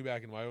I'm going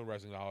back in my own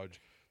wrestling knowledge.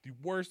 The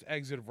worst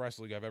exit of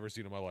wrestling I've ever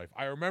seen in my life.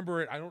 I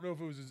remember it. I don't know if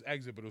it was his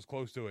exit, but it was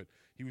close to it.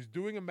 He was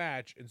doing a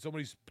match and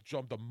somebody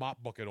jumped a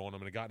mop bucket on him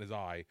and it got in his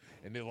eye.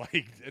 And it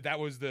like that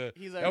was the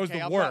He's like, that was okay,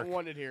 the I'm work. not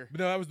wanted here. But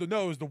no,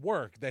 it was the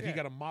work that he Yeah.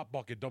 got a mop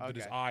bucket dumped in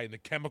his Okay. eye and the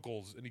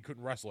chemicals and he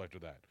couldn't wrestle after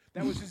that.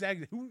 That was his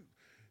exit. Who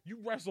you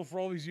wrestle for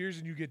all these years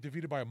and you get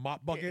defeated by a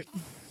mop bucket?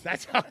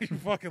 That's how you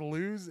fucking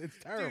lose. It's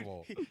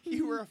terrible. Dude,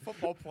 you were a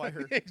football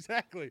player.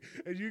 Exactly.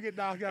 And you get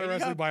knocked out of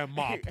And you wrestling got- by a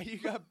mop. And you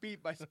got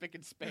beat by Spick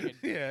and Span.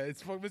 Yeah,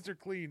 it's Mr.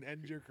 Clean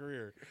ends your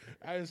career.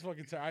 I was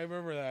fucking. I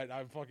remember that.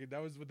 I fucking.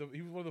 That was with the.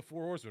 He was one of the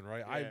Four Horsemen,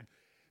 right?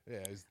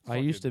 Yeah. I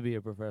used to be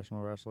a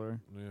professional wrestler.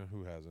 Yeah,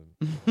 who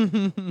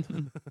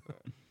hasn't?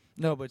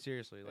 No, but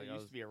seriously, I like I used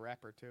was to be a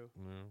rapper too.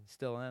 No.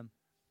 still am.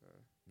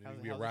 Maybe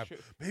How's- be a how's the rap. show-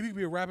 Maybe you could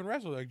be a rapping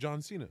wrestler like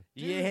John Cena.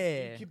 Dude,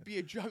 Yeah. you could be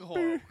a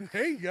juggalo.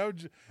 There you go.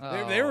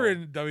 They were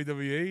in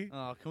WWE.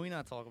 Oh, can we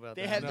not talk about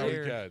They that? had No, we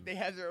they're, can. They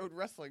had their own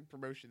wrestling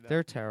promotion. Though.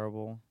 they're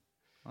terrible.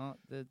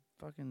 The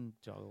fucking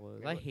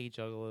juggalos. Yeah, I what- hate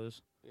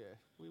juggalos. Yeah,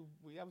 we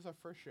that was our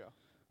first show.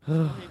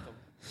 Still hate them.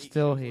 8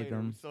 Still shows hate later,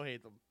 them. we Still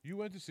hate them. You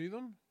went to see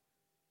them?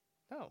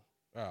 No,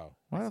 Oh,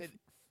 I What said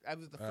that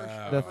was the first.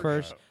 Oh, the okay.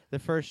 first the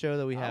first show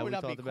that we I had, would we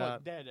not be talked caught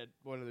about. dead at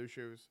one of those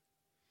shows.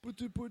 But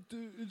the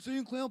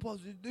Insane Clown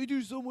Posse, they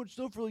do so much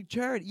stuff for like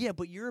charity. Yeah,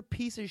 but you're a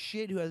piece of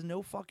shit who has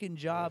no fucking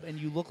job and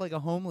you look like a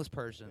homeless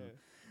person.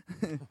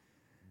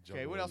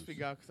 Okay, what else we Juggalos.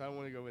 got? Because I don't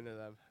want to go into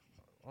them.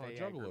 Oh, They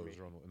aggravate Juggalos me.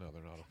 are on. No,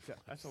 they're not.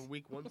 That's on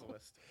week one's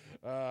list.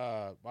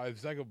 My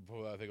second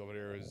thing over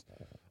here is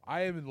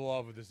I am in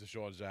love with this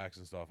Deshaun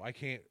Jackson stuff. I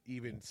can't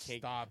even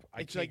stop.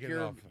 I It's can't like get you're,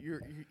 enough.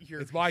 you're.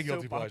 It's my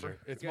guilty soap opera. pleasure.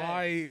 It's Go ahead.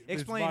 my it's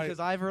Explain, my- because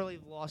I've really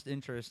lost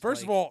interest.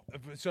 First like, of all,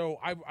 so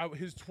I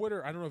his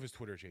Twitter. I don't know if his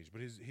Twitter changed,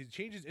 but he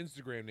changed his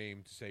Instagram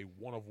name to say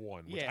 1 of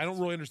 1, which Yeah, I don't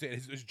really understand.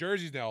 His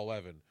jersey's now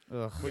 11.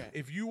 ugh. But Yeah.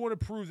 if you want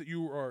to prove that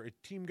you are a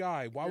team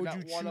guy, why You're would you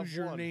not one of choose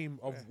your one. name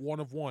of Yeah. 1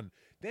 of 1?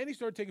 Then he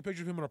started taking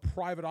pictures of him on a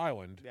private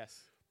island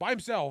Yes. by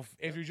himself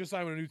after he just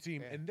signed with a new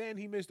team, Yeah. and then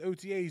he missed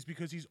OTAs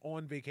because he's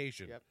on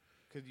vacation. Yep.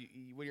 Because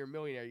when you're a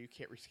millionaire, you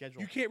can't reschedule.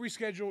 You can't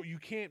reschedule. You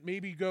can't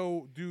maybe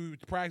go do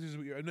practices.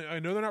 I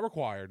know they're not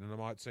required, and I'm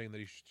not saying that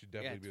he should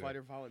Yeah, definitely it's be why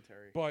there. they're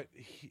voluntary. But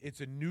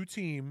it's a new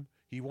team.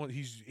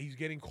 He's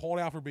getting called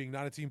out for being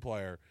not a team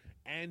player,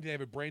 and they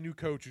have a brand new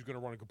coach who's going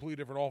to run a completely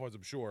different offense,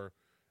 I'm sure,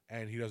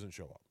 and he doesn't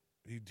show up.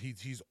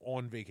 He's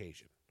on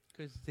vacation.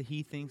 Because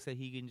he thinks that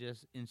he can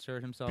just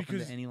insert himself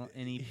Because into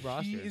any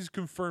roster. He is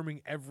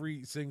confirming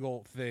every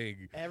single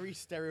thing. Every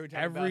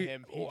stereotype about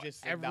him, he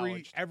just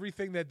acknowledged.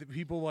 Everything that the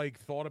people like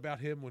thought about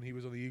him when he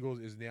was on the Eagles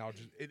is now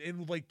just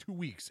in like 2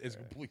 weeks is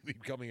completely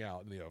coming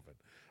out in the open.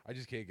 I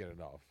just can't get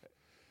enough.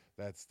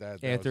 That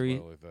After was he-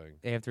 my only thing.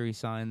 After he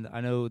signed,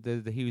 I know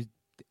that he was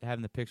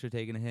having the picture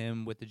taken of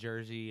him with the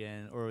jersey,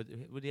 or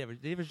did he have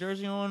his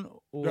jersey on?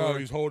 Or, No,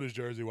 he's holding his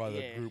jersey while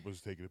Yeah. the group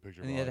was taking a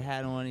picture. and he of had a him.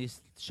 hat on.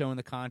 He's showing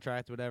the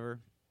contract, whatever.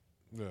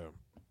 Yeah.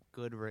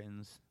 Good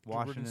riddance.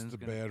 Washington's Washington's the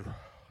gonna, bad.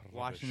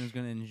 Washington's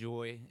gonna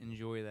enjoy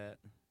that.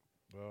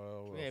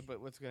 Yeah, but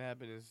what's gonna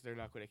happen is they're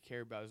not gonna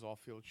care about his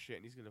off-field shit,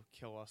 and he's gonna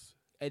kill us.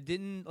 It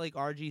didn't like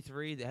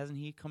RG3. Hasn't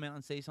he come out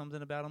and say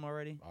something about him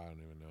already? I don't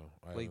even know.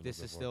 I Like haven't this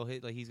looked is that still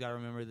his. Like he's got to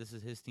remember this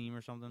is his team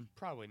or something.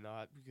 Probably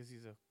not, because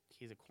he's a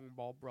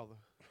cornball brother.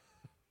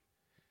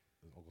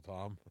 far. Uncle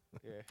Tom.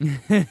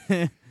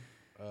 Yeah,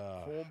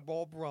 Uh,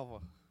 cornball brother.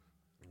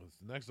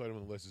 the next item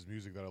on the list is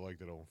music that I like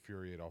that'll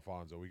infuriate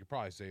Alfonso. We could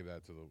probably save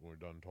that to when we're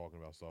done talking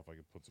about stuff. I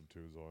could put some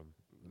tunes on.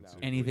 and No. see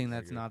if we Anything can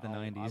that's anger- not the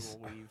I '90s.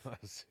 will leave.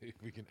 see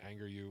if we can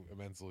anger you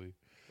immensely.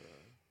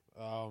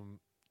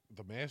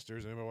 The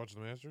Masters. Anybody watch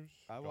the Masters?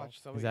 I Golf?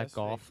 watched some. Is that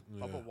golf?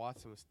 Yeah. Bubba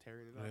Watson was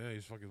tearing it up. Yeah,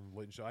 he's fucking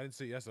late shot. I didn't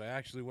see it yesterday. I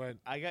actually went.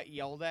 I got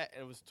yelled at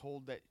and was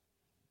told that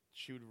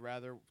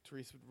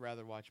Teresa would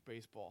rather watch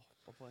baseball.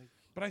 I'm like,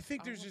 But I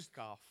think I there's love just.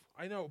 golf.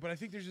 I know, but I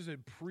think there's just a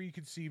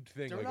preconceived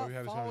thing. They're like not we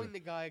have this following the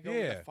guy going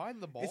Yeah. to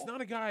find the ball. It's not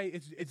a guy.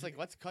 It's like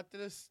let's cut to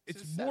this. to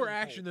It's the more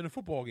seventh action hole. than a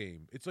football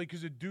game. It's like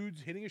because a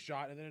dude's hitting a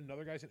shot and then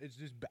another guy's it's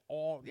just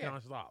all Yeah.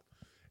 nonstop.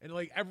 And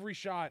like every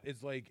shot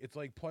is like it's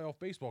like playoff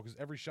baseball because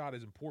every shot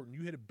is important.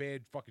 You hit a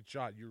bad fucking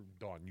shot, you're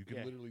done. You can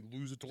Yeah. literally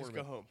lose a go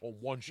tournament home. on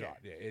one shot.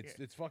 Yeah,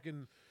 it's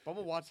fucking.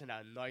 Bubba Watson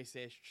had a nice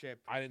ass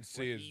chip. I didn't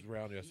see where his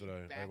round yesterday.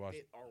 He I backed watched.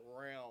 it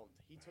around.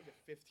 He took it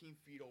 15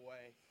 feet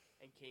away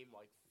and came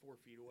like 4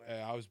 feet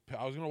away. I was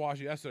gonna watch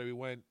it yesterday. We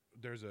went.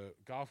 There's a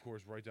golf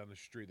course right down the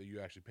street that you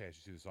actually pass.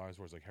 You see the signs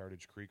where it's like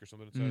Heritage Creek or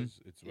something. It Mhm. says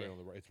it's right Yeah. on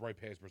the right. It's right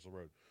past Bristol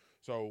Road.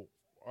 So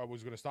I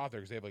was gonna stop there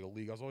because they have like a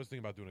league. I was always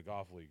thinking about doing a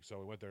golf league. So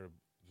we went there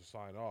to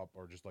sign up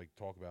or just like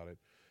talk about it.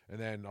 And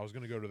then I was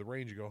gonna go to the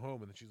range and go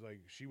home, and then she's like,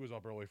 she was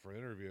up early for an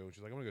interview, and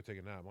she's like, I'm gonna go take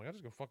a nap. I'm like, I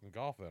just go fucking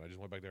golf then. I just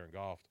went back there and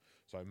golfed,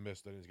 so I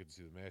didn't get to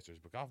see the Masters.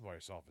 But golfing by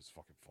yourself is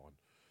fucking fun.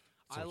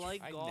 It's I so much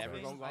like I golfing. never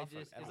go golfing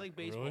It's ever. like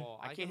Really? baseball.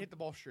 I can't hit the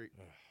ball straight.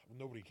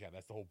 Nobody can.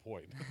 That's the whole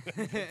point.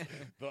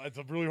 It's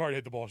really hard to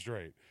hit the ball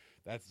straight.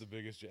 That's the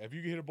biggest. If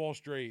you can hit a ball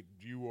straight,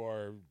 you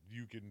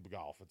can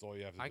golf. That's all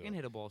you have to do. I can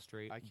hit a ball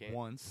straight I can't.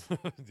 once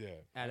Yeah.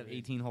 out of I mean,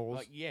 18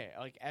 holes.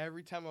 Like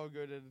every time I would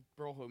go to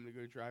Burlhome to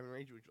go to driving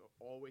range, which will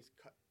always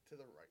cut to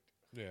the right.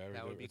 Yeah,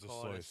 That would be it's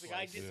called a a slice. Like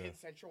I just yeah. hit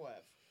Central Ave.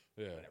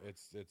 Yeah,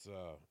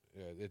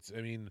 Whatever. it's.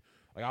 I mean,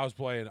 like I was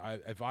playing.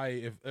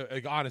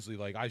 Like honestly,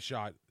 like I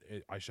shot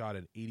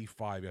an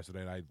 85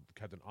 yesterday, and I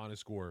kept an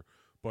honest score.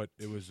 But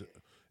it was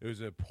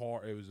a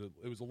par. It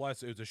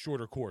was a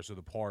shorter course, so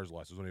the par is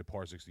less. It was only a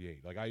par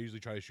 68. Like I usually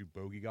try to shoot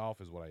bogey golf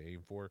is what I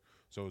aim for,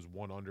 so it was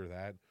one under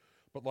that.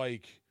 But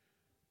like,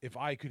 if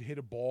I could hit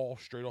a ball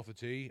straight off the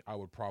tee, I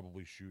would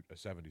probably shoot a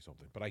 70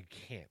 something. But I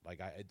can't. Like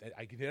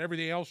I can hit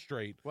everything else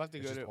straight. We'll have to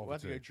It's go just to off we'll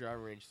have the to go tee.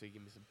 driving range so you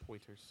give me some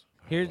pointers.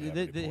 Here's I don't have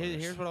any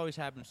pointers. here's what always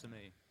happens to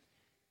me.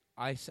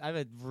 I have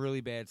a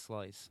really bad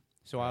slice,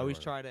 so I always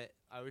Right.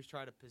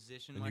 try to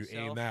position And myself. you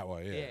aim that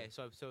way, yeah.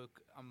 So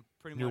I'm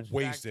pretty You're much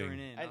wasting. factoring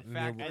in. And, I'm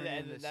factoring and in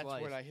then the that's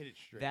slice. when I hit it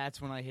straight.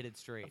 That's when I hit it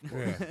straight.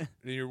 Yeah.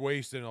 And you're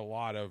wasting a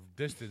lot of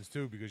distance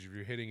too, because if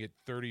you're hitting it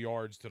 30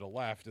 yards to the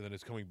left and then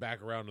it's coming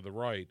back around to the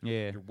right,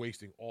 Yeah. you're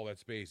wasting all that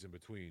space in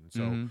between.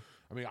 So Mhm.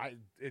 I mean,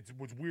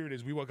 what's weird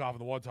is we went golfing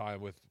the one time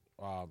with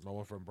my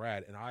one friend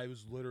Brad, and I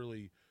was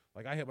literally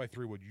like, I hit my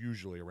 3-wood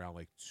usually around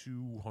like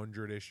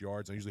 200-ish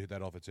yards. I usually hit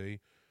that off the tee.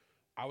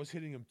 I was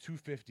hitting him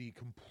 250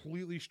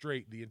 completely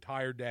straight the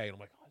entire day, and I'm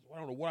like, I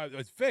don't know what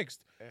it's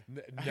fixed.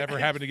 Never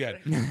happened again.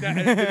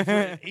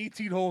 For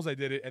 18 holes I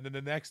did it, and then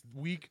the next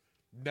week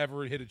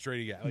never hit it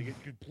straight again. Like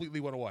it completely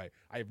went away.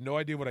 I have no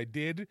idea what I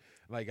did.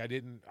 Like I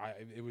didn't.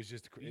 It was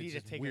just you need it's to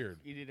just take weird.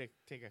 you need to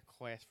take a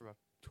class from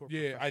a tour.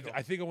 Yeah, professional.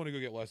 I think I want to go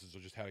get lessons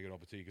on just how to get off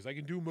the tee because I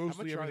can do How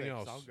mostly much are everything they?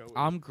 'Cause else. I'll go with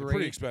I'm you. They're pretty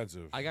great.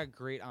 expensive. I got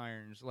great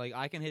irons. Like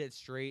I can hit it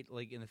straight,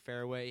 like in the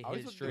fairway, I hit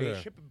always it look to do straight. a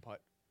Yeah. chip and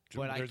putt.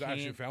 but I There's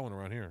actually can't- fouling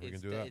around here. We can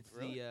It's do the, that. it's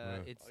Really? the Yeah.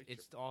 it's I like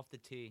it's off the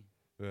tee.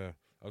 Yeah,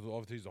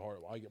 off the tee's the hard.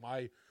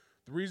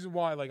 The reason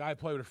why, like, I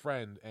play with a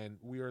friend and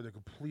we are the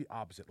complete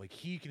opposite. Like,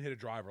 he can hit a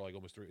driver like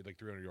almost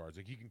 300 yards.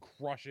 Like, he can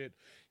crush it.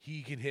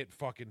 He can hit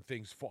fucking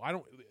things. I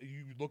don't.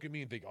 You look at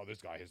me and think, oh,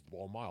 this guy hits the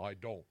ball a mile. I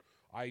don't.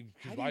 How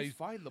do you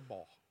find the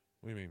ball?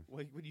 What do you mean?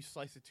 When you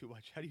slice it too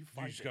much, how do you You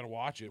find just it? gotta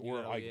watch it,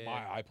 or know, like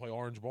yeah. I play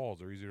orange balls;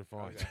 they're easy to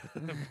find.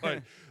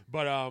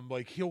 but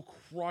like he'll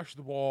crush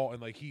the ball,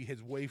 and like he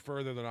hits way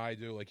further than I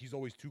do. Like he's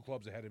always 2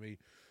 clubs ahead of me,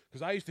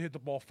 because I used to hit the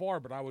ball far,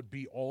 but I would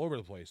be all over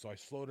the place. So I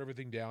slowed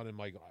everything down, and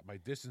my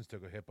distance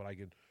took a hit, but I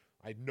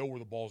know where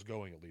the ball's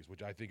going at least,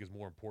 which I think is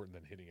more important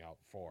than hitting out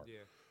far. Yeah.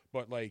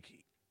 But like,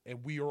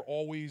 and we are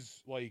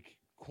always like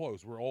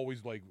close. We're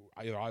always like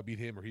either I beat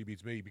him or he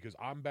beats me because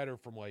I'm better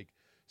from like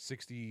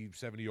 60,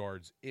 70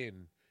 yards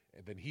in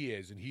than he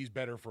is, and he's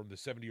better from the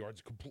 70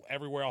 yards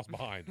everywhere else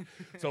behind.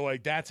 So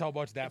like that's how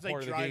much that It's part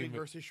like of the driving game.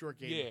 versus short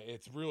game. Yeah,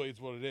 it's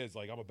what it is.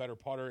 Like I'm a better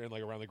putter and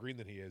like around the green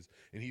than he is,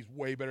 and he's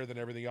way better than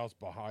everything else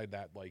behind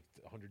that like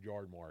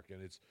 100-yard mark.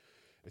 And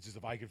it's just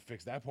if I could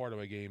fix that part of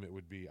my game, I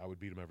would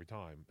beat him every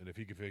time. And if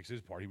he could fix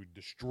his part, he would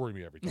destroy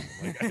me every time.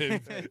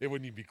 Like it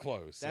wouldn't even be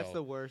close. That's so.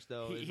 the worst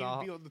though. He, is he'd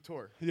I'll- be on the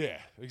tour. Yeah,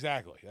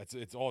 exactly.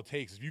 It's all it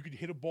takes. If you could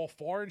hit a ball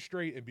far and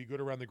straight and be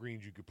good around the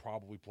greens, you could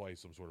probably play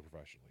some sort of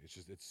professionally.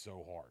 It's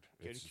so hard.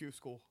 Get It's, a Q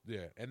school.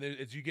 yeah, and then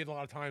you get a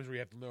lot of times where you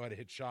have to know how to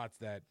hit shots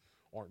that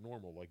aren't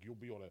normal. Like you'll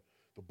be on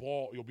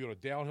a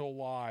downhill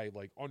lie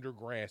like under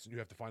grass, and you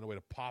have to find a way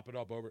to pop it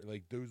up over.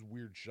 Like those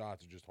weird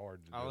shots are just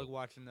hard to I do. like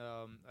watching.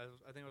 I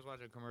think I was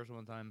watching a commercial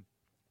one time,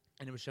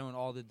 and it was showing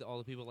all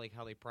the people like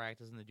how they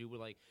practice, and the dude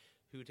would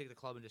who would take the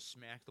club and just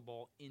smack the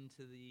ball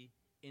into the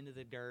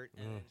dirt,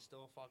 and then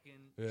still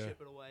fucking Yeah. chip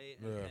it away,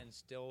 and, Yeah. and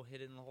still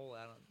hit it in the hole.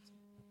 I don't.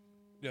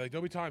 Yeah, like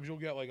there'll be times you'll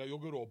get like you'll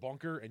go to a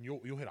bunker and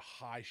you'll hit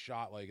a high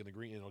shot like in the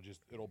green, and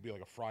it'll be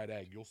like a fried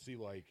egg. You'll see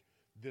like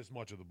this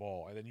much of the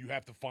ball, and then you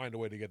have to find a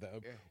way to get that.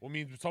 Yeah. Well, I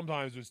mean,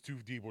 sometimes it's too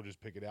deep. We'll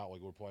just pick it out like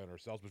we're playing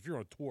ourselves. But if you're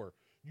on a tour,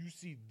 you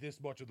see this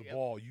much of the Yep.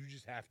 ball. You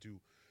just have to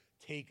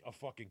take a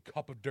fucking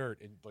cup of dirt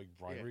and like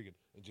Brian Yeah. Regan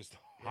and just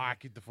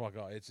hack it the fuck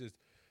out. It's just.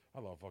 I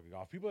love fucking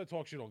golf. People that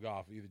talk shit on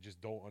golf either just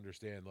don't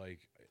understand.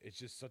 Like, it's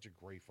just such a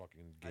great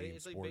fucking game,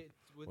 It's sport,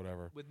 with,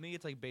 whatever. With me,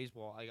 it's like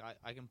baseball.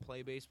 I can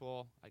play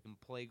baseball. I can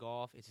play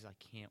golf. It's just I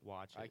can't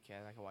watch it. I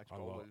can watch I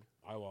love. Golden.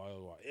 I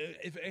love.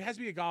 It has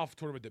to be a golf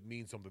tournament that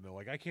means something though.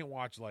 Like I can't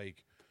watch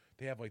like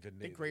they have like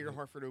The Greater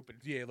Hartford Open.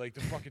 Yeah, like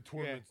the fucking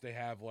tournaments they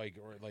have like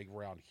or like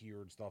around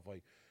here and stuff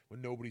like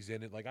when nobody's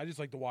in it. Like I just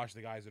like to watch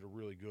the guys that are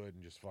really good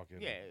and just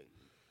fucking Yeah,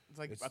 it's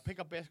like It's- I pick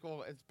up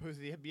basketball as opposed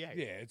to the NBA.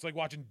 Yeah, it's like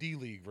watching D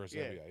League versus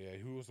Yeah. NBA. Yeah,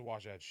 who wants to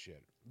watch that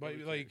shit? But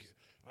Nobody like cares.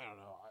 I don't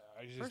know.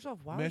 First off,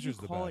 why would you measures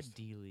the call it best.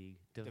 D League,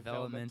 Developmental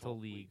developmental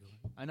league?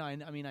 league.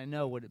 I mean, I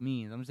know what it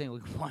means. I'm saying,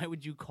 like, why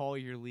would you call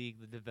your league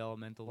the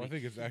developmental Well, I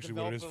league? think it's actually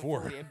what it is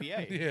for. The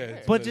NBA. Yeah,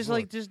 it's But what just it's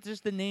like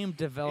just the name Is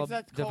that called,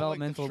 like, the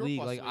developmental league,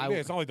 surplus like league? I yeah,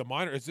 it's not like the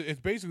minor. It's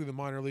basically the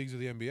minor leagues of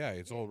the NBA.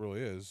 It's all it really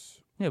is.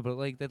 yeah, but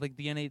like that, like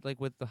the NA, like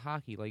with the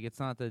hockey, like it's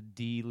not the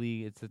D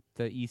League, it's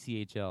the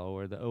ECHL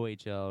or the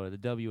OHL or the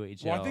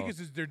WHL. Well, I think it's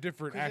just they're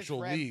different 'Cause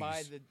actual it's ran leagues.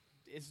 by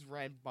it's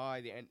ran by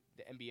the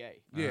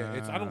NBA. Yeah,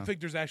 I don't Ah. think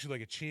there's actually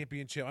like a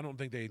championship. I don't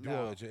think they do all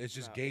No, that. It's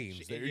just no. games.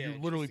 It's- They're- yeah, you're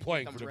just literally to keep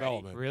playing them for ready.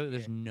 development. really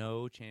there's Yeah.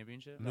 no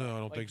championship. No, I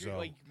don't think so.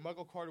 Like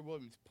Michael Carter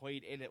Williams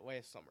played in it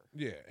last summer.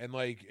 Yeah, and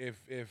like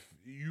if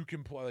you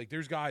can play, like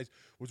there's guys.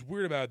 What's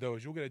weird about it though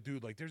is you'll get a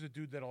dude like there's a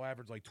dude that'll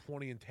average like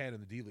 20 and 10 in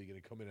the D League and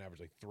they come in and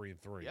average like 3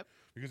 and 3. Yep.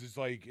 Because it's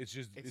like it's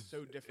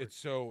so different.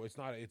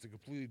 It's a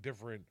completely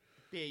different.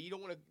 Yeah, you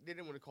don't want to. They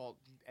didn't want to call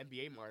it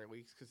NBA minor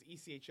leagues because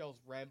ECHL is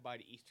ran by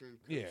the Eastern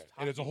Coast. Yeah,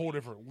 and it's a Hockey whole League.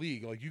 different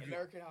league. Like you can.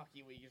 American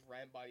Hockey League is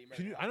ran by the American.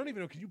 Can you? I Hockey don't even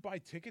know. League. Can you buy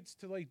tickets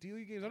to like D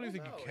League games? I don't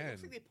even think you It can.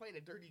 looks like they play in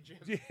a dirty gym.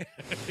 Yeah,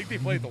 I think they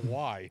play the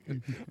Y.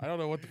 I don't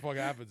know what the fuck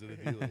happens in the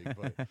D League,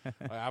 but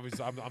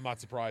obviously I'm not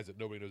surprised that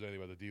nobody knows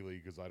anything about the D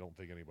League because I don't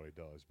think anybody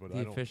does. But The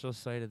I don't. official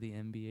site of the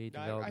NBA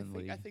No, I Development think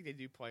League. I think they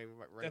do play I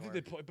regular. think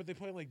they play, but they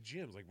play in like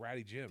gyms, like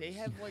ratty gyms. They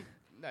have like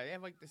they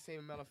have like the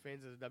same amount of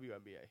fans as the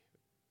WNBA.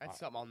 That's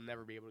something I'll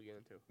never be able to get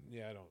into.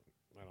 Yeah, I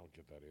don't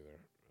get that either.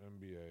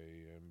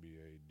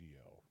 NBA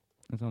DL.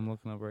 That's what I'm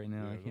looking up right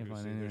now. Yeah, I was can't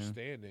gonna find say there's any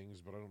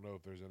standings, but I don't know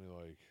if there's any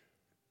like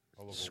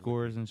I'll look at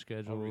scores and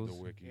Wiki. I'll read schedules.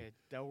 the wiki. Yeah,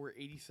 Delaware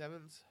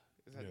 87s.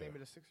 Is that the Yeah. name of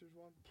the Sixers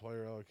one?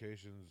 Player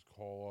allocations,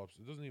 call ups.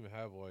 It doesn't even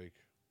have like.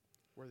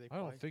 Where they I play?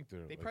 don't think they're.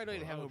 They like, probably don't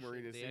even have Oh, home shit,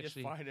 arenas. they They just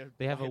actually- find a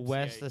They have a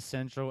West, YMCA. a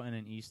Central, and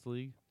an East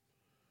League.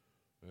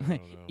 I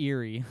don't know.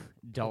 Erie,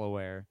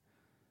 Delaware,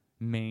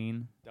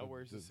 Maine.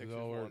 Delaware's the Sixers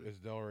Delaware one. is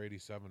Delaware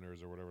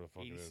 87ers or whatever the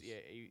fuck 80, it is.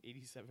 yeah,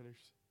 87ers.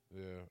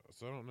 Yeah.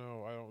 So I don't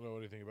know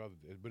anything about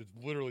it, but it's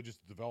literally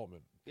just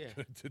development. Yeah.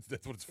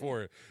 That's what it's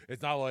for.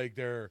 It's not like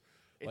they're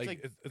It's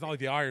like it's not like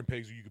the Iron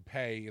Pigs where you can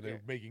pay and they're Yeah.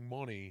 making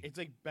money. it's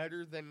like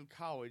better than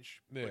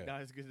college, Yeah. but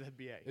not as good as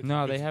NBA. It's-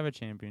 No, they it's- have a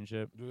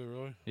championship. Do they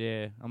really?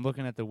 Yeah, I'm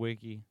looking at the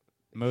wiki.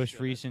 They Most should.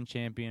 recent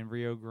champion,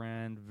 Rio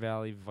Grande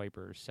Valley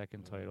Vipers,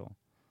 second title.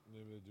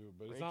 Maybe they do,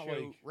 but it's not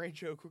like.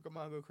 Rancho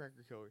Cucamonga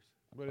Cracker Killers.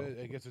 But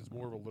I guess it's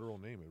more of a literal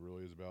name. It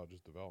really is about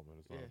just development.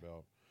 It's not Yeah.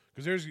 about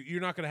because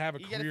you're not going to have a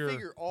You career. gotta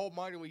figure all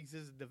minor leagues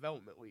is a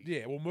development league.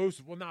 Yeah, well,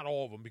 not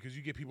all of them because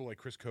you get people like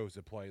Chris Coates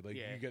that play. Like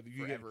Yeah, you get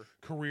forever.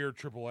 career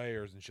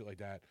AAAers and shit like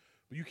that.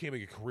 But you can't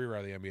make a career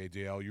out of the NBA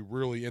DL. You're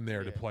really in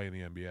there to Yeah. play in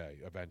the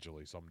NBA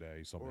eventually,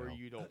 someday, somehow. Or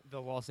you don't. The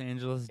Los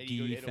Angeles And you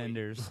go to Italy.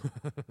 Defenders.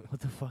 What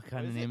the fuck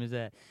kind of is name it? is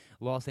that?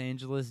 Los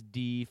Angeles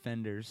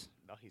Defenders.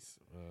 Nice.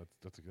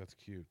 That's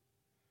cute.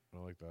 I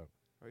like that.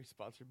 Are you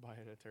sponsored by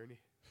an attorney?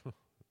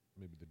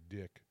 Maybe the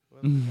dick.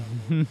 Well,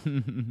 that's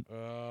kind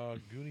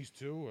of- Goonies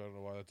 2. I don't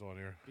know why that's on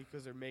here.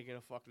 because they're making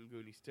a fucking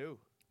Goonies too.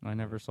 I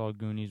never saw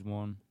Goonies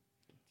 1.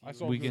 I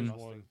saw We Goonies can-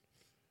 1.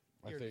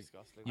 I You're think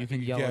disgusting. You I can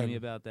think yell at again- me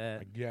about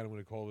that. again, I'm going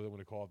to call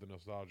it the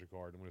nostalgia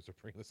card. I'm going to start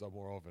bringing this up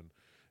more often.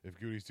 If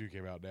Goonies 2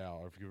 came out now,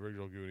 or if the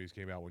original Goonies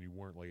came out when you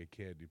weren't like a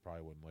kid, you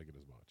probably wouldn't like it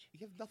as much. You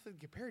have nothing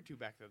compared to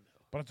back then,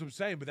 though. But that's what I'm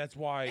saying. But that's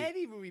why.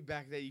 Any movie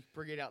back then, you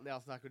bring it out now,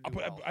 it's not going to do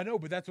well. I know,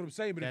 but that's what I'm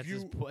saying. But That's, if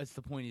you, that's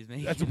the point he's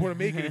making. that's the point I'm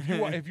making.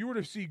 If you were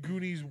to see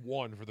Goonies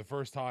 1 for the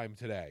first time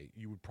today,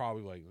 you would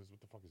probably like, what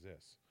the fuck is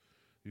this?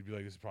 You'd be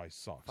like, this probably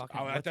sucks. Fucking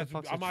what the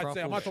fuck's a I'm not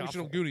truffle talking shit on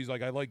shuffle? Goonies.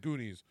 Like I like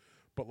Goonies,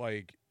 but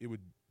like you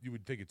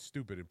would think it's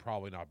stupid and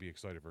probably not be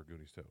excited for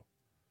Goonies 2.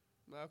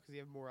 No, because you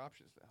have more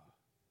options now.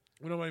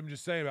 Well, I'm not even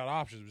just saying about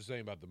options. I'm just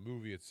saying about the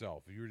movie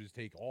itself. If you were to just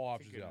take all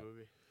It's a options good out,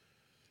 movie.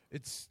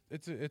 it's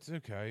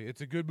okay. It's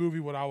a good movie.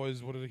 What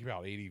did it come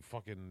out?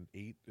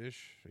 8-ish,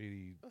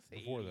 80 Let's say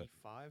before that.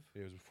 85.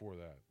 Yeah, it was before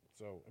that.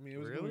 So I mean, it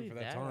was a good Really? movie for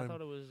that I time.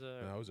 thought it was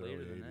No, it was later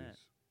early than 80s.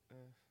 that.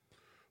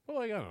 Well,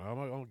 like I don't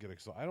know. I don't get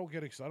excited. I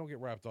don't get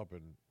wrapped up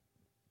in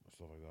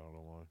stuff like that. I don't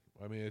know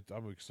why. I mean,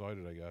 I'm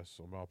excited. I guess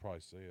I'll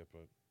probably see it,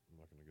 but I'm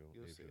not gonna go.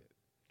 You'll ape see it.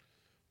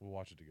 We'll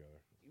watch it together.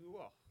 You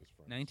will. As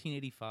friends.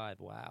 1985.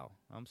 Wow,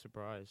 I'm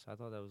surprised. I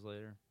thought that was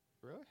later,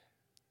 Really?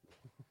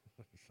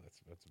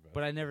 that's about.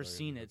 but I never that's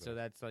seen about it, so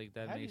that's like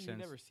that How makes did you sense.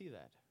 never see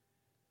that?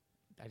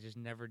 I just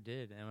never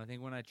did, and I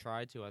think when I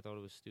tried to, I thought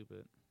it was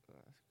stupid. Oh,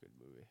 that's a good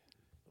movie.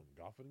 I'm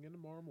golfing again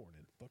tomorrow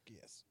morning. Fuck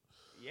yes.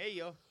 Yeah,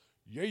 yo.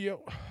 Yeah,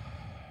 yo.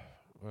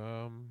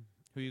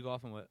 Who you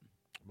golfing with?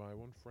 My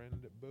one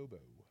friend Bobo.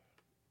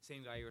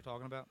 Same guy you were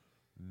talking about?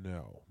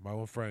 No, my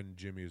one friend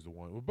Jimmy is the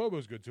one. Well,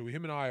 Bobo's good too.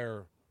 Him and I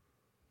are.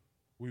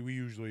 We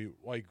usually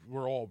like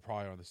we're all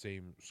probably on the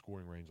same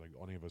scoring range. Like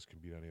any of us can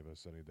beat any of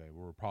us any day.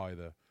 We're probably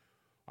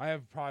I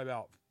have probably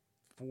about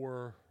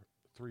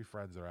 3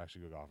 friends that are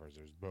actually good golfers.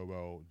 There's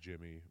Bobo,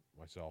 Jimmy,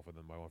 myself, and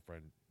then my one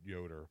friend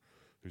Yoder,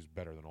 who's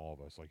better than all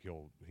of us. Like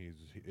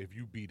if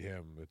you beat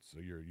him,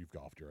 you've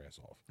golfed your ass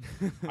off.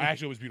 I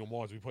actually always beat him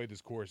once. We played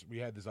this course. We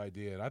had this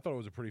idea, and I thought it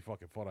was a pretty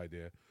fucking fun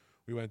idea.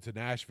 we went to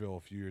Nashville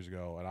a few years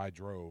ago, and I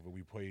drove, and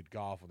we played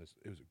golf on this.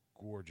 It was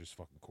a gorgeous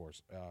fucking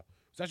course.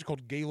 It's actually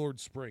called Gaylord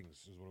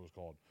Springs, is what it was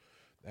called.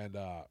 And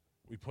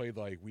we played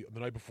the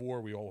night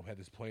before. We all had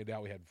this planned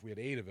out. We had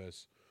 8 of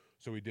us,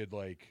 so we did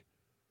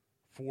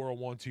 4 on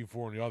one team,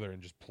 4 on the other,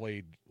 and just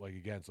played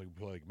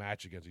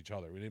match against each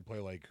other. We didn't play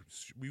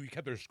we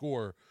kept their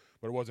score,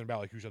 but it wasn't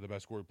about who shot the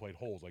best score. We played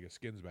holes, like a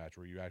skins match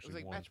where you actually It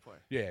was won. match play.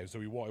 Yeah, so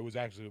we won. It was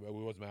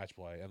match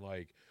play, and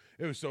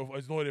it was a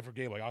totally different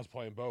game. I was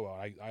playing Bo,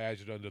 I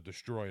actually ended up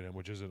destroying him,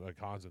 which isn't a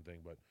constant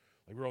thing, but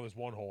we were on this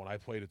one hole, and I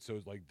played it so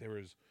there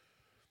was.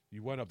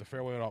 You went up the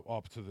fairway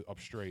up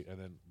straight, and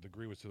then the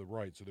green was to the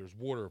right. So there's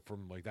water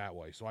from that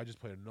way. So I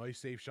just played a nice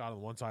safe shot on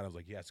one side. I was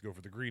like, yes, go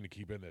for the green to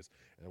keep in this.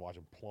 And then watch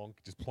him plunk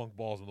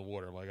balls in the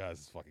water. I'm like, oh,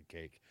 this is fucking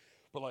cake.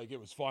 But it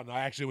was fun.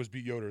 I actually was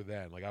beat Yoder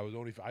then.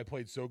 I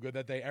played so good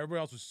that day. Everybody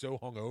else was so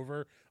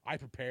hungover. I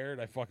prepared.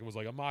 I fucking was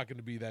like, I'm not going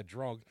to be that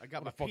drunk. I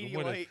got my fucking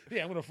win it. Pedialyte.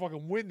 Yeah, I'm going to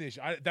fucking win this.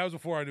 That was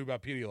before I knew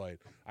about Pedialyte.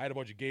 I had a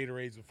bunch of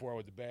Gatorades before I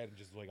went to bed, and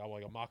just I'm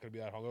not going to be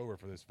that hungover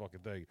for this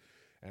fucking thing.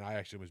 And I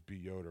actually almost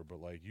beat Yoder, but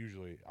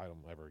usually I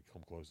don't ever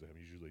come close to him.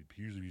 He usually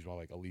beats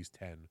by at least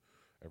 10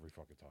 every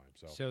fucking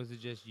time. So is it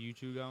just you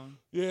two going?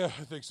 yeah,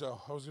 I think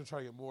so. I was gonna try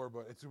to get more,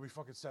 but it's gonna be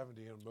fucking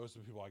 70, and most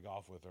of the people I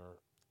golf with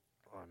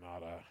are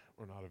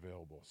not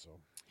available. So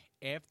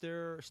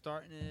After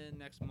starting it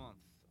next month,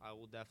 I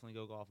will definitely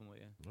go golfing with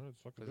you. no, it's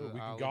fucking 'Cause good. We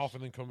can I'll golf sh-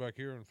 and then come back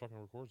here and fucking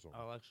record something.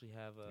 I'll actually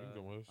have You can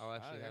come with us. I'll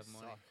actually that have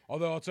money. suck.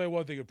 Although I'll tell you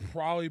one thing, it'd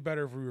probably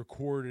better if we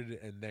recorded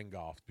and then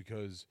golfed,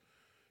 because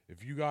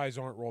if you guys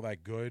aren't all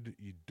that good,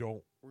 you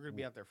don't. We're gonna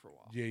be out there for a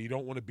while. Yeah, you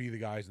don't want to be the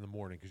guys in the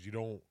morning because you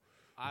don't.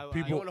 I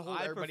People- wanna hold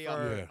everybody up.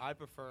 prefer, Yeah. I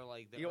prefer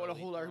the You don't want to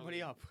early- hold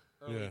everybody up.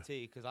 early Yeah.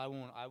 tee because I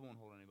won't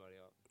hold anybody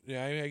up.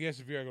 Yeah, I guess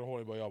if you're not gonna hold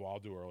anybody up, I'll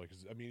do early.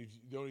 Because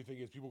the only thing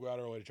is people go out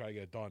early to try to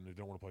get it done. They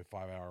don't want to play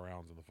 5-hour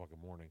rounds in the fucking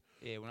morning.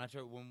 Yeah,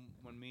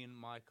 when me and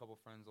my couple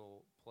friends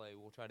will play,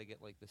 we'll try to get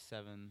the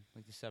 7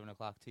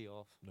 o'clock tee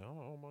off.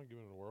 No, I don't mind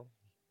giving it a whirl.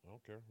 I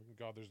don't care.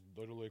 God, there's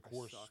literally a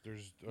course. suck.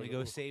 There's We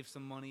go save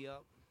some money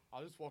up.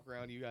 I'll just walk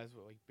around you guys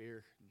with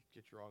beer and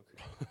get drunk.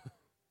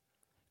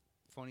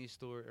 Funny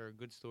story or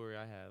good story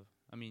I have.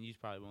 I mean, you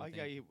probably won't. I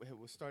think. think it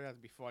was starting out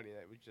to be funny.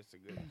 That was just a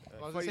good. I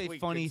was gonna say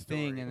funny good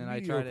thing, story. and then I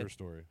mediocre try to.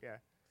 story.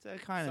 It's a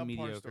kind of Subpar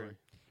mediocre. story.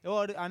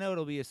 Well, I know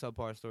it'll be a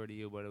subpar story to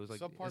you, but it was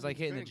Subpar it's like means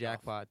hitting the good in golf.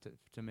 jackpot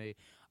to me.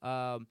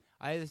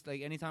 I just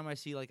anytime I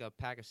see a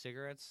pack of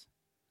cigarettes,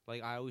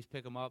 I always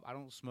pick them up. I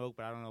don't smoke,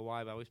 but I don't know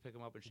why. But I always pick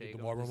them up and You shake get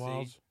the them. Marlboro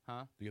Miles?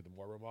 Huh? Do you get the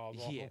Marlboro Miles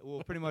off Yeah, them?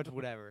 well, pretty much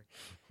whatever.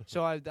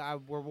 So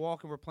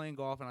we're playing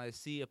golf, and I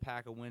see a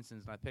pack of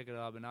Winston's, and I pick it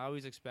up, and I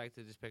always expect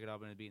to just pick it up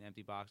and it'd be an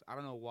empty box. I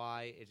don't know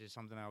why. It's just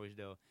something I always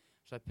do.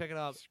 So I pick it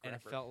up, and it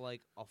Scrapper. felt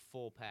like a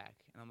full pack,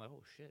 and I'm like,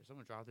 oh shit,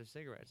 someone dropped their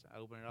cigarettes. I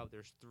open it up,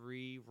 there's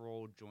 3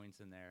 rolled joints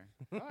in there,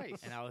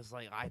 Nice. and I was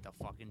like, I hit the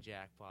fucking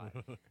jackpot.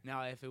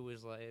 Now, if it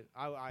was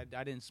I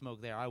didn't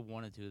smoke there. I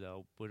wanted to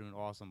though, would have been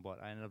awesome,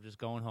 but I ended up just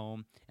going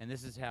home, and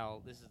this is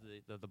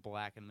the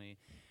black in me.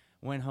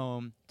 Went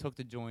home, took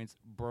the joints,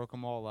 broke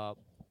them all up,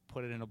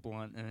 put it in a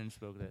blunt, and then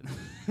smoked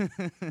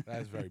it.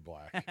 That's very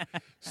black.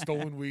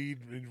 Stolen weed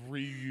and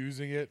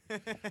reusing it.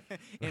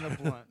 In a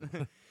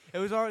blunt. It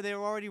was already they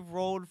were already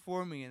rolled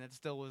for me, and it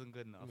still wasn't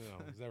good enough.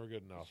 No, it's never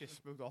good enough.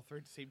 Just smoked all 3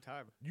 at the same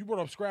time. You brought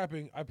up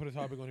scrapping. I put a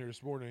topic on here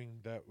this morning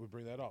that would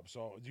bring that up.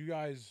 So, do you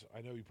guys?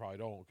 I know you probably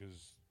don't,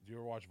 because do you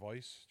ever watch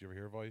Vice? Do you ever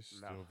hear Vice?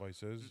 No. Do you know what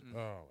Vice is? Mm-mm. Oh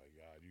my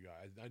God, you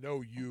guys! I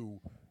know you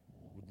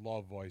would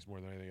love Vice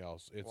more than anything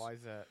else. Why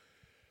is that?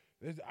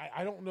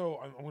 I don't know.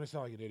 I'm going to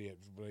sound like an idiot,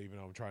 but even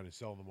though I'm trying to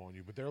sell them on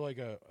you, but they're like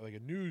a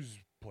news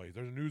place.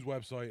 There's a news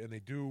website, and they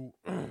do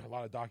a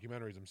lot of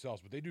documentaries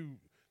themselves. But they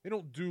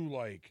don't do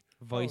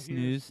Vice here's-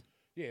 News.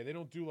 Yeah, they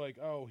don't do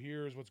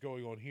here's what's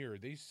going on here.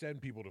 They send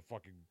people to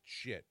fucking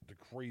shit, to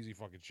crazy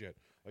fucking shit.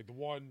 Like the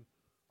one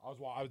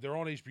they're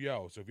on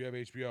HBO. So if you have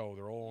HBO,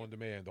 they're all on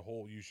demand.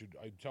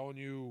 I'm telling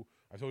you,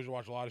 I told you to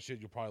watch a lot of shit.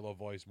 You'll probably love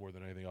Vice more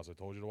than anything else I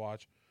told you to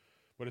watch.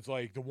 But it's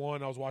like the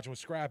one I was watching with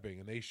scrapping,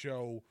 and they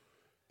show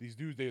these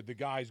dudes. The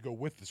guys go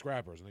with the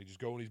scrappers, and they just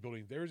go in these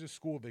buildings. There's a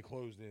school they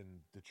closed in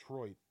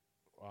Detroit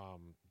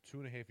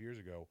 2.5 years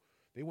ago.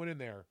 They went in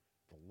there.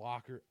 The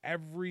locker,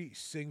 every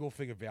single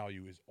thing of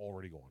value is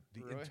already gone.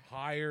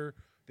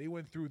 They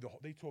went through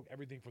they took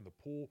everything from the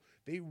pool.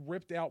 They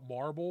ripped out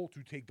marble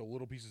to take the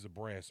little pieces of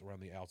brass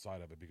around the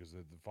outside of it because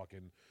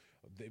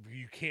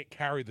you can't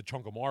carry the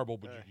chunk of marble,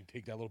 but you can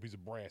take that little piece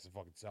of brass and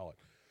fucking sell it.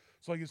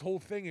 So this whole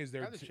thing is I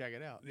there. have to check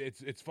it out.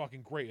 It's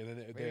fucking great. And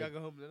then Maybe I'll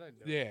go home tonight.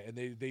 yeah, and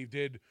they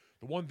did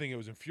the one thing that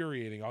was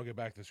infuriating. I'll get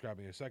back to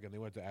scrapping in a second. They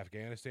went to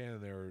Afghanistan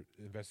and they were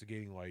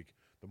investigating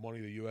the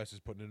money the U.S. is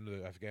putting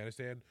into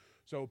Afghanistan.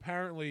 So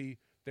apparently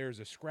there's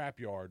a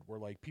scrapyard where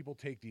people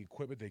take the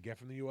equipment they get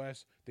from the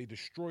U.S., they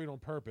destroy it on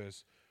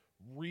purpose,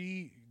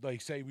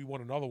 say we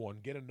want another one,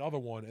 get another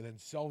one, and then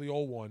sell the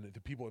old one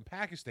to people in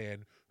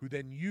Pakistan who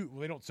then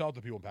they don't sell it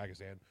to people in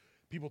Pakistan.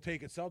 people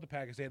take it, sell it to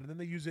Pakistan, and then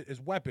they use it as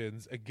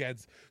weapons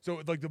against.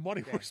 So like the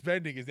money we're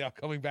spending is now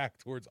coming back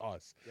towards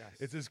us. Yes.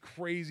 It's this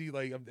crazy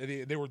like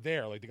they were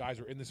there, like the guys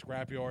were in the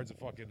scrap yards and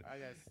fucking. I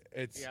guess.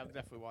 It's Yeah, I'm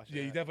definitely watching.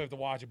 yeah, you definitely have to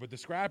watch it. But the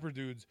scrapper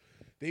dudes,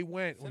 they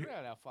went. Send it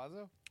out,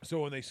 Alfonso.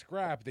 So when they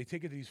scrap, they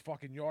take it to these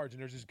fucking yards,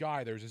 and there's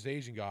this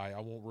Asian guy. I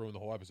won't ruin the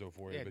whole episode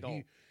for you, Yeah, but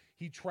don't.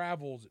 he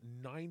travels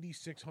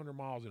 9,600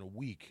 miles in a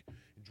week,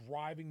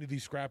 driving to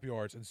these scrap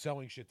yards and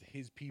selling shit to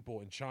his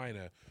people in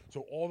China.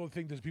 So all the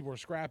things that people are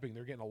scrapping,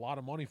 they're getting a lot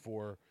of money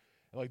for.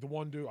 And like the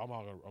one dude,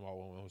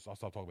 I'll stop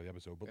talking about the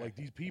episode, but like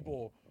these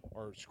people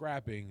are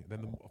scrapping.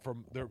 Then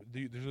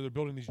they're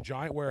building these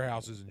giant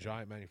warehouses and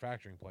giant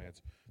manufacturing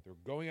plants. They're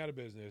going out of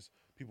business.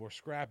 People are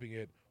scrapping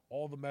it.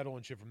 All the metal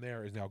and shit from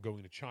there is now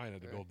going to China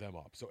to build them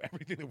up. So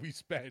everything that we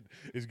spend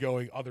is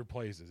going other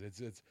places.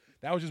 It's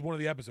that was just one of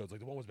the episodes.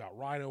 Like the one was about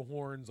rhino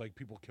horns, like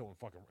people killing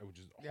fucking, which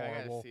is Yeah, I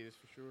horrible. gotta see this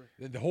for sure.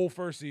 And the whole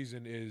first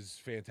season is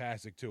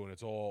fantastic too, and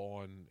it's all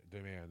on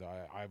demand.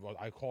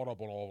 I caught up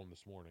on all of them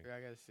this morning. Yeah,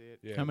 I gotta see it.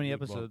 Yeah, How many good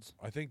month. episodes?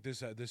 I think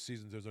this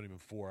season there's not even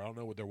 4. I don't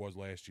know what there was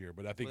last year,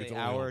 but I think Were it's they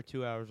only hour or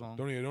 2 hours long?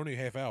 only a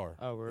half hour.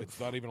 Oh, we're It's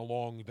not even a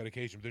long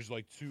dedication. There's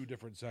like 2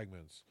 different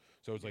segments.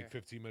 So it's like Yeah.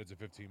 15 minutes and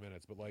 15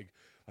 minutes. But like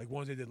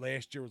ones they did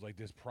last year was like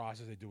this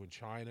process they do in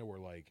China where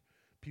like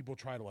people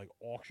try to like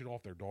auction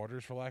off their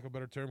daughters, for lack of a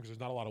better term, because there's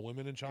not a lot of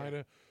women in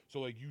China. So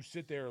like you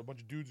sit there, a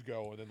bunch of dudes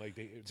go, and then like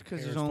It's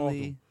because they're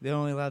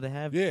only allowed to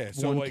have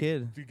so one like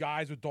kid. the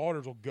guys with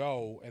daughters will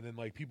go, and then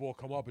like people will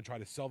come up and try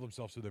to sell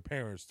themselves to their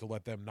parents to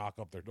let them knock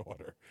up their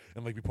daughter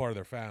and like be part of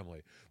their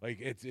family. Like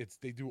it's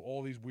they do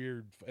all these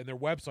weird, and their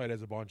website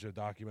has a bunch of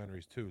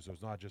documentaries too. So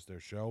it's not just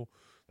their show.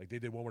 Like they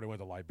did one where they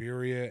went to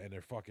Liberia, and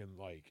they're fucking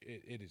like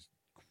it is.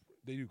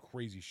 They do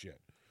crazy shit.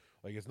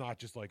 Like it's not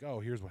just like, oh,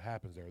 here's what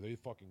happens there. They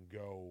fucking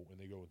go and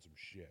they go in some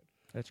shit.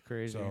 That's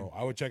crazy. So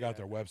I would check out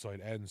their website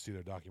and see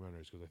their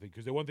documentaries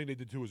because the one thing they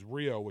did too is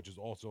Rio, which is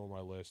also on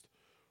my list.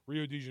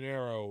 Rio de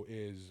Janeiro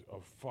is a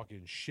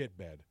fucking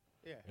shitbed,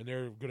 Yeah. and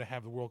they're gonna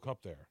have the World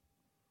Cup there.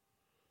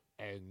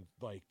 And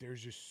like,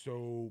 there's just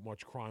so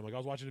much crime. Like I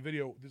was watching a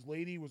video. This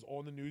lady was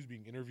on the news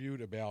being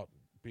interviewed about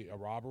a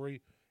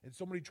robbery, and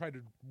somebody tried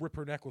to rip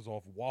her necklace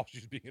off while she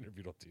was being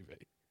interviewed on TV.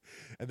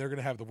 And they're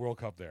gonna have the World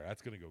Cup there.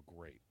 That's gonna go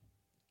great.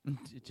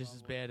 It's just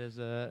as bad as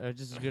or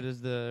just as good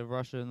as the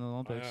Russia and the I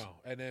Olympics. know.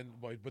 And then,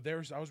 but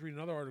I was reading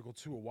another article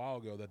too a while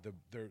ago that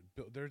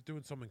they're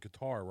doing something in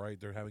Qatar, right?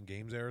 They're having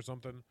games there or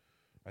something.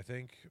 I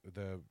think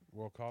the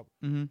World Cup.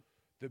 Mm-hmm.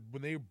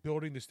 When they were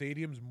building the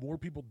stadiums, more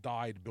people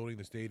died building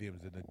the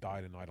stadiums than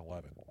died in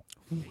 9/11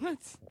 What?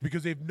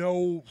 because these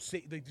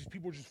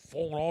people are just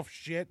falling off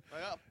shit.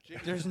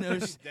 There's no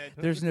dead.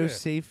 There's no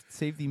Yeah.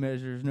 safety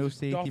measures, no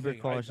safety Nothing.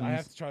 precautions. I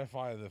have to try to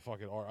find the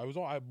fucking art.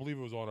 I believe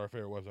it was on our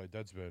favorite website,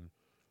 Deadspin.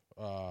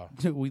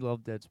 We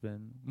love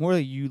Deadspin. More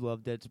like you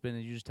love Deadspin,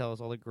 and you just tell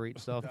us all the great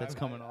stuff that's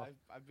coming off.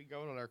 I've been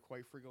going on there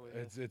quite frequently.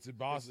 It's a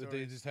boss. They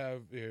stories. just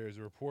have here's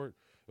a report.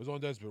 It was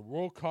on Deadspin.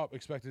 World Cup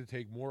expected to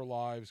take more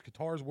lives.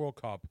 Qatar's World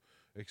Cup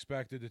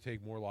expected to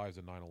take more lives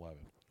than 9/11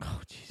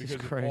 Oh Jesus because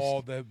of Christ!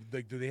 all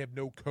they have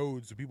no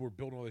codes, so people were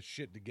building all this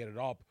shit to get it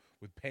up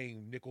with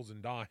paying nickels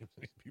and dimes.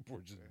 These people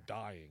are just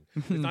dying.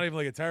 It's not even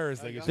like a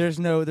terrorist thing. It's there's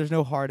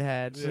no hard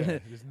hats. yeah,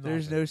 There's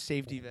nothing. no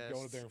safety vests.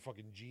 Going up there in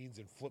fucking jeans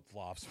and flip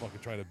flops, fucking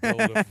trying to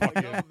build a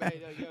fucking. Yo, man,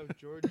 yo,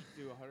 George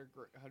do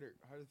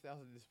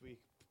 100,000 this week.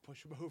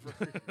 Push him over.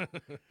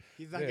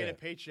 He's not Yeah. getting a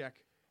paycheck.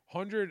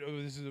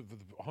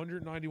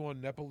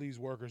 191 Nepalese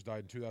workers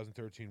died in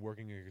 2013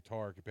 working in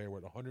Qatar, compared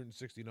with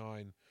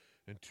 169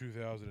 in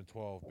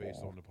 2012,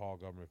 based on Nepal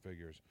government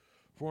figures.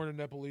 400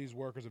 Nepalese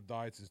workers have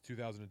died since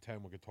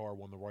 2010 when Qatar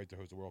won the right to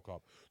host the World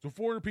Cup. So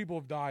 400 people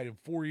have died in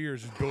 4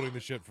 years just building the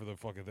shit for the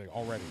fucking thing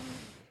already.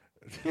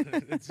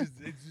 it's just,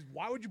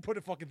 why would you put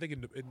a fucking thing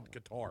in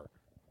Qatar?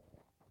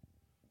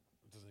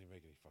 It doesn't even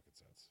make any fucking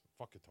sense.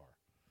 Fuck Qatar.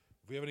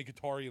 If we have any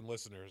Qatarian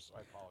listeners,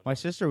 I apologize. My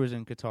sister was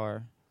in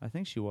Qatar. I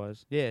think she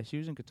was. Yeah, she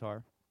was in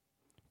Qatar.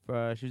 She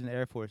was in the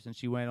Air Force, and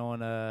she went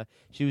on.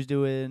 She was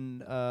doing.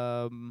 She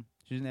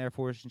was in the Air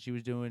Force, and she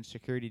was doing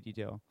security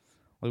detail.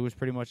 It was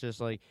pretty much just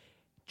like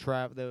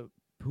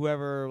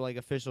whoever like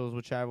officials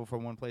would travel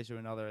from one place to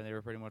another, and they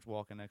were pretty much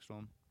walking next to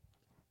them.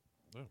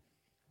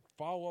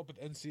 Follow up with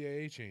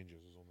NCAA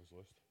changes is on this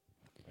list.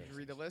 Did you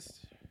read the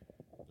list?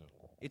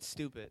 It's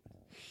stupid.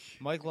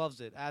 Mike loves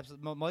it.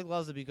 Absolutely, Mike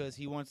loves it because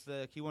he wants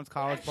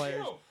college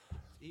players.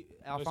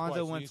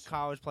 Alfonso wants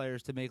college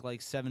players to make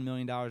like $7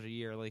 million a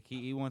year. Like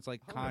he wants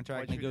like I'm gonna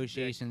contract punch you in the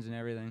negotiations and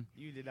everything.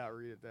 You did not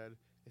read it then.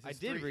 It I says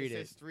did read It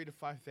it. says 3,000 to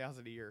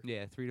 5,000 a year.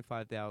 Yeah, 3,000 to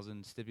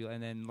 5,000 stipulate,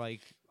 and then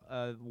like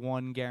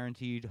one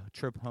guaranteed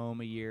trip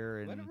home a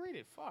year. Let And him read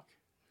it. Fuck.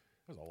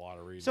 There's a lot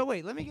of reading. so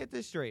wait, let me get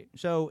this straight.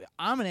 So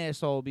I'm an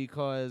asshole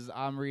because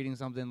I'm reading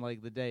something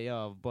like the day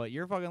of, but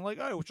you're fucking like,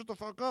 oh, shut the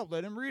fuck up,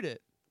 let him read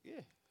it. Yeah.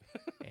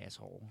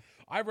 Asshole.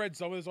 I've read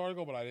some of this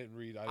article, but I didn't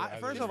read.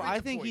 First just off, read I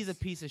the think he's a points.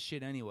 piece of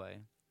shit anyway.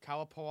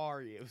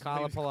 Calipari. It was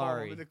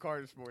Calipari. in the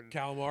car this morning.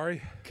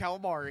 Calamari.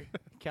 Calamari.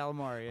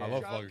 Calamari. Yeah. I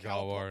love- fucking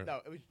Calamari. No,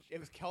 it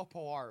was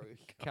Calipari.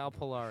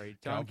 Calpolari.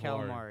 John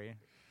Calipari. Calamari.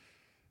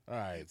 All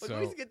right, Like, so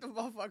at least get the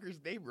motherfucker's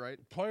name right.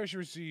 players should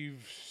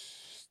receive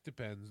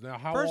depends. Now,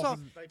 how First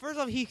often?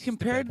 off, he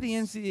compared the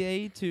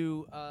NCAA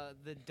to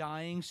the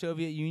dying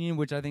Soviet Union,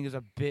 which I think is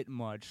a bit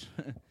much.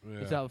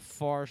 It's Yeah. a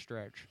far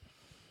stretch.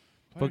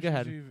 Players go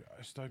ahead. receive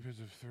stipends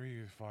of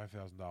 $3,000 to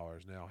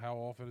 $5,000. Now, how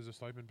often is a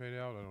stipend paid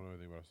out? I don't know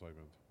anything about a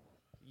stipend.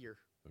 Year.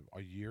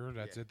 A year?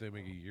 That's Yeah. it. They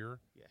make a year.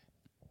 Yeah.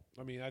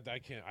 I mean, I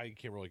can't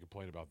really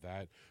complain about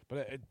that.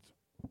 But I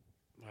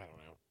don't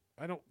know.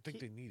 I don't think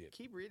they need it.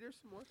 Keep reading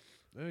some more.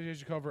 They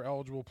should cover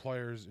eligible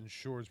players'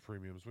 insurance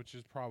premiums, which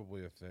is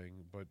probably a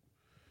thing. But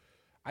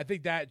I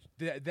think that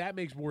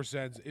makes more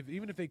sense.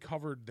 Even if they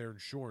covered their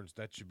insurance,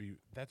 that's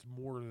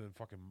more than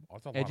fucking.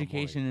 That's a lot of money.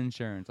 Education and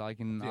insurance. I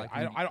can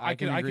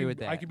agree with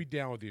that. I can be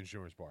down with the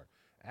insurance part.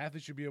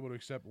 Athletes should be able to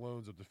accept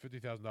loans up to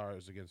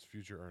 $50,000 against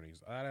future earnings.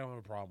 That I don't have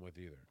a problem with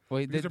either.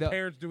 Well, Because their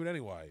parents do it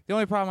anyway. The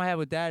only problem I have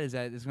with that is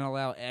that it's going to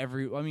allow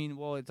every. I mean,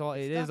 well, it's not up.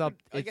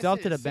 for- like It's I up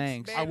said, to the it's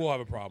banks. six-man. I will have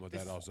a problem with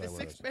The, that also. the I will.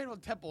 sixth man on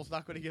Temple's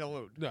not going to get a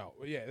loan. No,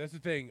 yeah, that's the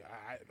thing.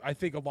 I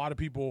think a lot of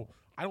people.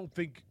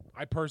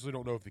 I personally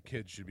don't know if the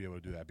kids should be able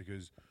to do that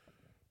because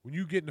when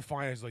you get into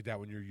finance like that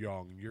when you're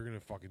young, you're gonna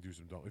fucking do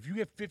some dumb. If you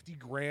get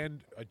 $50,000,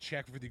 a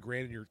check for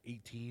 $50,000, and you're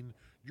 18,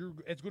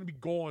 it's gonna be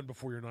gone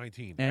before you're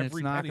 19. And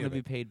Every it's not penny going to of be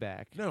it. paid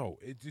back. No,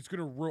 it's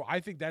gonna ruin. I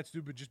think that's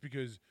stupid just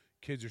because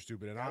kids are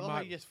stupid, and I I'm love how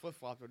not. you just flip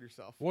flopped on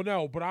yourself. Well,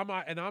 no, but I'm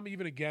not, and I'm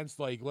even against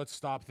like let's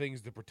stop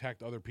things to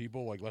protect other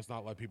people. Like let's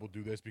not let people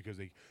do this because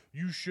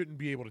you shouldn't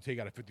be able to take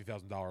out a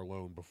 $50,000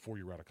 loan before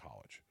you're out of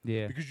college.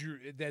 Yeah. Because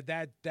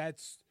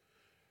that's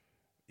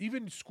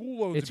even school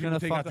loans It's that people going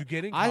take to out fuck. to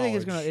get in I think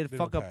it's college, going to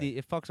they don't pay.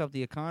 it fucks up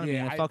the economy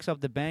Yeah, and it fucks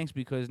up the banks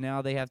because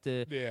now they have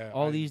to Yeah,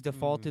 all these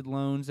defaulted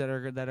loans that are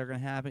going to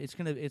happen. It's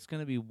going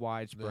to be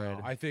widespread.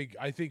 No, I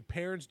think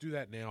parents do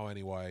that now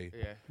anyway.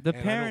 Yeah. The and I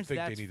don't parents, think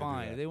they that's need to do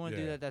fine. that. If they want to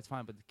do Yeah. that, that's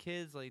fine. But the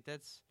kids, like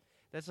that's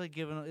like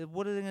giving.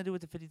 What are they going to do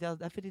with the $50,000?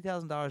 That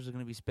 $50,000 is going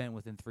to be spent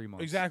within 3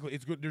 months. Exactly,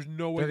 it's good. There's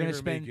no way They're they're going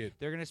to gonna spend. make it.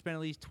 They're going to spend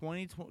at least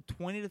 $20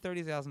 to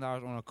 $30,000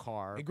 on a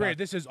car. And granted,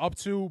 this is up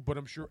to, but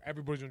I'm sure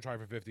everybody's gonna try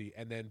for 50,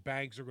 and then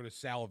banks are gonna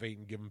salivate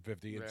and give them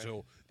 50 Right.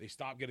 until they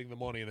stop getting the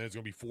money, and then it's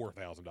gonna be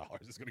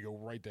 $4,000. It's gonna go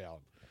right down.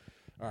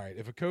 All right,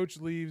 if a coach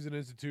leaves an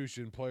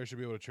institution, players should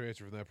be able to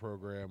transfer from that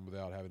program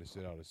without having to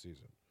sit out a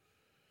season.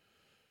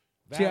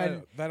 That, See, I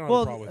don't have a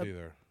problem with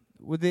either.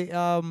 With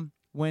the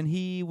when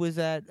he was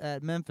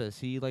at Memphis,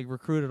 he like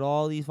recruited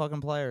all these fucking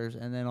players,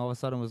 and then all of a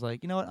sudden was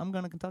like, you know what, I'm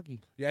going to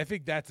Kentucky. Yeah, I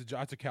think that's a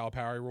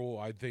Calipari rule.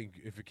 I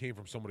think if it came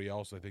from somebody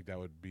else, I think that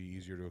would be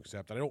easier to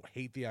accept. I don't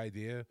hate the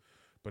idea,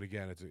 but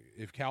again,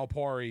 if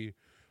Calipari,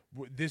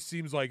 this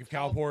seems like if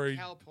Calipari.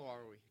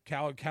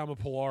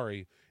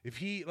 Calipari, if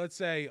he, let's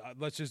say,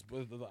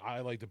 I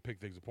like to pick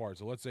things apart.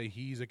 So let's say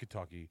he's at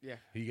Kentucky. Yeah.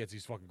 He gets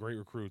these fucking great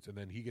recruits, and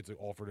then he gets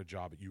offered a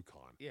job at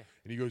UConn. Yeah.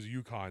 And he goes to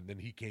UConn, then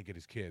he can't get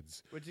his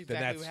kids. Which is Then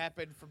exactly what that's-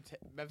 happened from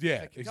Memphis Yeah,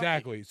 to Kentucky.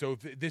 exactly. So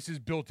this is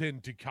built in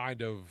to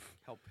kind of,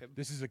 Help him.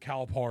 this is a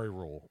Calipari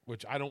rule,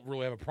 which I don't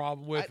really have a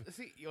problem with.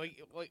 See,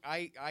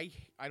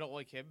 I don't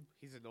like him.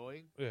 He's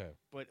annoying. Yeah.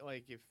 But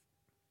like if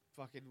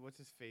fucking what's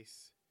his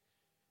face,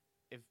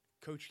 if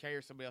Coach K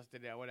or somebody else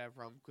did that,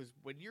 whatever. Because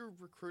when you're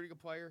recruiting a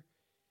player,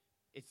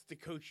 it's the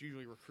coach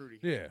usually recruiting.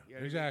 Yeah, You know what I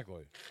mean?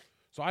 exactly.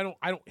 So I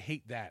don't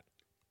hate that.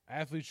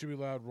 Athletes should be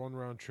allowed one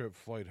round trip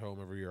flight home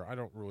every year. I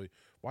don't really.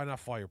 Why not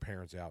fly your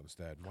parents out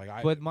instead?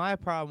 But my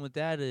problem with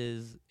that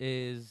is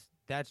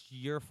that's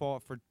your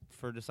fault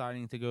for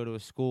deciding to go to a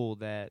school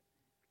that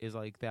is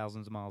like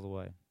thousands of miles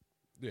away.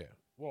 Yeah.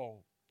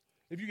 Well,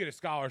 if you get a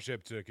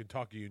scholarship to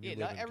Kentucky and you Yeah, live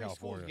not in every school's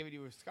California, giving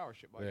you a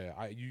scholarship money.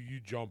 yeah, you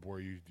jump where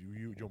you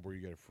jump where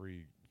you get a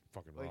free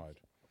fucking Like, ride.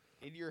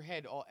 In your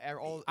head, I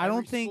don't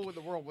every think- school in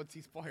the world wants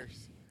these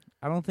players.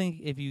 I don't think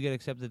if you get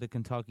accepted to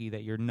Kentucky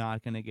that you're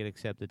not going to get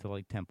accepted to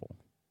like Temple.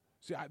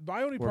 See,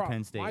 my only Or problem,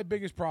 Penn State. my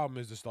biggest problem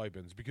is the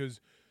stipends because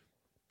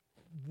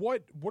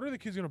what are the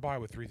kids going to buy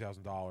with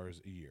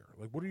 $3,000 a year?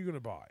 Like, what are you going to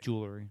buy?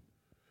 Jewelry.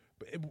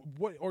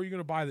 What are you going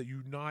to buy that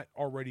you're not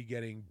already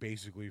getting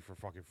basically for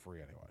fucking free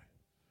anyway?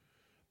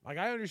 Like,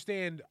 I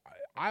understand.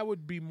 I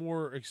would be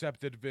more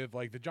accepted if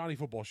like the Johnny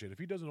Football shit. If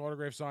he does an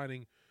autograph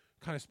signing,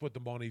 kind of split the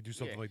money, do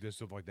something Yeah. like this,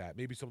 something like that,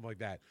 maybe something like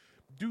that.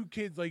 Do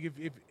kids like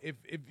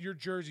if your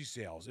jersey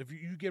sales, if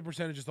you get a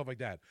percentage of stuff like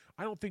that,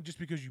 I don't think just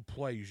because you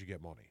play you should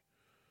get money.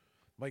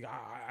 Like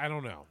I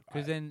don't know.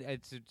 Because then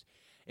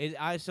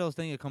I still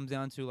think it comes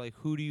down to like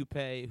who do you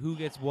pay, who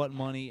gets what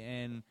money,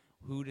 and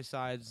who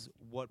decides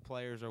what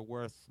players are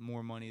worth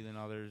more money than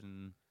others.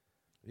 And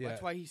Yeah.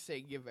 That's why he's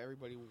saying give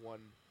everybody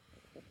one.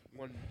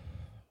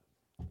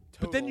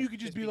 But then total, you could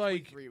just be between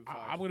like, 3 and 5.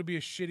 I'm going to be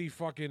a shitty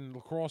fucking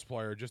lacrosse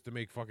player just to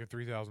make fucking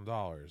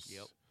 $3,000.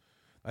 Yep.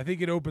 I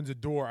think it opens a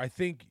door. I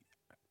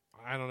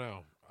don't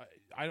know.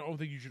 I don't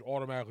think you should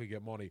automatically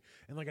get money.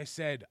 And like I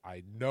said,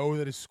 I know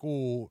that at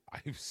school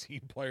I've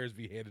seen players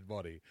be handed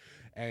money,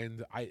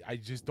 and I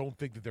just don't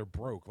think that they're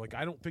broke. Like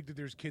I don't think that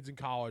there's kids in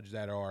college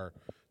that are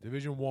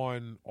Division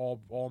I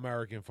all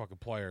American fucking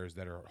players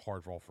that are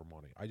hard fall for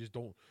money. I just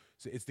don't.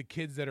 It's the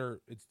kids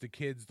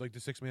like the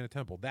 6 man at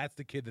Temple. That's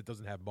the kid that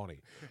doesn't have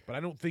money. But I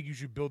don't think you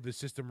should build this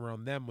system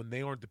around them when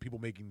they aren't the people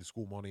making the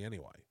school money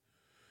anyway.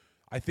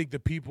 I think the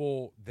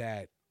people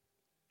that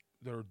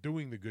are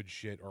doing the good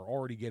shit are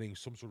already getting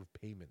some sort of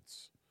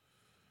payments.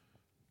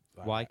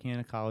 Why can't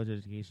a college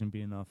education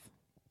be enough?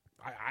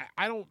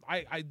 I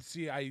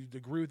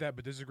agree with that,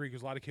 but disagree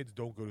because a lot of kids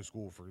don't go to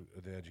school for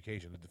the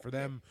education. For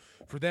them,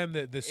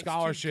 the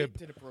scholarship, to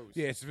get to the pros.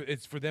 yeah,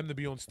 it's for them to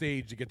be on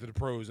stage to get to the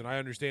pros, and I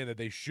understand that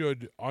they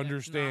should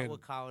understand. That's not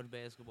what college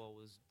basketball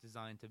was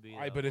designed to be.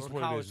 But it's or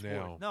what it college is sport.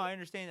 now. No, I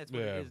understand that's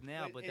what it is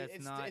now, but that's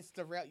it's not. It's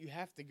the route you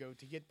have to go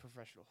to get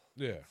professional.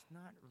 Yeah, It's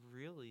not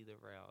really the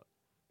route.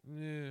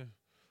 yeah.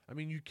 I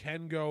mean, you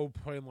can go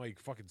play in like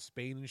fucking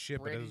Spain and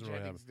shit, Brandon but that doesn't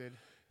really happen. Jennings did.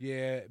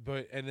 Yeah,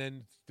 and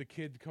then the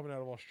kid coming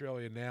out of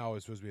Australia now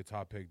is supposed to be a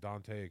top pick,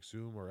 Dante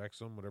Exum or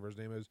Exum, whatever his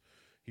name is.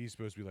 He's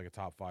supposed to be like a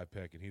top 5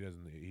 pick, and he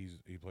doesn't.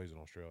 He plays in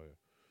Australia,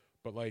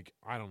 but like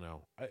I don't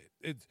know.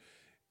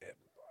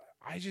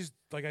 I just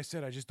like I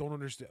said, I just don't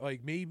understand.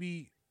 Like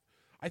maybe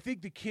I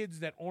think the kids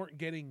that aren't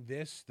getting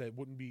this, that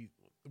wouldn't be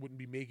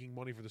making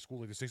money for the school,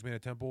 like the 6 man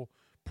at Temple,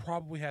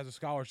 probably has a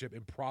scholarship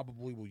and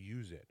probably will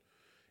use it.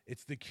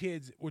 It's the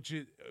kids, which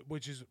is.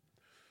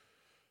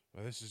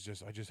 Well, this is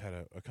just. I just had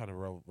a kind of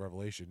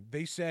revelation.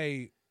 They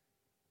say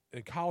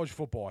in college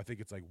football, I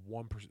think it's like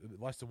 1%,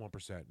 less than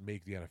 1%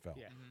 make the NFL.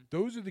 Yeah.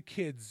 Those are the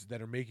kids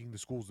that are making the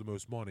schools the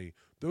most money.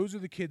 Those are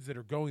the kids that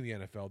are going to the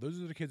NFL. Those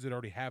are the kids that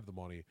already have the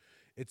money.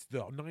 It's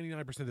the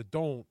 99% that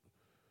don't,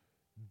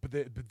 but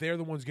they're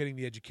the ones getting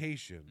the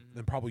education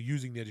and probably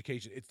using the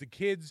education. It's the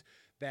kids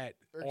that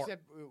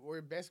Except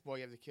in basketball,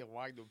 you have the kid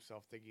lying to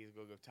himself thinking he's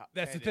going to go top.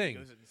 That's 10 the thing. and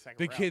he goes in the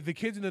second round. The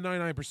kids in the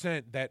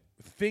 99% that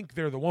think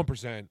they're the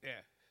 1%. Yeah.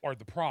 Are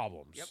the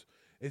problems. Yep.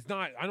 It's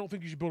not. I don't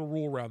think you should build a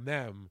rule around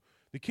them.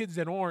 The kids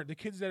that aren't, the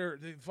kids that are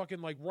the fucking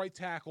like right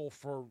tackle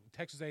for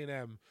Texas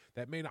A&M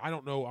that may not, I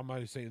don't know. I'm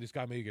not saying this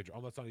guy may get.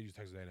 Let's not use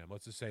Texas A&M.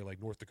 Let's just say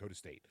like North Dakota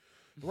State.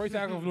 The right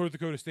tackle of North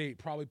Dakota State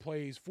probably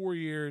plays 4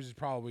 years. He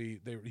probably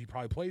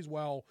plays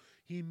well.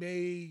 He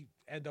may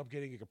end up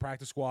getting like a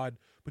practice squad,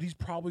 but he's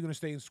probably going to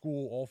stay in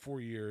school all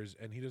 4 years,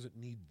 and he doesn't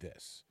need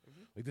this.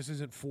 Like this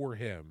isn't for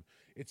him.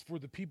 It's for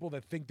the people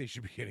that think they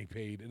should be getting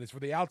paid, and it's for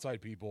the outside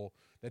people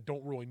that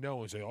don't really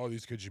know and say, "Oh,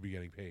 these kids should be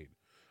getting paid."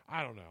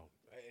 I don't know.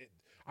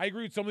 I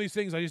agree with some of these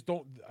things. I just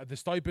don't. The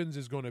stipends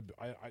is going to.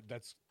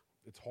 That's.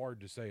 It's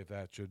hard to say if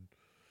that should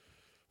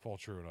fall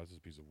true or not. It's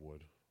just a piece of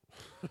wood.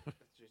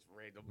 It's just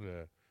random.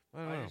 Yeah.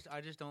 I don't know.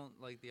 I just don't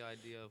like the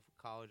idea of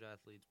college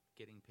athletes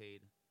getting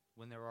paid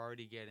when they're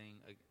already getting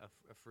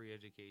a free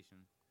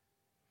education.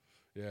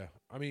 Yeah.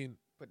 I mean.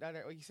 But not,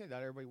 like you said,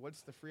 not everybody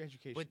wants the free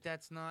education. But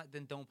that's not.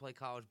 Then don't play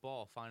college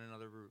ball. Find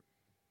another route.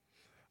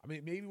 I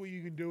mean, maybe what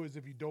you can do is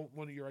if you don't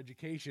want your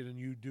education and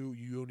you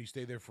only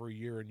stay there for a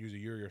year and use a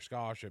year of your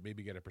scholarship,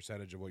 maybe get a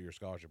percentage of what your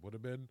scholarship would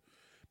have been.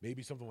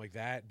 Maybe something like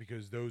that,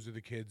 because those are the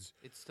kids.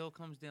 It still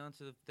comes down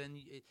to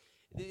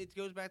it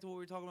goes back to what we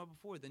were talking about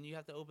before. Then you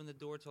have to open the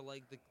door to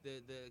like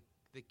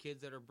the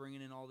kids that are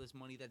bringing in all this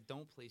money that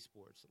don't play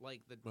sports, like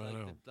the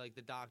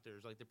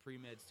doctors, like the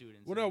pre-med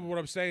students. Well, no, but what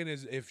I'm saying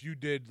is if you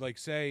did, like,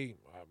 say,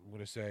 I'm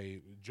going to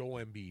say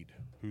Joel Embiid,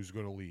 who's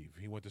going to leave.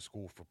 He went to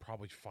school for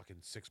probably fucking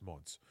 6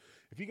 months.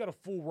 If he got a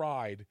full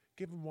ride,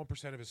 give him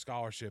 1% of his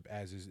scholarship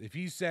as his. If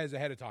he says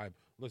ahead of time,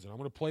 listen, I'm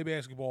going to play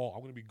basketball,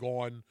 I'm going to be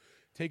gone,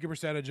 take a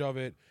percentage of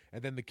it,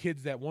 and then the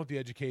kids that want the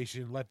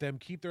education, let them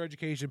keep their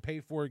education, pay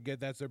for it,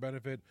 that's their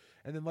benefit,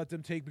 and then let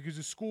them take, because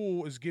the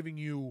school is giving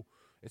you.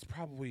 It's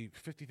probably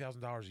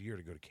 $50,000 a year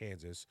to go to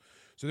Kansas,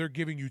 so they're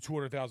giving you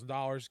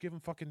 $200,000. Give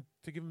them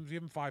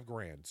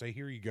 $5,000. Say,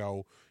 here you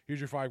go. Here's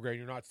your $5,000.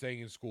 You're not staying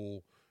in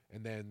school,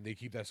 and then they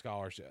keep that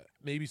scholarship.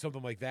 Maybe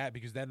something like that,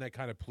 because then that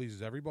kind of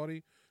pleases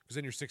everybody. Because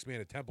then your 6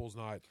 man at Temple's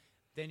not.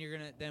 Then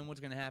what's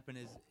gonna happen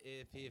is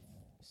if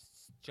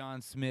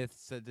John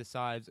Smith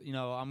decides,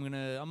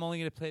 I'm only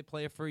gonna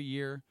play for a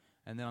year,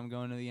 and then I'm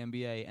going to the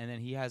NBA, and then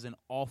he has an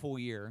awful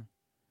year.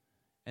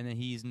 And then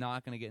he's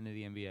not going to get into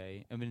the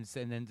NBA,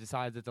 and then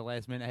decides at the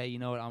last minute, hey, you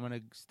know what? I'm going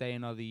to stay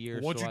another year.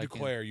 Well, once you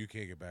declare, you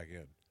can't get back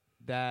in.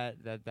 That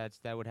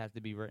would have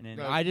to be written in.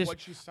 No, I just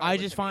think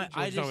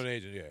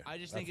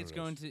it's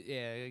going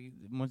to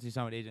once you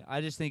sign with an agent.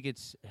 I just think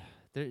it's.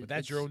 But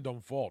that's your own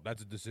dumb fault.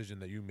 That's a decision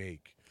that you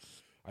make.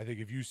 I think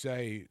if you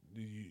say,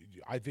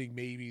 I think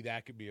maybe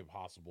that could be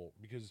impossible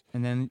because.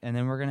 And then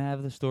we're going to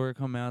have the story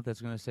come out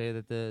that's going to say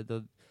that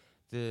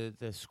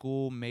the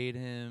school made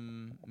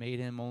him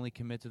only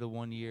commit to the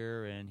 1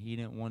 year, and he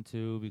didn't want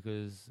to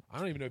because I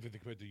don't even know if they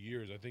commit to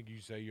years. I think you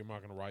say you're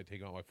not going to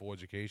take out my full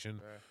education,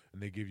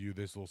 and they give you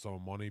this little sum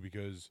of money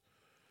because.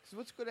 So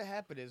what's going to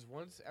happen is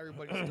once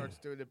everybody starts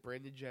doing the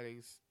Brandon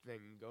Jennings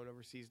thing, going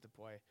overseas to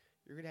play,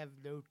 you're going to have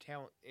no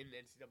talent in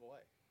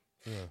NCAA.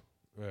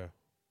 Yeah.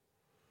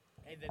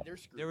 And then they're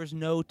screwed. There was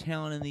no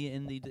talent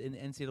in the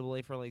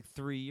NCAA for like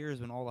 3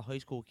 years when all the high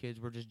school kids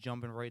were just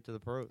jumping right to the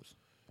pros.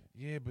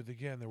 Yeah, but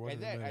again, there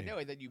wasn't and then, many. I know,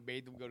 and then you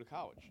made them go to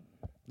college.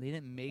 They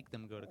didn't make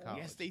them go to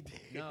college. Yes, they did.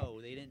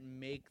 No, they didn't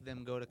make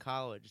them go to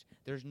college.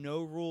 There's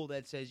no rule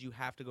that says you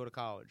have to go to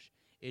college.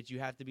 It's you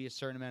have to be a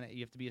certain amount.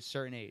 You have to be a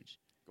certain age.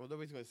 Well,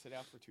 nobody's going to sit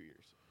out for 2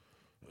 years.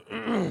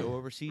 Go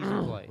overseas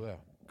and play. Yeah.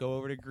 Go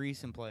over to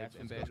Greece and play That's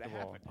in what's gonna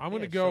basketball. happen. I'm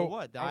going to Yeah, go. So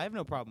what? I have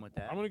no problem with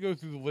that. I'm going to go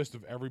through the list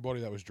of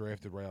everybody that was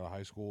drafted right out of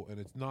high school, and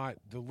it's not.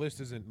 The list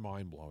isn't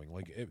mind blowing.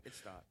 Like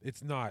It's not.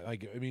 it's not.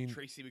 Like I mean,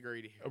 Tracy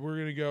McGrady. we're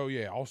going to go.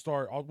 Yeah, I'll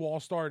start. I'll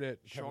start at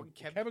Sean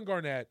Kevin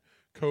Garnett,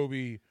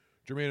 Kobe,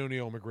 Jermaine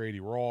O'Neal, McGrady.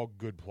 We're all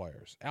good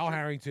players. Al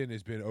Harrington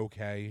has been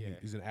okay. Yeah.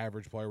 He's an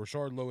average player.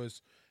 Rashard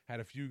Lewis had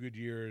a few good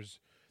years.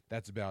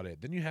 That's about it.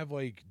 Then you have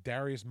like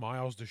Darius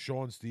Miles,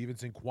 Deshaun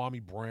Stevenson,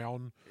 Kwame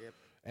Brown. Yep.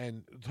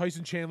 And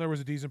Tyson Chandler was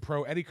a decent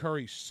pro. Eddie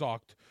Curry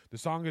sucked.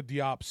 Desonga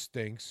Diop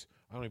stinks.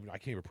 I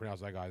can't even pronounce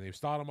that guy's name.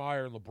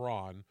 Stoudemire and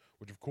LeBron,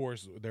 which of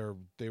course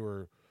they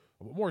were.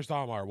 Maurice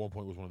Stoudemire at one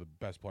point was one of the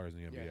best players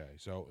in the NBA. Yeah.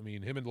 So I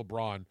mean, him and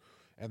LeBron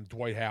and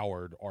Dwight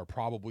Howard are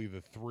probably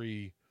the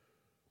three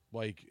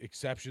like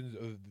exceptions.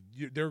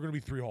 They're going to be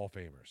 3 Hall of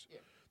Famers.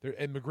 Yeah.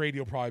 And McGrady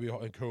will probably be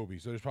and Kobe.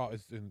 So there's probably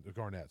in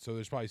Garnett. So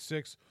there's probably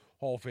 6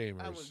 Hall of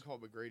Famers. I wouldn't call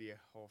McGrady a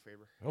Hall of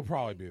Famer. He'll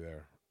probably be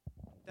there.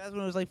 That's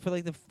what it was like for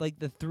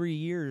the 3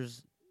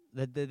 years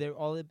that they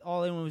all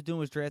anyone was doing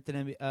was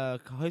drafting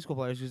high school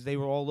players because they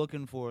were all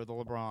looking for the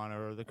LeBron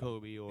or the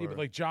Kobe or. Yeah, but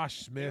like Josh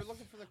They Smith, were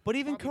looking for the But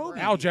even Kwame Kobe-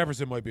 Brown. Al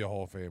Jefferson might be a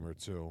Hall of Famer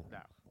too. No.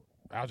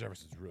 Al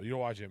Jefferson's really. You don't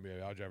watch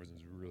NBA. Al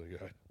Jefferson's really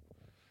good.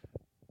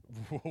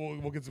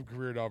 We'll get some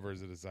career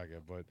numbers in a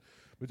second, but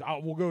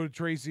we'll go to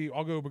Tracy.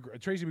 I'll go.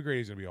 Tracy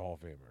McGrady's gonna be a Hall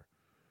of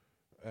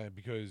Famer,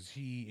 because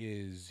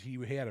he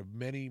had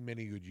many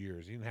good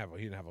years. He didn't have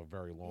a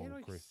very He long had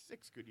like career.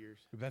 6 good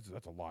years. That's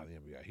a lot in the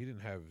NBA. He didn't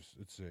have.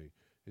 Let's see,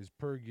 his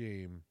per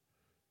game.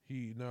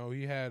 He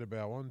had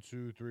about 1,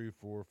 2, 3,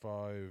 4,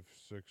 5,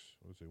 6.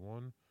 Let's see,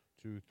 1,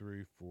 2,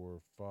 3, 4,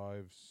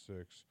 5,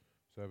 6,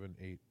 7,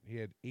 8. He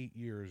had 8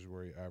 years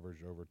where he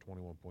averaged over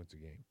 21 points a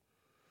game.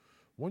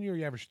 1 year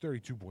he averaged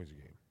 32 points a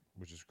game,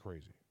 which is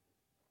crazy.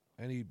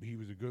 And he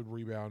was a good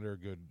rebounder.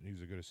 He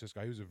was a good assist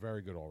guy. He was a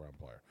very good all around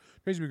player.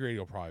 Tracy McGrady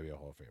will probably be a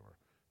Hall of Famer.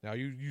 Now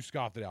you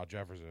scoffed at Al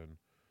Jefferson,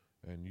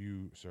 and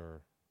you,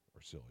 sir,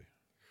 are silly.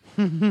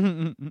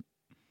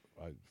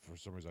 For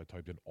some reason, I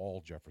typed in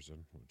all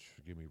Jefferson, which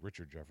gave me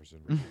Richard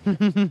Jefferson.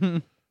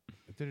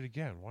 I did it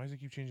again. Why does it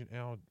keep changing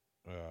Al?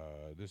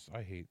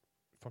 I hate.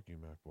 Fuck you,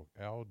 MacBook.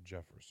 Al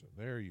Jefferson.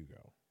 There you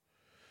go.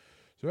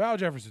 So Al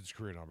Jefferson's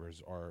career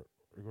numbers are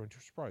going to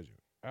surprise you.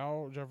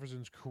 Al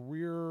Jefferson's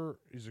career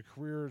is a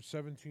career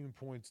 17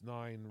 points,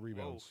 9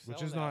 rebounds, which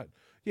sell is that. not.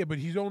 Yeah, but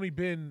he's only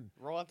been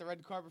Roll out the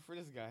red carpet for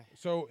this guy.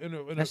 so in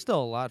a That's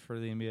still a lot for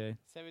the NBA.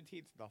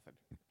 17's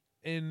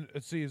nothing.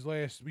 let's see his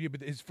last. Yeah,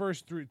 but his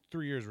first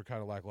three years were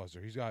kind of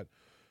lackluster.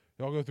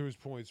 I'll go through his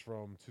points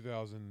from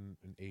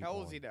 2008. How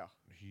old is on. he now?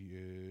 He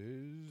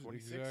is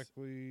 26?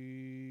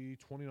 exactly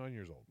 29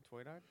 years old.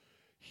 29?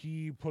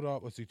 He put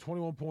up,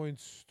 21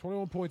 points,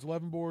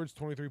 11 boards,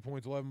 23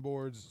 points, 11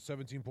 boards,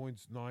 17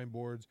 points, 9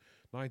 boards,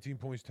 19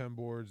 points, 10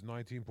 boards,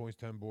 19 points,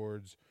 10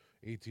 boards,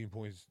 18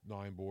 points,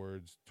 9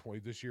 boards. 20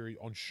 this year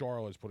on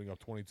Charlotte's putting up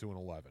 22 and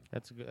 11.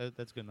 That's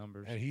good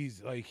numbers. And he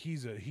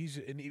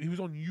was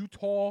on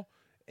Utah,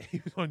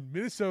 he was on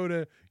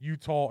Minnesota,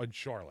 Utah, and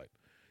Charlotte,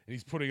 and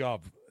he's putting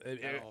up. Not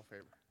a Hall of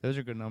Famer. Those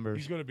are good numbers.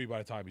 He's going to be by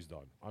the time he's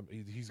done.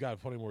 He's got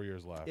plenty more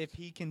years left. If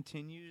he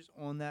continues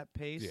on that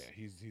pace, Yeah,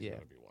 he's Yeah.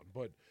 gonna be one.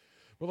 But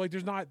like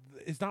it's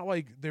not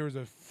like there's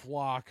a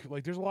flock.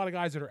 Like there's a lot of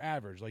guys that are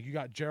average. Like you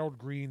got Gerald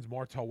Greens,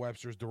 Martell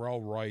Webster's,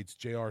 Darrell Wrights,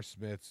 J.R.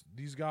 Smiths.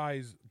 These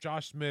guys,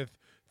 Josh Smith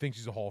thinks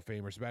he's a Hall of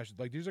Famer. Sebastian,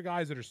 like these are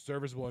guys that are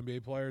serviceable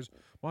NBA players.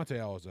 Monte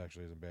Ellis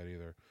actually isn't bad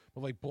either.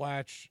 But like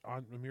Blatch,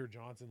 Amir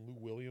Johnson, Lou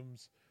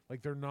Williams,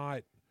 like they're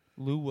not.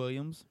 Lou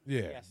Williams.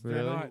 Yeah, Yes, they're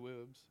Really? not.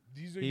 Williams.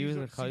 These are He was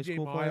these are a high C.J.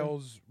 school player?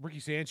 Miles, Ricky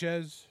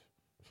Sanchez.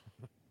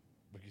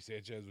 Ricky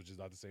Sanchez, which is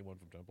not the same one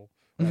from Temple.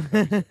 That's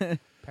Pepe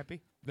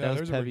Pepe? No, That was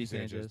there's a Pepe Ricky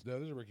Sanchez. Sanchez. No,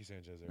 there's a Ricky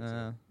Sanchez there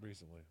Uh.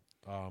 recently.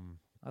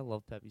 I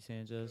love Pepe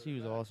Sanchez. He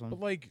was awesome. But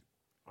like,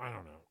 I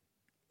don't know.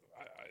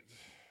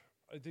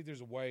 I think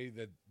there's a way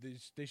that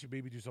they should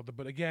maybe do something.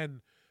 But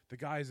again, the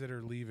guys that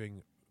are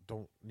leaving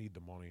don't need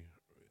the money.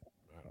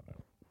 I don't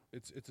know.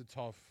 It's a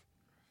tough.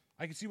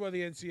 I can see why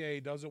the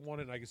NCAA doesn't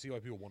want it, and I can see why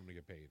people want them to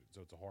get paid.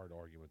 So it's a hard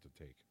argument to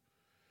take.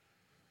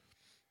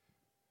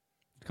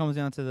 It comes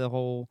down to the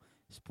whole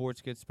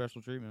sports gets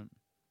special treatment.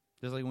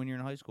 Just like when you're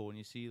in high school and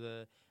you see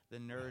the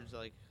nerds,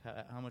 like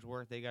how much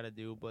work they got to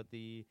do, but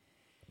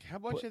How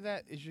much But- of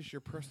that is just your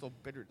personal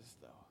bitterness,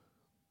 though?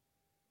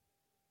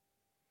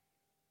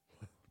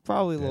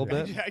 probably a little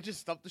Yeah. bit. I just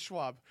stumped the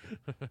Schwab.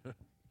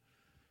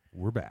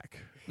 We're back.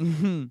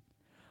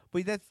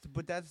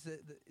 But that's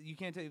you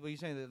can't tell. What you're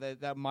saying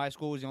that my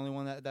school was the only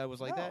one that was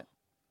like No. that.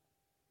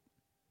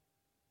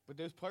 But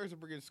those players are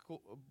bringing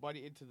school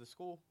money into the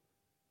school.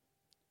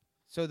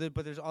 So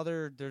but there's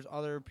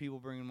other people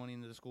bringing money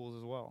into the schools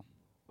as well.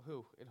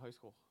 Who in high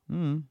school?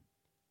 Mm.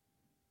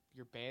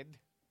 You're banned.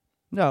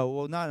 No,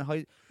 well, not in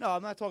high. No,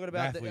 I'm not talking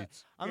about.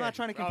 Athletes. I'm Yeah. not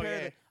trying to Oh,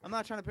 compare. yeah. I'm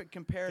not trying to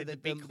compare The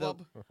debate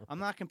club. I'm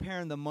not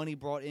comparing the money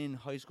brought in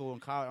high school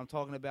and college. I'm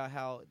talking about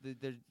how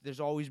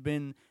there's always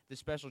been the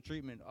special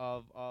treatment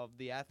of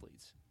the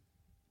athletes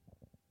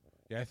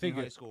Yeah, I in think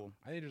high school.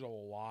 I think there's a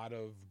lot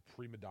of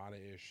prima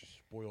donna-ish,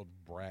 spoiled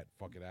brat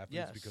fucking athletes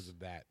Yes. because of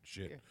that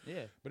shit. Yeah.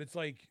 Yeah. But it's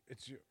like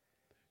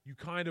you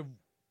kind of.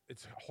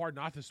 It's hard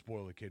not to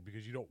spoil a kid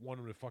because you don't want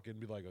them to fucking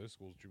be like, "Oh, this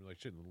school's treating me like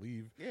shit," and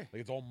leave. Yeah. Like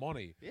it's all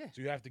money. Yeah.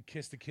 So you have to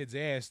kiss the kid's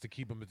ass to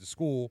keep them at the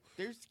school.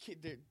 There's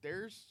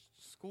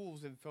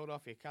schools in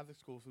Philadelphia, Catholic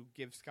schools, who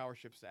give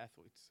scholarships to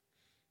athletes.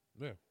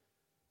 Yeah.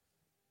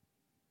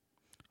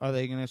 Are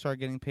they going to start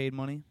getting paid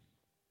money?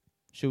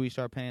 Should we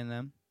start paying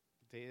them?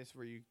 This is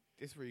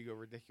where you go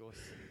ridiculous,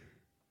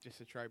 just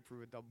to try and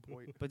prove a dumb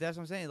point. But that's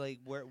what I'm saying. Like,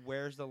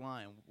 where's the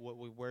line?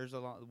 Where's the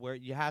line? Where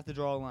you have to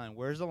draw a line?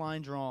 Where's the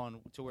line drawn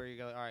to where you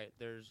go? All right,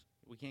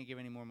 we can't give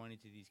any more money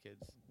to these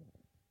kids.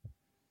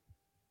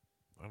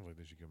 I don't think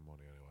they should give them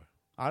money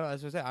anyway.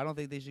 That's what I said. I don't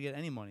think they should get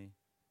any money.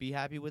 Be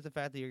happy with the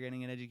fact that you're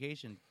getting an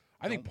education.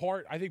 I think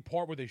part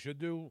what they should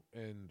do,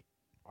 and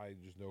I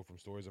just know from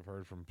stories I've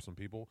heard from some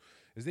people,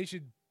 is they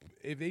should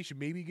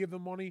maybe give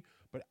them money,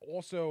 but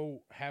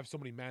also have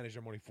somebody manage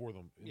their money for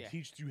them and Yeah.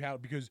 teach you how.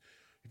 Because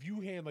if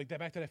you hand like that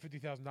back to that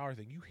 $50,000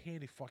 thing, you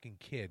hand a fucking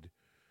kid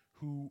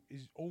who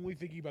is only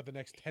thinking about the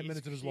next 10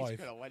 minutes of his life. He's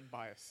gonna lend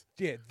bias.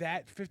 Yeah,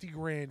 that 50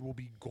 grand will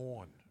be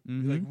gone.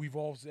 Mhm. Like we've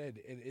all said,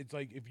 and it's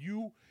like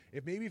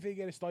if maybe they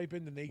get a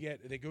stipend and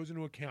it goes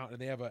into account and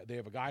they have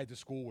a guy at the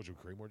school, which would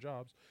create more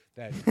jobs,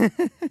 that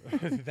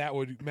that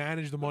would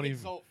manage the money.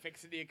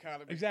 Fixing the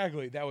economy.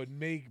 Exactly, that would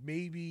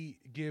maybe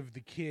give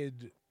the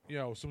kid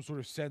some sort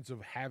of sense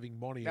of having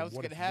money. Now and what's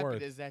what gonna it's happen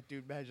worth. is that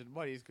dude managing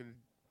money is gonna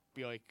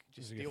be like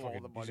just He's gonna steal all the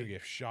He's gonna money.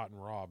 get shot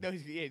and robbed. No,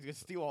 he's gonna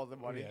steal all the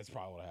money. Yeah, that's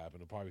probably what happened.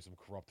 It'll probably be some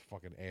corrupt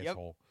fucking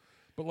asshole.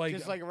 But like,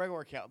 just like a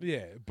regular accountant.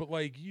 yeah, but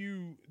like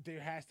there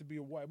has to be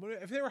a way.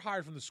 If they were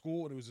hired from the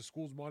school and it was the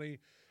school's money,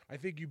 I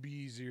think you'd be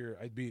easier.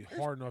 I'd be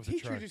hard enough to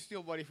Teachers try. who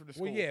steal money from the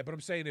school. Well, yeah, but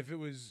I'm saying if it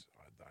was,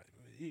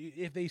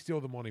 if they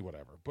steal the money,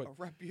 whatever. But A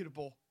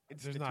reputable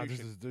there's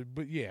institution. not.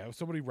 But yeah,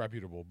 somebody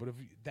reputable. But if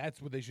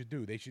that's what they should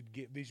do, they should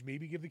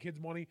maybe give the kids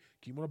money,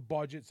 keep them on a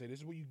budget, say this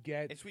is what you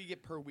get. It's what you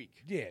get per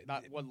week. Yeah,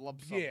 Not one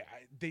lump sum. Yeah,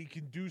 they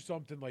can do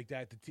something like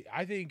that.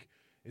 I think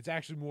it's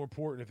actually more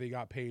important if they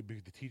got paid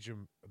to teach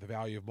them the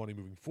value of money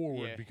moving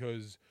forward. Yeah.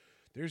 Because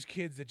there's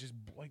kids that just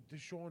like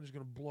Deshaun is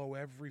going to blow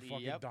every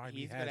fucking dime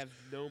he he's has. gonna have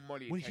no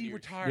money. in When 10 he years.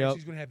 retires, Yep.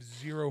 he's going to have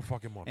zero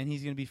fucking money. And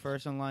he's going to be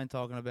first in line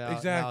talking about how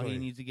Exactly. he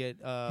needs to get.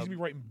 He's going to be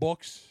writing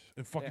books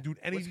and fucking Yeah. doing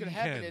What's anything gonna he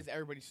happen can. is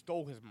everybody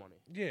stole his money.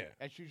 Yeah,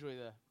 That's usually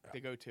the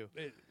go-to.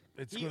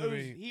 it's He going to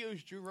owes, be. he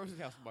owes Drew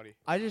Rosenhaus money.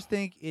 I just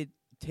think it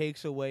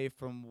takes away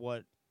from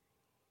what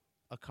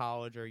a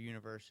college or a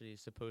university is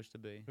supposed to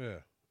be. Yeah,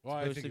 well,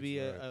 I Supposed think to be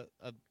it's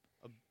a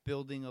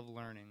building of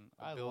learning,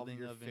 a I love building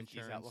your of 50s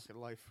insurance. outlook in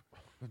life.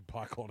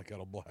 black on a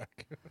kettle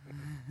black.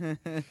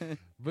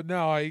 But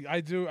no,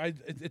 I do.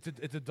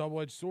 It's a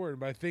double edged sword.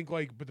 But I think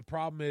but the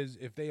problem is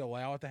if they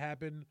allow it to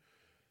happen,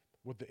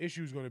 what the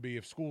issue is going to be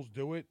if schools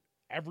do it,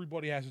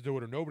 everybody has to do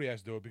it or nobody has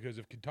to do it. Because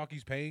if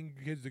Kentucky's paying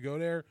kids to go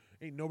there,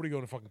 ain't nobody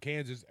going to fucking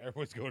Kansas.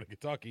 Everyone's going to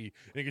Kentucky,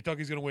 and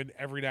Kentucky's going to win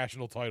every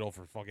national title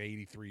for fucking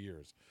 83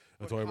 years.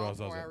 That's But all everybody else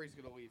does. Harry's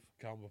gonna leave.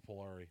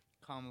 Calamari.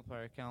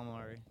 Calamari,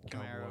 Calamari.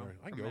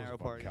 I can go Camaro with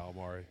party. fucking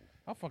calamari.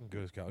 How fucking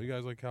good is calamari? You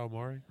guys like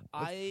calamari?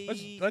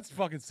 I Let's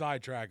fucking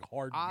sidetrack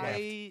hard. left.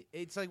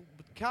 it's like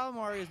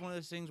calamari is one of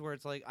those things where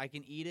it's like I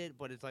can eat it,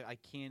 but it's like I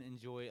can't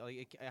enjoy it. Like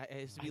it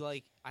has to be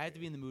like I have to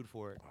be in the mood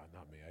for it.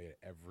 Not me. I eat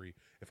every.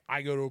 If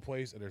I go to a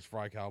place and there's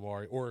fried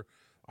calamari, or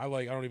I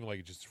don't even like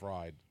it just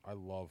fried. I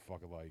love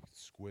fucking like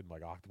squid, and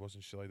like octopus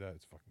and shit like that.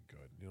 It's fucking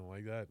good. You don't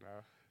like that? No.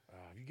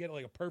 If you get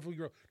like a perfectly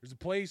grilled, there's a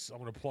place I'm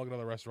gonna plug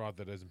another restaurant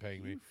that isn't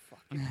paying me. You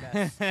fucking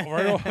mess.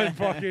 Right on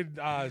fucking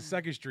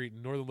 2nd Street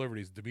in Northern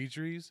Liberties,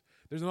 Dimitri's.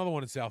 There's another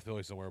one in South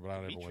Philly somewhere, but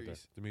I never went there.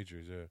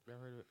 Dimitri's, yeah. Never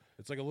heard of it.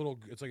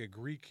 It's like a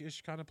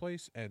Greek-ish kind of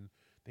place, and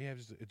they have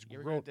it's You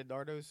ever grilled. go to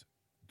Donardo's?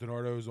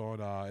 Donardo's on.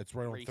 It's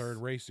right on Race. 3rd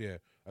Race. Yeah,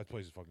 that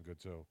place is fucking good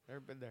too.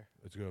 Never been there.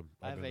 It's good.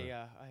 I I've have been a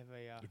there. I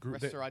have The a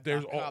group-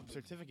 restaurant.com all-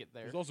 certificate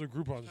there. There's also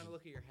Groupons. Trying to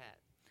look at your hat.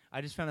 I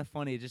just found it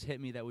funny. It just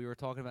hit me that we were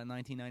talking about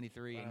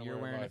 1993, and I you're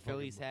wear wearing my a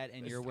Phillies fucking- hat,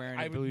 and you're Listen, wearing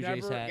I a would Blue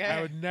Jays never. hat. Yeah.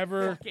 I would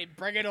never. Fucking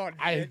bring it on.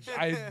 I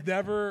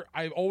bitch.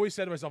 I've always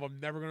said to myself, I'm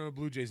never going to a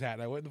Blue Jays hat.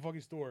 And I went in the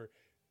fucking store.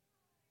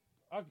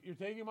 You're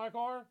taking my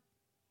car?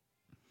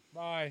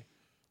 Bye.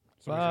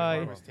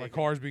 Bye. My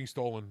car's being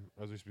stolen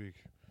as we speak.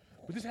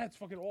 But this hat's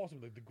fucking awesome.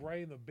 Like the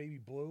gray and the baby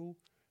blue.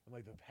 And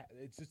like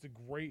it's just a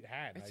great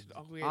hat. It's I just-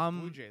 ugly as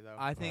Blue Jay though.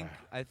 I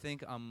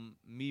think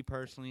me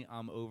personally,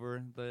 I'm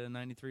over the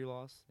 '93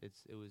 loss. It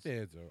was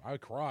yeah, I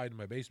cried in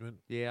my basement.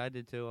 yeah, I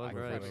did too. I was I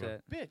very cried like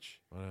upset. a bitch.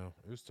 I know.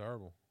 It was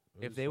terrible.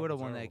 It If was they would have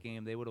fucking won that terrible.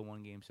 game, they would have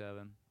won Game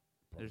 7.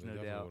 There's no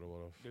They doubt. definitely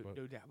would've, No, but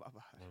no doubt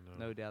about it. I don't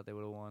know. No doubt they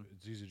would have won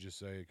It's easy to just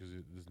say because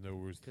there's no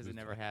rules. because it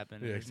never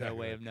happened. Yeah, There's no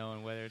way exactly. of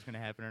knowing whether it's going to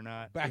happen or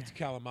not. Back to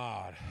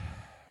Calamar.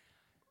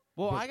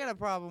 Well, But- I got a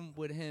problem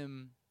with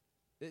him.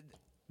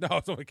 No,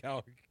 it's only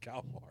Calipari,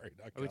 not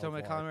Are we talking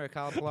about Calipari.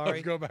 Calamari or Let's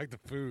Calipari? go back to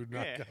food,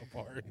 not Yeah.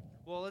 Calipari.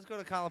 Well, let's go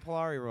to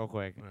Calipari real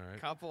quick. All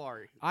right.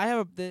 Capillari. I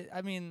have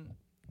I mean,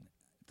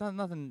 it's not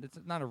nothing. It's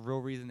not a real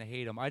reason to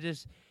hate him.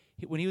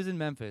 When he was in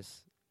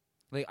Memphis,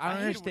 like I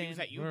don't hated when he was understand.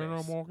 at Right, UMass.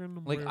 I'm walking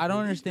the Like, way I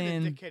don't to- He's been a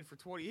understand. dickhead for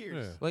 20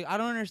 years. Yeah. Like I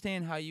don't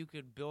understand how you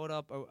could build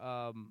up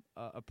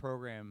a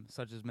program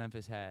such as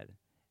Memphis had,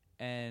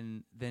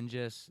 and then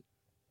just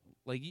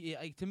like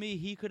to me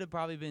he could have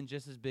probably been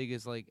just as big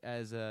as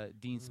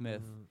Dean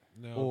Smith.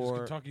 No, or-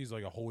 Kentucky's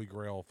like a holy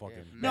grail fucking.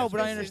 Yeah. No, but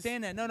I Memphis is-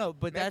 understand that. No,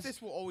 but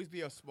Memphis will always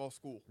be a small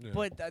school. Yeah.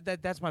 But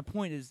that's my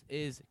point.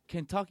 Is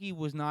Kentucky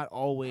was not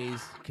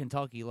always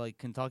Kentucky. Like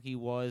Kentucky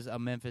was a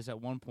Memphis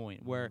at one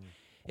point. Where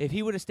if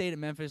he would have stayed at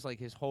Memphis like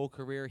his whole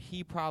career,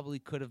 he probably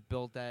could have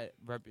built that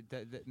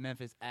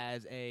Memphis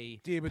as a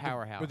Yeah, but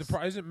powerhouse.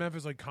 isn't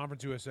Memphis like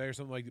Conference USA or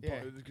something like?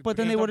 Yeah. but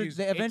then Kentucky's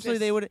eventually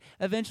they would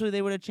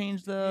have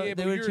changed Yeah, they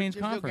but would have you're- changed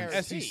there's no conference.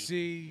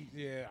 guarantee. SEC.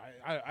 Yeah,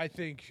 I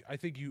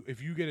think you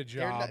if you get a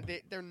They're, job. not,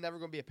 they're never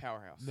going to be a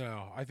powerhouse.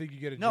 No, I think you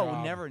get a No,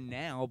 job. never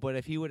now. But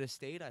if he would have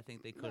stayed, I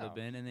think they could have No.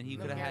 been, and then he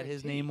No could have had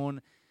his guarantee. name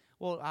on.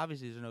 Well,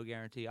 obviously, there's no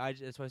guarantee.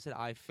 That's why I said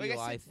I feel. Like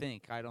I I said-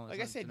 think. I don't.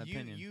 Like I it's said, an you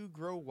opinion. you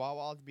grow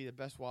Wawa to be the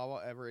best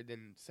Wawa ever, and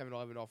then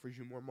 7-Eleven offers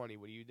you more money.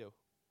 What do?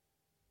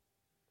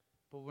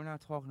 But we're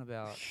not talking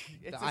about.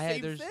 It's the I had-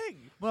 same there's-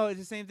 thing. Well, it's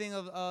the same thing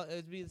of.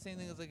 It'd be the same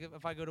thing as like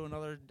if I go to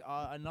another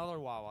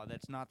Wawa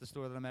that's not the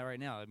store that I'm at right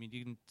now. I mean,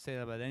 you can say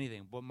that about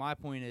anything. But my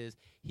point is,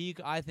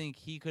 I think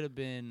he could have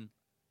been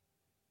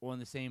on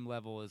the same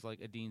level as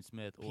like a Dean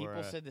Smith or People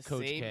a said the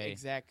Coach same K.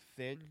 exact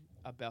thing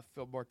about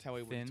Phil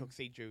Martelli when Thin. he took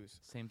St. Joe's.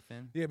 Same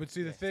thing. Yeah, but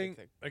see the Yeah, same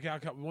thing, thing.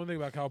 like one thing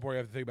about Calipari I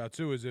have to think about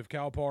too is if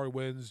Calipari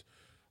wins,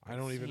 I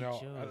don't even St. know.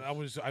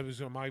 Joe's.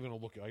 I'm not even gonna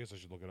look. I guess I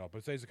should look it up.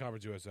 But say it's the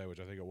Conference USA, which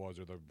I think it was,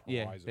 or the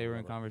Yeah, Horizon they or were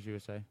in whatever. Conference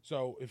USA.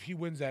 So if he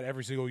wins that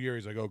every single year,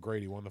 he's like, oh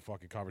great, he won the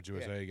fucking Conference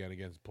USA again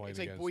against playing It's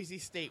like against. Boise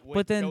State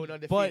But then- going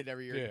undefeated but-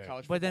 every year Yeah. in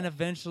college But then football.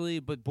 eventually,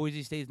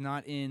 Boise State's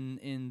not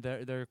in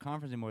their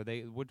conference anymore.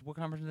 What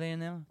conference are they in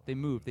now? They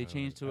moved. They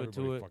changed to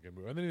Everybody a fucking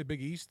moved. And then the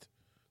Big East.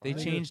 they I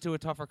think changed to a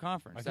tougher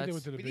conference. I think they That's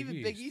went to the But Big even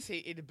East. Big East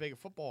ain't a big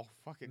football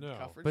fucking No.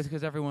 conference. but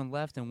because everyone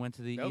left and went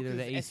to No, either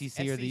the 'cause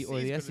ACC or the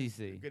SEC is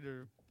SEC.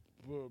 Gonna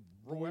Well,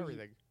 rule Boise-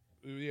 everything.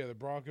 Yeah, the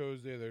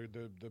Broncos. Yeah, they're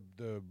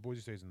the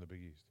Boise State's in the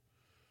Big East.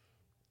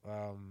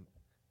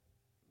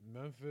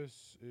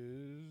 Memphis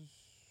is.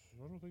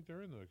 I don't think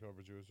they're in the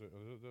Conference USA. Is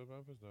it the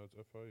Memphis? No, it's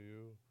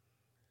FIU.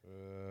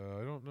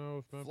 I don't know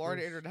if Memphis.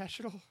 Florida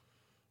International.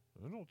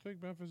 I don't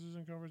think Memphis is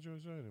in Conference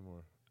USA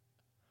anymore.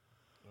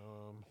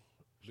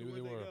 Maybe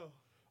they were.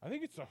 I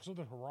think it's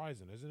something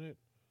Horizon, isn't it?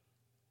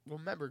 Well,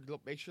 remember,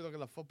 make sure you look at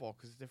the football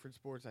because different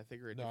sports I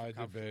think are in No, I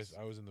different did base. conferences.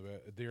 I was in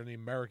the. They're in the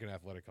American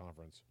Athletic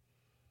Conference,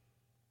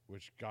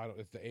 which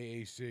it's the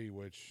AAC,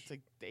 which It's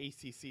like the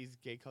ACC's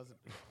gay cousin.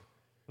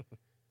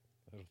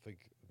 I think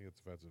it's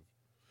offensive.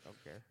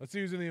 Don't care. Let's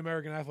see who's in the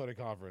American Athletic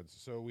Conference.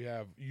 So we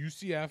have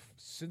UCF,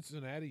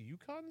 Cincinnati,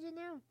 UConn's in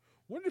there.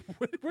 Where did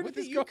What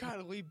this did go?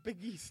 UConn leave Big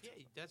East?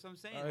 Yeah, that's what I'm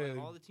saying. Oh,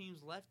 yeah. All the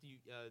teams left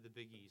the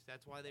Big East.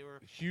 That's why they were.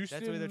 Houston.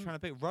 That's why they're trying to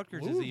pick.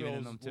 Rutgers is even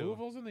in them too.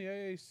 Louisville's in the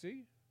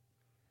AAC.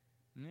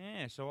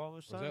 Yeah, so all of a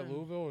Is sudden. that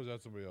Louisville or is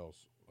that somebody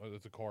else?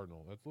 That's a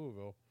Cardinal. That's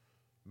Louisville.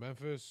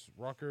 Memphis,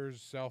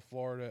 Rutgers, South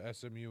Florida,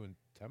 SMU, and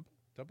Temple.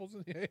 Temple's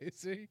in the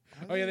AAC.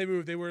 Oh yeah, they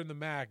moved. They were in the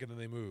MAC and then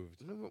they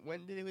moved.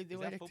 When did they Is win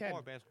that at football 10?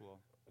 or basketball?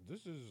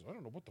 This is. I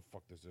don't know what the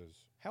fuck this is.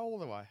 How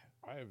old am I?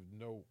 I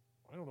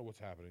don't know what's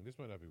happening. This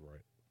might not be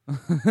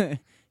right.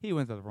 He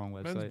went to the wrong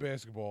Men's website.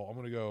 basketball. I'm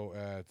gonna go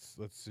at.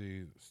 Let's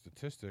see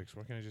statistics.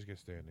 Why can't I just get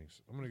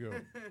standings? I'm gonna go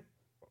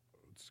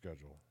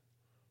schedule.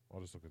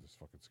 I'll just look at this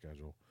fucking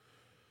schedule.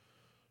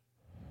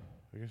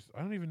 I guess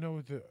I don't even know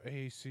what the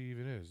AAC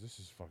even is. This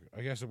is fucking.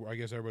 I guess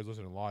everybody's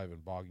listening live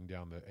and bogging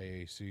down the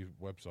AAC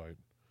website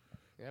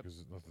Yep.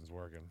 because nothing's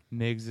working.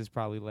 Miggs is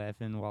probably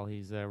laughing while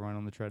he's running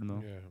on the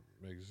treadmill.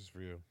 Yeah, Migs, this is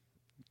for you.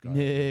 Got it.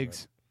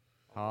 Miggs,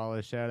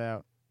 holla, shout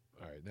out.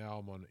 All right, now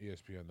I'm on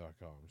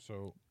ESPN.com.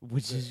 So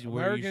Which the is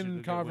where you American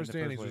should Conference go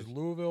in the standings first is place.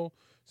 Louisville,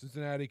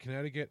 Cincinnati,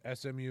 Connecticut,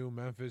 SMU,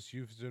 Memphis,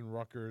 Houston,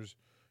 Rutgers,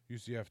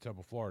 UCF,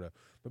 Temple, Florida.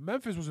 But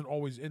Memphis wasn't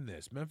always in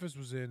this. Memphis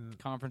was in.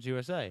 Conference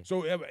USA.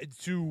 So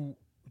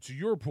to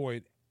your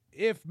point,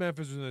 if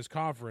Memphis was in this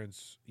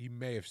conference, he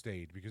may have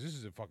stayed because this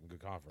is a fucking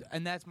good conference.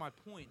 And that's my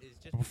point. Is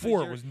just Before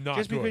because it was not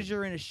just good. because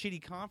you're in a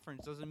shitty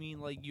conference doesn't mean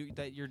like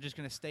that you're just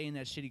gonna stay in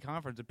that shitty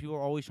conference. And people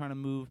are always trying to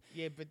move.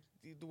 Yeah, but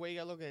the way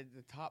I look at it,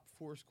 the top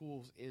 4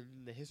 schools in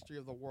the history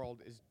of the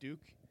world is Duke,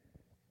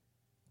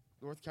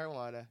 North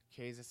Carolina,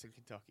 Kansas, and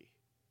Kentucky.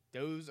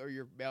 Those are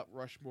your Mount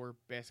Rushmore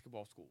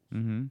basketball schools.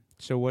 Mm-hmm.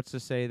 So what's to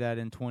say that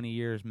in 20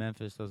 years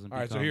Memphis doesn't? All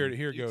right, so become-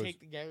 here it You goes. take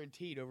the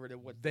guaranteed over to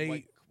what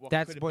They- what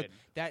That's could have what been.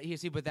 that you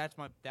see, but that's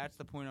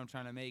the point I'm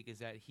trying to make is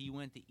that he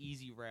went the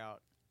easy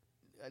route.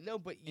 No,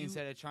 but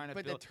instead of trying to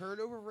but build. the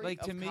turnover rate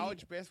like, to of me-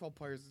 college basketball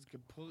players is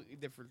completely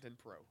different than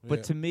pro. But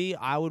Yeah. to me,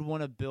 I would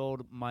want to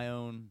build my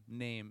own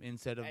name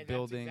instead of And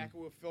building. that's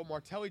exactly what Phil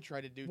Martelli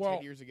tried to do Well-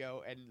 10 years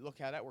ago, and look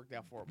how that worked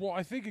out for him. Well,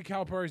 I think in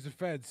Calipari's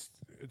defense,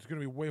 it's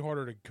going to be way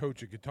harder to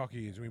coach at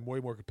Kentucky. It's going to be way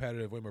more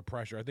competitive, way more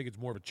pressure. I think it's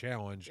more of a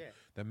challenge Yeah.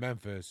 than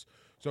Memphis.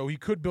 So he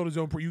could build his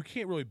own. You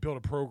can't really build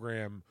a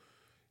program.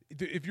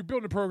 If you're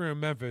building a program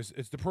in Memphis,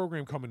 it's the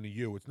program coming to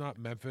you. It's not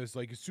Memphis.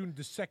 Like, as soon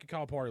the second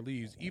Calipari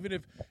leaves, even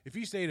if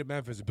he stayed at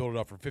Memphis and built it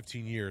up for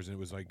 15 years and it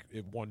was like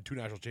it won 2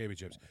 national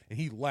championships and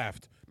he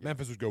left,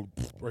 Memphis would go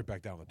right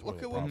back down the toilet.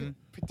 Look at what probably.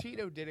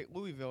 Patino did at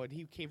Louisville, and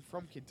he came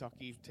from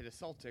Kentucky to the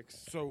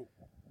Celtics, So,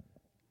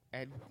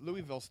 and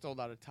Louisville's still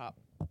not a top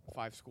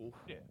 5 school.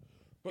 yeah.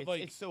 But,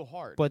 It's so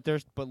hard. but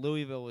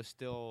Louisville is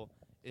still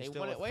they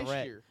still won a it last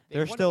threat. year. They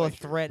They're won it still a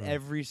last year. threat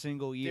every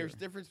single year. There's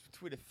difference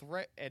between a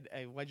threat and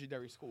a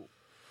legendary school.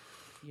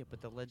 Yeah,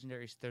 but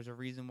there's a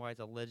reason why it's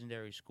a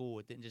legendary school.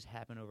 It didn't just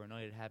happen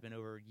overnight. It happened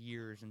over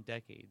years and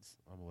decades.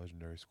 I'm a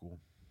legendary school.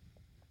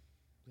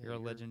 You're a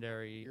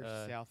legendary You're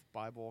South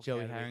Bible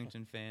Joey Academy.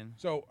 Harrington fan.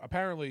 So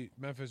apparently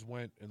Memphis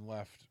went and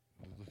left.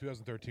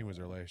 2013 was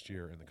their last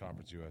year in the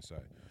Conference USA,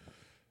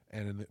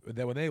 and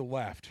then when they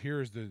left,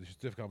 here's the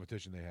stiff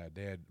competition they had.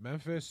 They had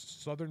Memphis,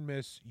 Southern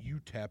Miss,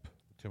 UTEP,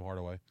 Tim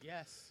Hardaway,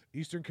 Yes.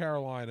 Eastern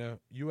Carolina,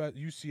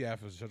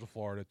 UCF is Central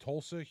Florida,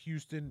 Tulsa,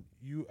 Houston,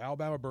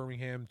 Alabama,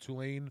 Birmingham,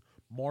 Tulane,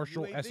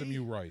 Marshall, UAB.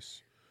 SMU,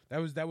 Rice. That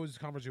was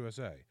Conference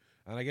USA,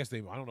 and I guess I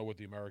don't know what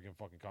the American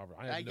fucking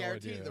conference. I have no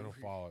guarantee idea. I them- don't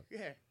follow it.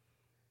 Yeah.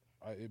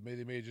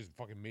 They may have just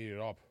fucking made it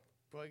up.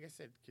 But like I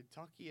said,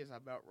 Kentucky is a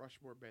Mount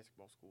Rushmore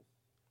basketball school.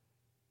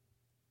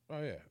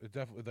 Oh yeah, it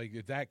definitely like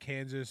if that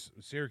Kansas,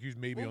 Syracuse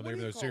may be Well, on what there, do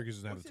even you though call- Syracuse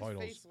doesn't have what's the his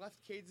titles. face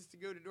left Kansas to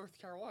go to North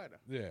Carolina.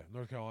 Yeah,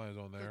 North Carolina's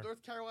on So there.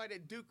 North Carolina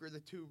and Duke are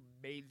the two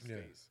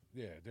mainstays.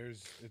 Yeah,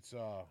 it's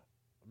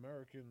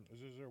American.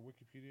 Is there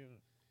Wikipedia?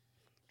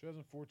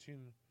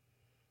 2014.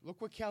 Look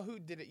what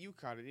Calhoun did at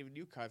UConn, and even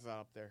UConn's not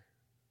up there.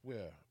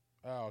 Yeah.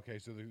 Oh, okay.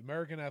 So the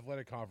American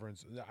Athletic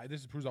Conference.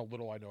 This proves how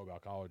little I know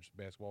about college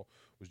basketball.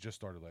 Was just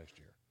started last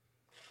year.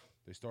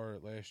 They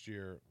started last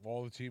year.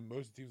 Most of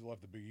the teams that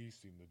left the Big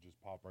East seem to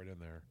just pop right in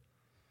there.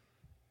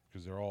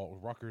 Because they're all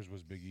Rutgers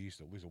was Big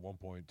East at least at one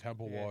point.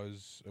 Temple Yeah.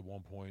 was at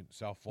one point.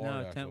 South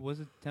Florida. No, was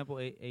it Temple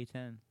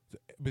A10?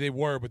 But they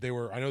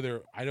were. I know their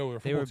football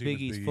They were team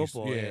Big was East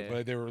football, yeah.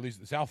 but they were at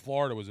least South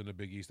Florida was in the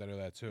Big East. I know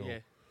that too. Yeah.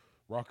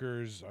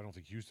 Rutgers, I don't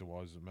think Houston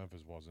was.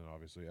 Memphis wasn't,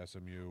 obviously.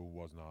 SMU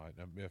was not.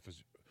 And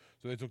Memphis.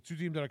 So they took 2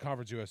 teams out of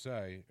Conference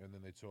USA, and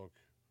then they took.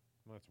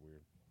 Well, that's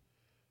weird.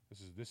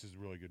 This is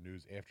really good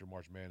news. After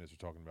March Madness, we're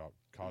talking about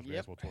college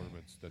Yep. basketball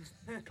tournaments. That's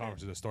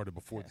conferences that started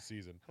before the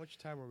season. How much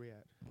time are we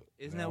at?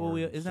 Isn't An that what hour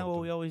we? and Isn't that what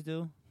we something. always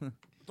do?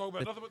 Talk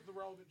about nothing but the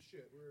relevant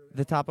shit. We're at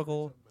The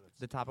topical, 7 minutes.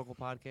 the topical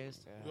podcast.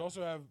 We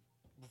also have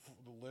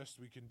the list.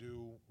 We can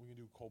do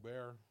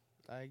Colbert.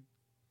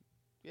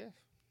 Yeah.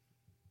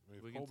 We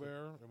have We can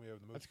Colbert, and we have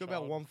the most. Let's go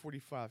about child-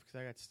 1:45 because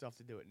I got stuff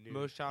to do at noon.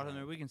 Most childhood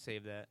memory. We can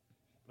save that.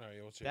 All right,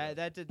 yeah, let's see.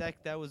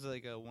 That was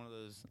like one of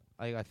those.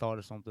 I thought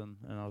of something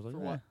and I was like, For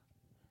what?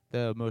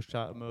 The most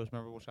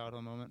memorable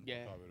childhood moment.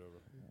 Yeah. Talk it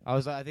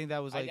over. I think that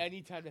was like I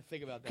need time to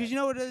think about that. because you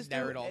know what it is.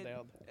 Narrow dude? it all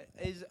down.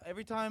 Is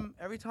every time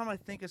I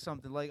think of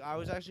something, like I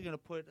was actually gonna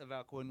put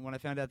about when I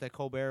found out that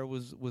Colbert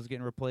was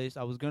getting replaced.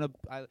 I was gonna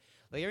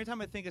like every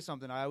time I think of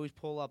something, I always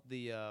pull up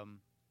the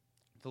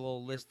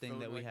little listing Phone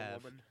that we like a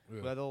have. woman. Yeah.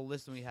 The little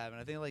listing we have,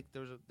 and I think like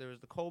there was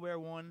the Colbert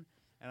one,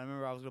 and I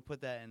remember I was gonna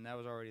put that, and that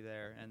was already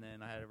there, and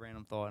then I had a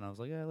random thought, and I was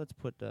like, yeah, let's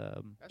put That's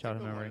a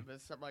childhood good memory. one, but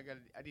it's something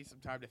I need some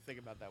time to think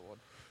about that one.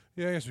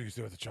 Yeah, I guess we can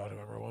stay with the childhood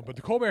memory one. But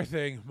the Colbert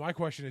thing, my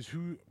question is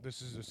who.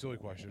 This is a silly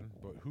question,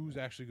 but who's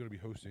actually going to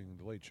be hosting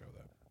the Late Show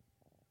then?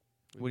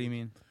 What do you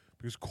mean?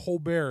 Because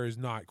Colbert is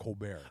not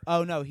Colbert.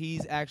 Oh no,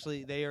 he's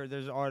actually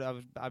there's art.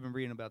 I've been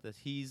reading about this.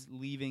 He's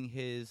leaving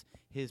his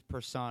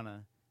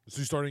persona. So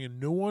he's starting a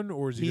new one,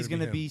 or is he? He's going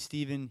to be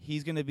Stephen.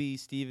 He's gonna be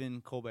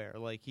Stephen Colbert.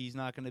 Like he's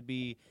not gonna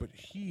be. But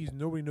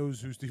nobody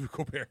knows who Stephen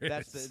Colbert is.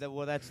 That's the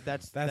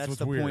what's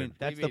the weird. point.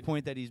 That's What do the you mean?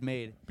 point that he's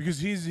made. because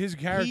his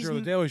character on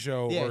the Daily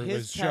Show Yeah, or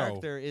his show.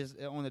 character is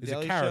on the is a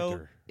Daily Show.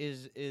 character.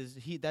 Is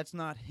he? That's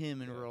not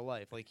him in real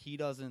life. Like he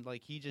doesn't.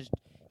 Like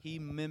he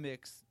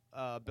mimics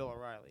Bill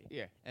O'Reilly.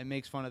 Yeah. And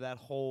makes fun of that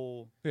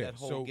whole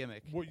so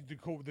gimmick. What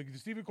the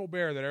Stephen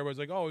Colbert that everybody's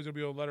like, oh, he's going to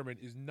be on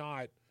Letterman is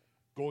not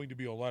going to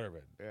be on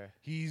Letterman. Yeah.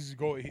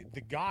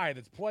 The guy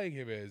that's playing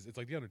him is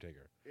like the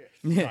Undertaker.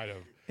 Yeah. Kind of.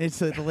 It's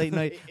the late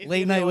night It's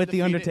late gonna be night with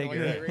the undefeated,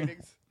 Undertaker. like,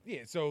 ratings.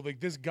 Yeah, so like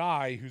this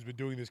guy who's been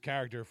doing this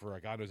character for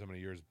like God knows how many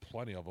years,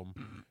 plenty of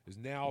them, is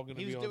now going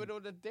to He be was on. doing it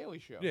on the Daily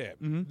Show. Yeah,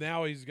 Mhm.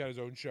 now he's got his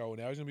own show.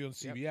 Now he's going to be on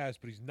CBS,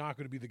 but he's not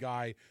going to be the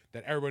guy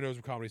that everybody knows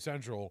from Comedy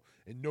Central,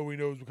 and nobody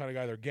knows what kind of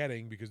guy they're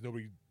getting because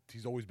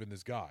he's always been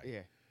this guy.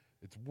 Yeah.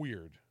 It's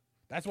weird.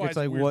 That's why It's it's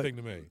like a weird what- thing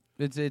to me.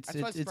 It's That's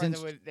why I'm surprised they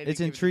didn't it's give it to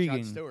Jon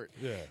intriguing. Stewart.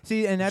 Yeah.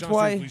 See, and that's Jon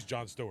why. Stewart plays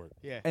Jon Stewart.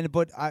 Yeah. And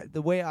but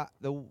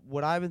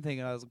what I've been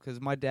thinking of,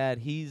 because my dad,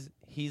 he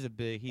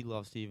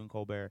loves Stephen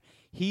Colbert.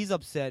 He's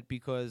upset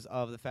because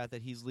of the fact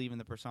that he's leaving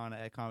the persona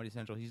at Comedy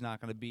Central. He's not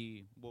going to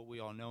be what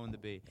we all know him to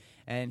be,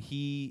 and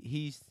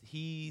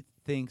he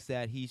thinks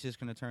that he's just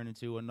going to turn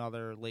into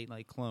another late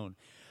night clone,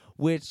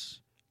 which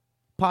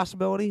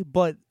possibility,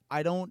 but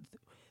I don't.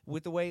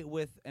 With the way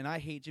and I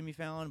hate Jimmy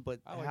Fallon, but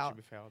I like how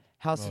Jimmy Fallon.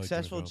 how like Jimmy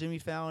successful Fallon. Jimmy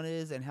Fallon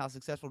is and how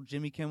successful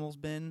Jimmy Kimmel's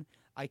been,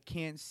 I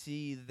can't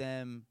see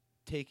them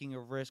taking a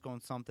risk on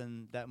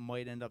something that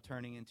might end up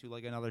turning into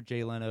like another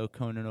Jay Leno,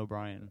 Conan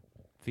O'Brien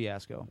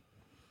fiasco.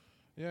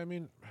 Yeah, I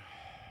mean,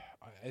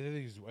 I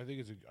think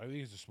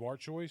it's a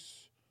smart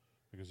choice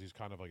because he's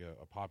kind of like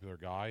a popular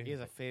guy. He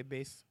has a fan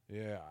base.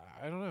 Yeah,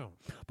 I don't know.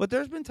 But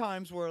there's been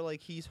times where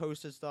like he's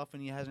hosted stuff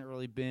and he hasn't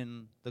really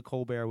been the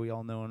Colbert we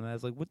all know him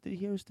as. Like, what did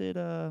he hosted?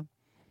 What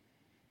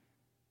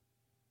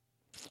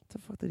the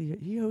fuck did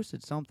he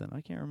hosted something?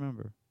 I can't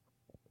remember.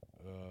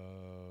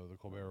 The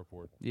Colbert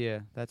Report. Yeah,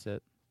 that's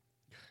it.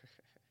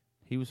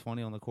 He was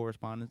funny on the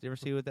Correspondence. You ever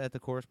see it at the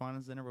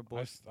Correspondence dinner with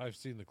Bush? I've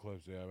seen the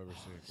clips. Yeah, I've ever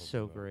seen clips.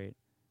 So of that. great.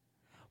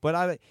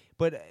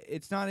 But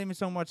it's not even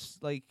so much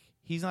like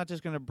he's not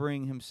just gonna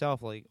bring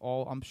himself. Like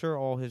I'm sure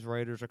all his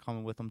writers are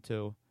coming with him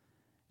too,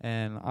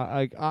 and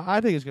I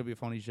think it's gonna be a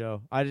funny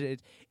show. I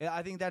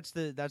think that's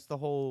the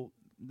whole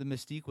the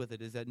mystique with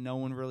it is that no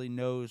one really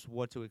knows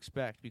what to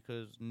expect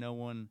because no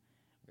one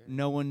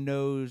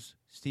knows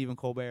Stephen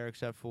Colbert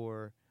except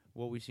for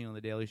what we see on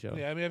the Daily Show.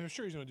 Yeah, I mean, I'm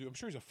sure he's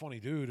a funny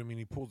dude. I mean,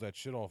 he pulls that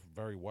shit off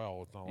very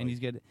well. It's not And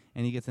like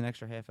he gets an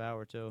extra half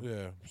hour too.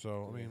 yeah.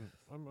 So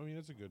I mean,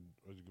 it's a good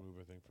move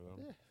I think for them.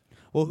 Yeah.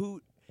 Well,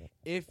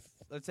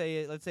 let's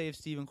say if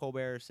Stephen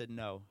Colbert said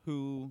no,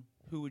 who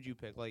would you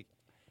pick? Like,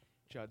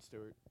 Jon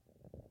Stewart.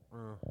 Uh,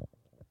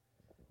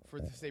 For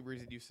the same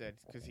reason you said,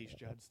 because he's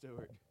Jon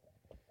Stewart.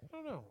 I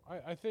don't know.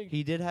 I think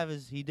he did have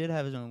his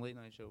own late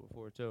night show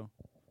before too.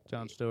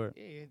 Jon Stewart.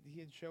 Yeah, he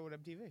had a show on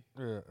MTV.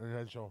 yeah, and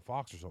had a show on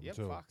Fox or something Yep,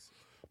 too. Fox.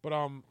 But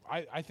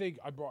I think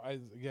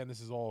again, this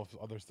is all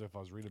other stuff I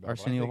was reading about. but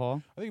Arsenio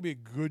Hall. I think it'd be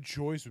a good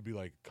choice would be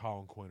like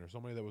Colin Quinn or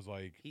somebody that was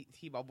like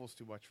He mumbles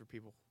too much for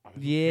people.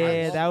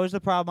 Yeah, love- that was the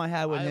problem I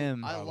had with I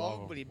him. I I love love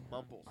him. him, but he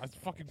mumbles. That's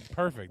fucking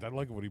perfect. I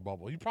like it when he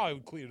bubble. He probably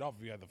would clean it up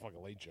if he had the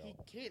fucking late show. He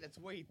can't. That's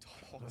the way he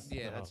talks.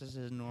 Yeah, that's just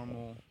his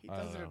normal. He I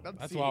don't doesn't know. enunciate.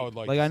 That's why I would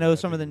like. Like to I see know that.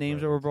 some of the think it'd be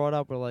names that were perfect. brought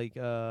up were like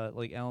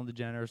Ellen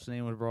DeGeneres'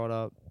 name was brought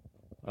up.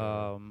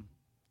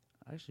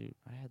 Actually,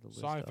 I had the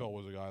list. up. Seinfeld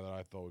was a guy that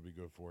I thought would be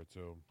good for it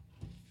too.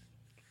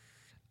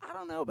 I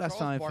don't know about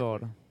Charles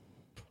Seinfeld.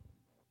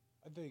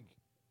 I think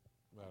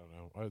I don't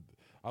know.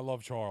 I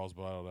love Charles,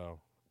 but I don't know.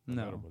 I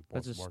met No, him with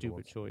that's a Mark stupid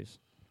once. choice.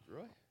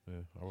 Really? Yeah,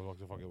 I would like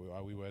to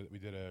fucking. We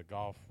did a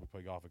golf. We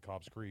played golf at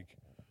Cobbs Creek,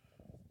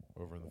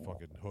 over in the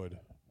fucking hood.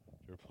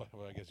 You ever play,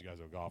 well, I guess you guys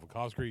know golf. But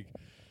Cobbs Creek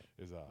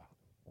is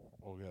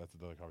oh yeah, that's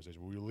another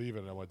conversation. We were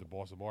leaving, and I went to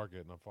Boston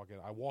Market,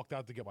 and I walked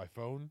out to get my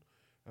phone,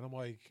 and I'm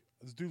like,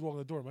 this dude walking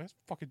the door. I'm like, that's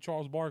fucking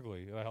Charles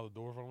Barkley, and I held the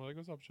door for him. I'm like,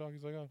 what's up, Chuck?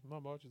 He's like, oh,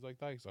 not much. He's like,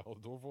 thanks. I held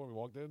the door for him. We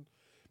walked in.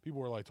 People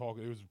were like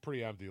talking. It was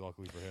pretty empty,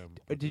 luckily for him.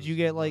 Did It was you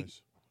get, like,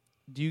 nice.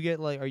 Do you get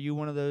like? Are you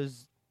one of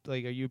those?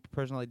 Like, are you a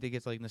person like that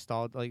gets like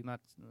nostalgia, like not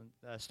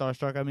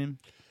starstruck? I mean,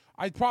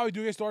 I probably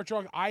do get Star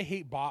Trek. I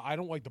hate I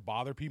don't like to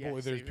bother people. Yeah,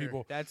 if there's same here.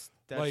 people that's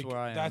like where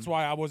I am. that's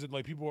why I wasn't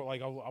like people were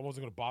like I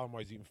wasn't gonna bother them while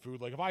I was eating food.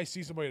 Like if I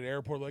see somebody at the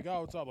airport, like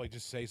oh what's up, like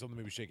just say something,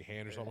 maybe shake a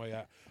hand or something like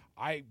that.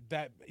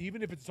 That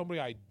even if it's somebody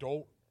I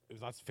don't is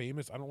not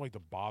famous, I don't like to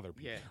bother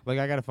people. Yeah. Like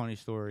I got a funny You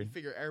story.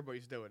 figure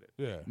everybody's doing it.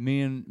 Yeah.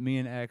 Me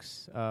and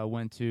X we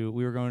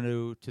were going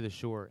to the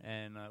shore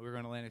and we were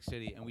going to Atlantic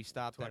City and we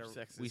stopped To at watch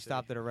Sex and the we City.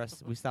 stopped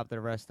at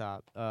a rest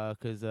stop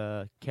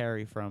because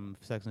Carrie from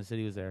Sex and the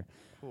City was there.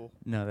 Cool.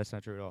 No, that's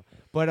not true at all.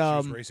 But She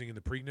was racing in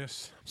the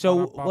Preakness.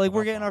 so like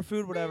we're getting our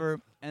food whatever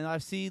and I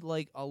see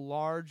like a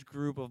large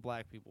group of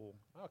black people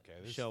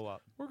Okay, show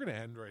up. we're gonna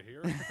end right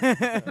here.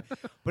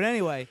 But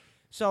anyway,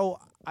 so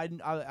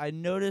I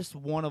noticed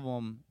one of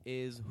them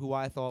is who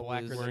I thought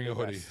Blacker was than wearing the a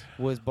hoodie. rest.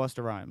 was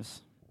Busta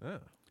Rhymes. Yeah.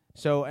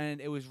 So and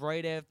it was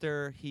right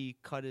after he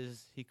cut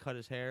his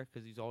hair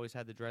because he's always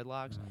had the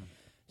dreadlocks.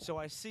 So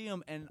I see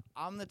him and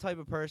I'm the type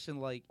of person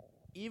like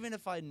even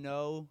if I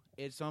know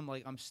it's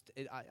like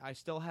I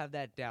still have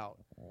that doubt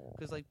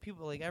because like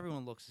people like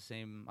everyone looks the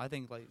same. I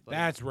think like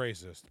That's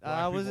racist.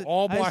 Black was people, it-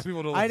 all I black s-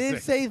 people don't I look the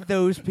didn't same. say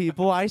those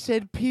people. I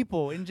said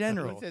people in I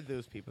general. said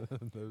those people.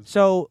 Those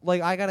So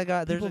like I got a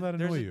guy. There's people a, that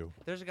there's annoy a, you.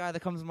 there's a guy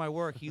that comes to my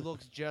work. He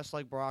looks just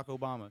like Barack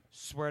Obama.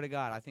 Swear to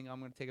God, I think I'm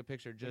gonna take a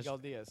picture. Just Miguel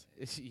Diaz.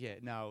 yeah,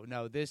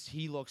 no. This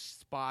he looks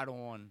spot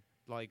on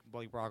like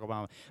Barack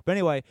Obama. But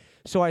anyway,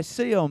 so I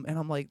see him and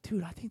I'm like,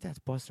 dude, I think that's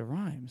Busta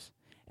Rhymes.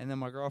 And then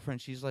my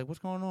girlfriend, she's like, what's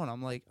going on?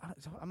 I'm like,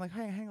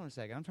 hey, hang on a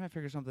second. I'm trying to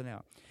figure something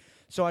out.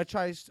 So I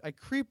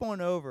creep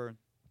on over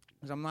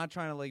because I'm not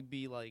trying to like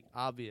be like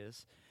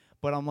obvious,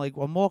 but I'm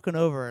walking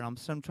over and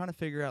I'm trying to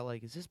figure out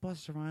like, is this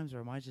Busta Rhymes or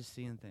am I just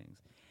seeing things?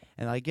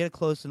 And I get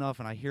close enough,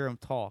 and I hear him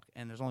talk,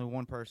 and there's only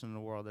one person in the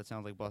world that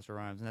sounds like Busta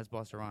Rhymes, and that's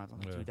Busta Rhymes. I'm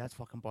like, Yeah. dude, that's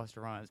fucking Busta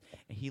Rhymes.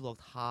 And he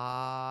looked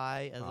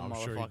high as a I'm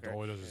sure motherfucker.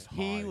 all he does is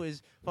He high.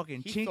 was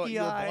fucking He thought you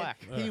were chinky-eyed.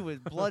 black. He Yeah. was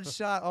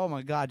bloodshot. Oh,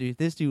 my God, dude.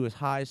 This dude was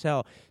high as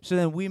hell. So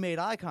then we made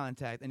eye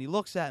contact, and he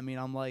looks at me, and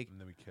I'm like, And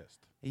then we kissed.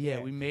 yeah,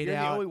 we made You're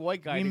out. the only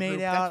white guy We in the made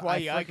group. out. That's why I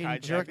you eye fucking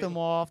contact jerked me. him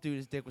off. Dude,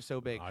 his dick was so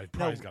big. I No,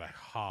 probably got a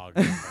hog.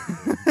 He's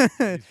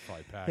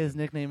probably packing. his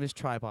nickname is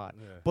Tripod.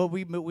 Yeah. But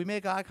we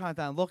make eye contact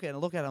and look at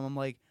him.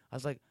 I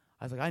was like,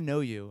 I know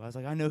you. I was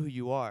like, I know who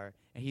you are.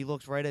 And he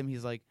looks right at me.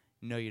 He's like,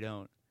 no, you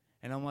don't.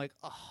 And I'm like,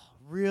 oh,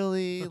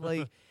 really?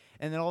 Like,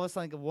 and then all of a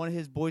sudden, one of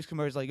his boys come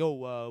over. He's like,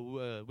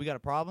 oh, we got a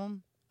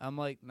problem. I'm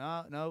like,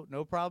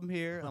 no problem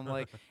here. I'm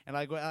like, and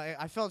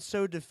I felt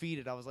so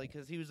defeated. I was like,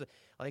 because he was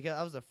like,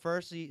 that was the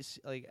first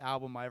like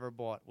album I ever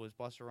bought was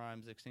Busta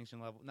Rhymes' not Extinction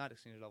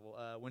Level,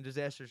 When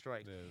Disaster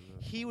Strikes. Yeah,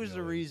 He was the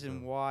yeah,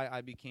 reason so- why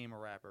I became a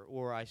rapper,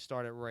 or I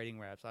started writing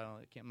raps.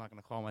 I'm not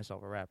gonna call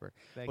myself a rapper,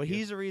 Thank but you.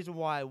 he's the reason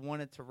why I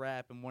wanted to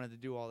rap and wanted to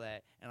do all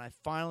that. And I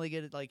finally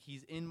get it. Like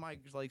he's in my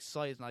like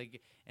sights,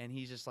 and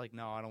he's just like,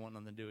 no, I don't want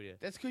nothing to do with you.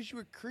 That's because you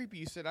were creepy.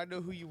 You said, I know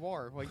who you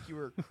are. Like you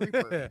were a creeper.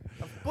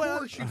 Of But-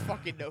 course you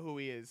fucking know who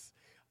he is.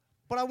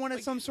 But I wanted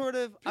Like, some sort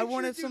of. I Picture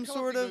wanted a dude some come up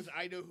sort and of. goes,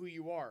 I know who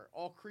you are.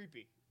 All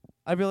creepy.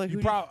 I'd be like, You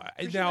who do you- probably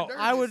Because now. you're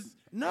I would. nervous.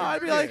 No, You're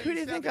I'd be nervous. like, who do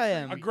you sound think like I a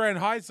am? creep. Grand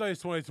hindsight is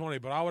 2020,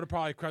 but I would have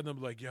probably credited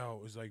them like, "Yo,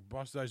 it was like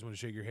Busta. I just want to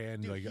shake your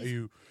hand." Dude, Like, he's- are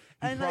you?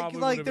 And probably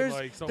like would've been there's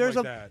like, something there's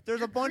like a that. there's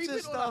You're a bunch of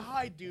creeping on a stuff.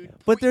 high, dude.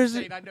 But Point there's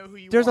saying, I know who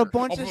you there's are. a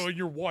bunch Oh, of well,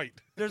 you're white.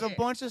 There's a Yeah.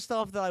 bunch of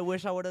stuff that I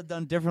wish I would have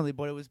done differently,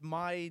 but it was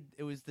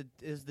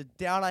the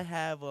doubt I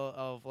have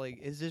of like,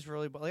 is this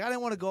really? Like, I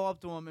didn't want to go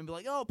up to him and be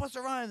like, "Oh,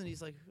 Busta Rhymes," and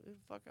he's like,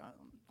 "Fuck,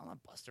 I'm not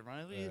Busta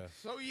Rhymes." What are you-" Yeah.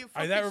 So you Hey,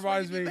 fucking that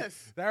reminds swing and me. you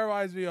miss. That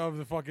reminds me of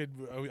the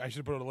fucking. I should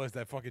have put on the list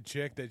that fucking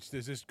chick. There's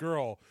this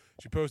girl.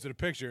 She posted a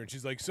picture and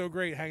she's like, "So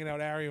great hanging out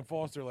with Arian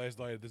Foster last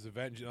night at this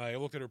event." And I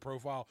looked at her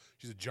profile.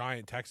 She's a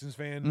giant Texans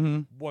fan.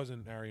 Mhm.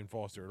 Wasn't Arian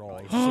Foster at all.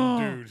 It was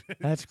some dude.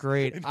 That's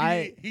great. And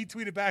I he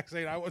tweeted back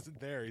saying, "I wasn't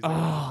there." He's like,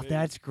 oh,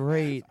 that's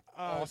great.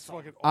 oh, it's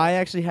fucking. I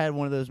actually had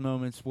one of those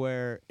moments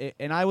where,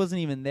 and I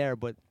wasn't even there,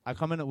 but I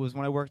come in. It was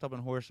when I worked up in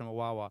Horsham at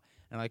Wawa,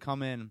 and I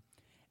come in,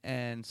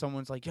 and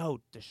someone's like, "Yo,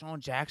 Deshaun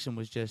Jackson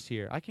was just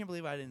here." I can't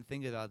believe I didn't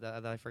think about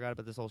that. That I forgot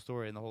about this whole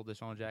story and the whole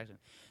Deshaun Jackson.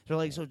 They're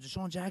like, "So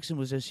Deshaun Jackson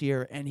was just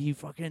here, and he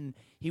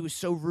was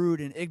so rude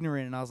and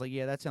ignorant." And I was like,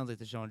 "Yeah, that sounds like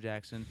Deshaun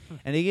Jackson."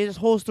 And he gave this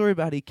whole story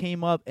about he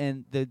came up,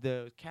 and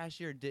the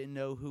cashier didn't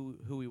know who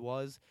he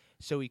was,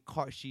 so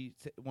she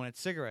wanted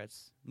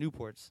cigarettes,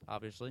 Newports,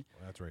 obviously.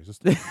 That's racist.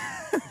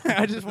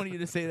 I just wanted you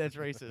to say that's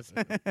racist.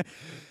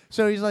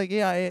 So he's like,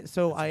 yeah. I asked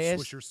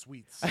Swisher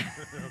sweets on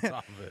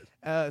top of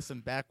it.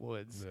 some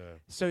backwoods. Yeah.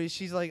 So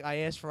she's like, I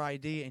asked for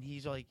ID, and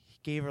he's like, he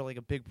gave her like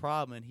a big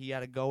problem, and he had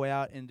to go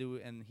out and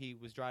he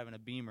was driving a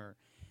Beamer,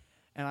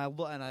 and I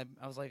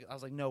was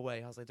like, no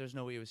way. I was like, there's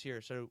no way he was here.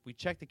 So we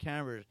checked the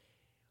cameras.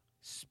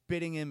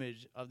 Spitting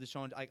image of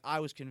Deshaun. Like, I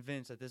was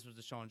convinced that this was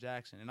Deshaun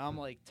Jackson, and I'm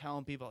like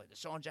telling people like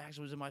Deshaun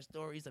Jackson was in my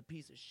story. He's a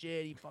piece of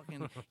shit. He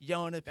fucking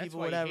yelling at That's people,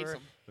 why he whatever. hates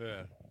him.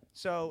 Yeah.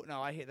 So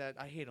no, I hate that.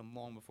 I hate him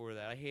long before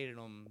that. I hated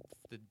him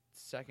the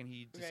second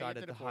he Okay, decided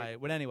get to to the point. hide.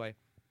 But anyway,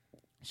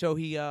 so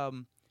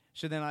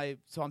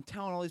I'm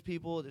telling all these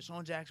people that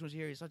Deshaun Jackson was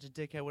here. He's such a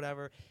dickhead,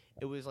 whatever.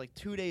 It was like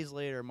 2 days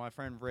later. My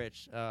friend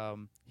Rich,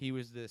 he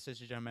was the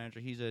assistant general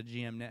manager. He's a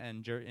GM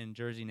in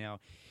Jersey now.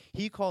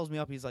 He calls me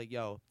up. He's like,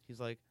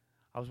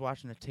 I was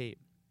watching the tape.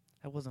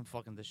 That wasn't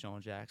fucking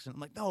Deshaun Jackson. I'm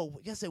like, no,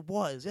 yes it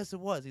was. Yes it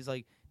was. He's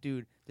like,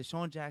 dude,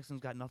 Deshaun Jackson's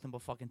got nothing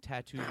but fucking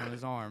tattoos on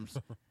his arms.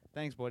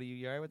 Thanks, buddy.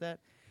 You alright with that?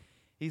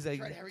 He's like,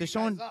 Try to hurry you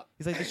Deshaun. guys up.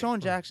 He's like, Deshaun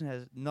Jackson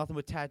has nothing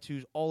but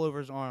tattoos all over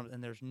his arms,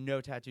 and there's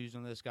no tattoos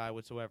on this guy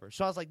whatsoever.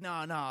 So I was like, no.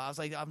 I was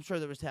like, I'm sure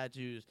there was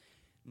tattoos.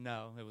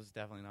 No, it was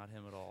definitely not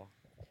him at all.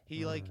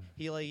 He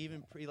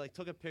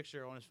took a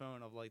picture on his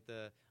phone of like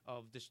the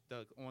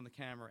on the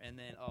camera, and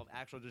then of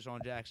actual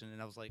Deshaun Jackson,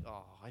 and I was like,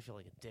 oh, I feel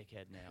like a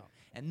dickhead now,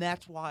 and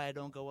that's why I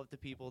don't go up to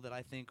people that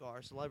I think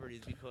are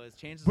celebrities, because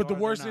chances But are the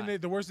they're worst not.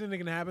 thing that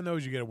can happen though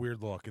is you get a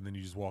weird look and then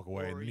you just walk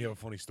away Or and you have a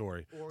funny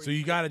story. or So you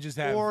you gotta just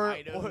have.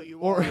 I know who you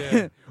or, are.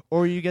 Yeah.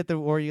 or you get the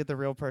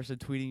real person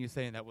tweeting you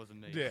saying that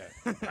wasn't me. Yeah,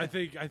 I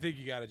think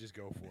you gotta just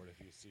go for it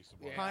if you see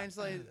somebody. Yeah.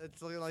 Hindsight,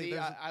 it's like See,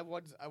 there's- I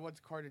once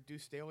carded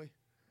Deuce Staley,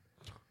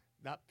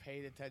 not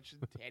paying attention,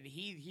 and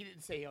he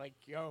didn't say like,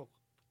 "Yo,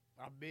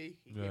 I'm me."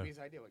 He Yeah. gave me his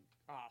idea, like,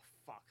 "Oh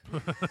fuck."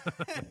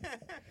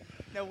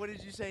 Now, what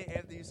did you say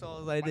after you saw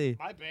his ID?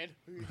 My bad.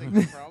 Who you think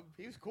he's from?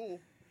 He was cool.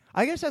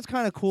 I guess that's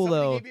kind of cool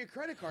Somebody though. gave me a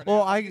credit card.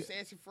 Well, I I- used to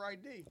ask him for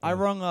ID. I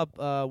rung up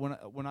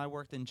when I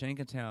worked in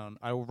Jenkintown.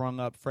 I rung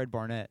up Fred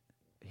Barnett.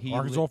 He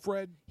Arkansas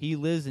Fred. he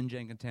lives in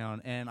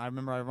Jenkintown, and I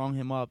remember I rung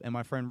him up, and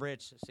my friend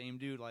Rich, same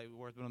dude, like we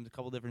worked with him at a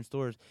couple different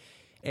stores.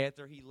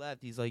 After he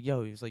left, he's like,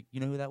 "Yo," he's like, "You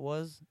know who that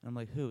was?" I'm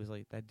like, "Who?" He's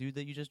like, "That dude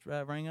that you just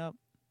rang up."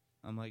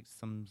 I'm like,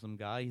 "Some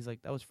guy." He's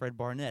like, "That was Fred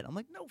Barnett." I'm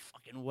like, "No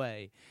fucking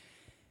way."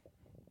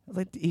 was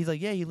like, he's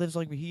like, yeah,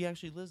 he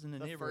actually lives in the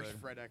The neighborhood. first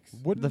Fred X.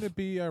 Wouldn't The it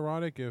be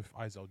ironic if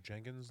Isel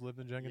Jenkins lived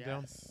in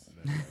Jenkintown?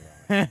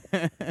 Yes.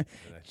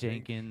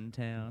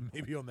 Jenkintown.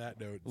 Maybe on that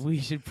note. We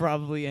should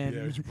probably end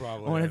Yeah, we should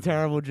probably on a end.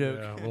 terrible joke.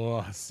 Yeah,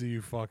 well, see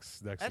you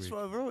fucks next That's week.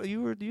 what, bro.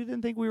 You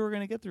didn't think we were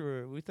gonna get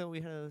through it. We thought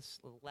we had a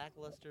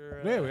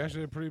lackluster. Yeah, we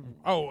actually had pretty.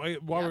 Oh,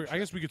 I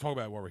guess we could talk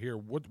about it while we're here.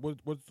 What's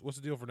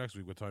the deal for next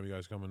week? What time you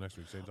guys coming next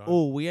week? Same time.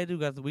 Oh, we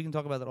can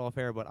talk about that off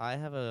air. But I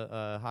have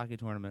a hockey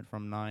tournament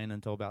from 9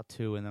 until about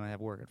 2, and then I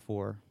have work at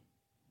 4.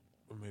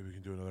 Or maybe we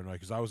can do another night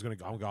because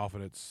I'm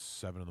golfing at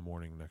 7 in the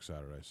morning next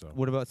Saturday. So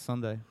What about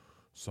Sunday?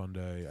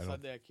 Sunday,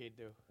 Sunday I can't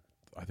do.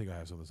 I think I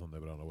have something Sunday,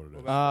 but I don't know what it is.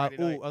 What about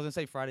Friday I night? was gonna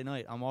say Friday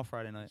night. I'm off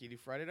Friday night. Can you do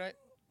Friday night?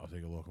 I'll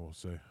take a look and we'll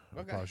see. I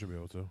Okay. probably should be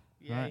able to.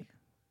 Yay. Right.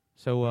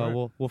 So All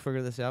right. we'll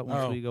figure this out once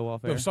Oh. we go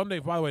off No, air. Sunday.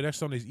 By the way, next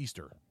Sunday's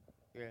Easter.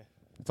 Yeah.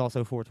 It's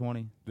also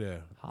 420. Yeah,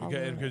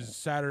 Holla. because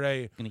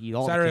Saturday Gonna eat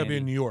all Saturday the I'll be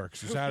in candy. New York.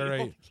 So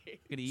Saturday,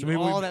 Gonna eat So maybe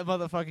all we- that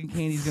motherfucking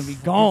candy's gonna be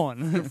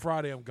gone.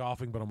 Friday I'm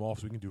golfing, but I'm off,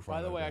 so we can do By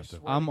Friday. the way, I night, too.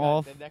 swear I'm to God,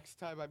 off. the next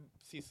time I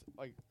see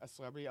like a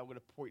celebrity, I'm gonna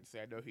point and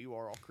say, "I know who you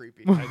are, all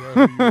creepy." I know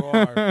who you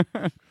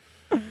are.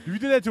 If you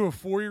did that to a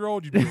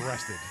 4-year-old, you'd be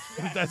arrested.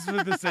 That's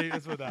what the same.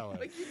 That's what that was.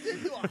 Like you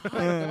did to a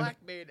high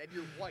black man, and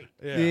you're white.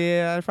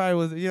 Yeah, I probably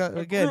was.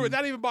 Again, Crew,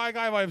 not even by a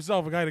guy by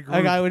himself, a guy in a group.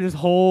 a guy with his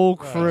whole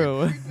Right.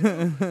 crew.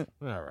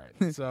 All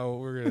right, so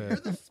we're You're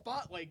gonna. the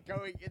spotlight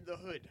going in the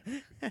hood.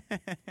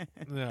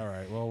 All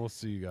right, well, we'll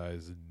see you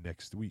guys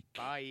next week.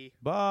 Bye.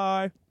 Bye.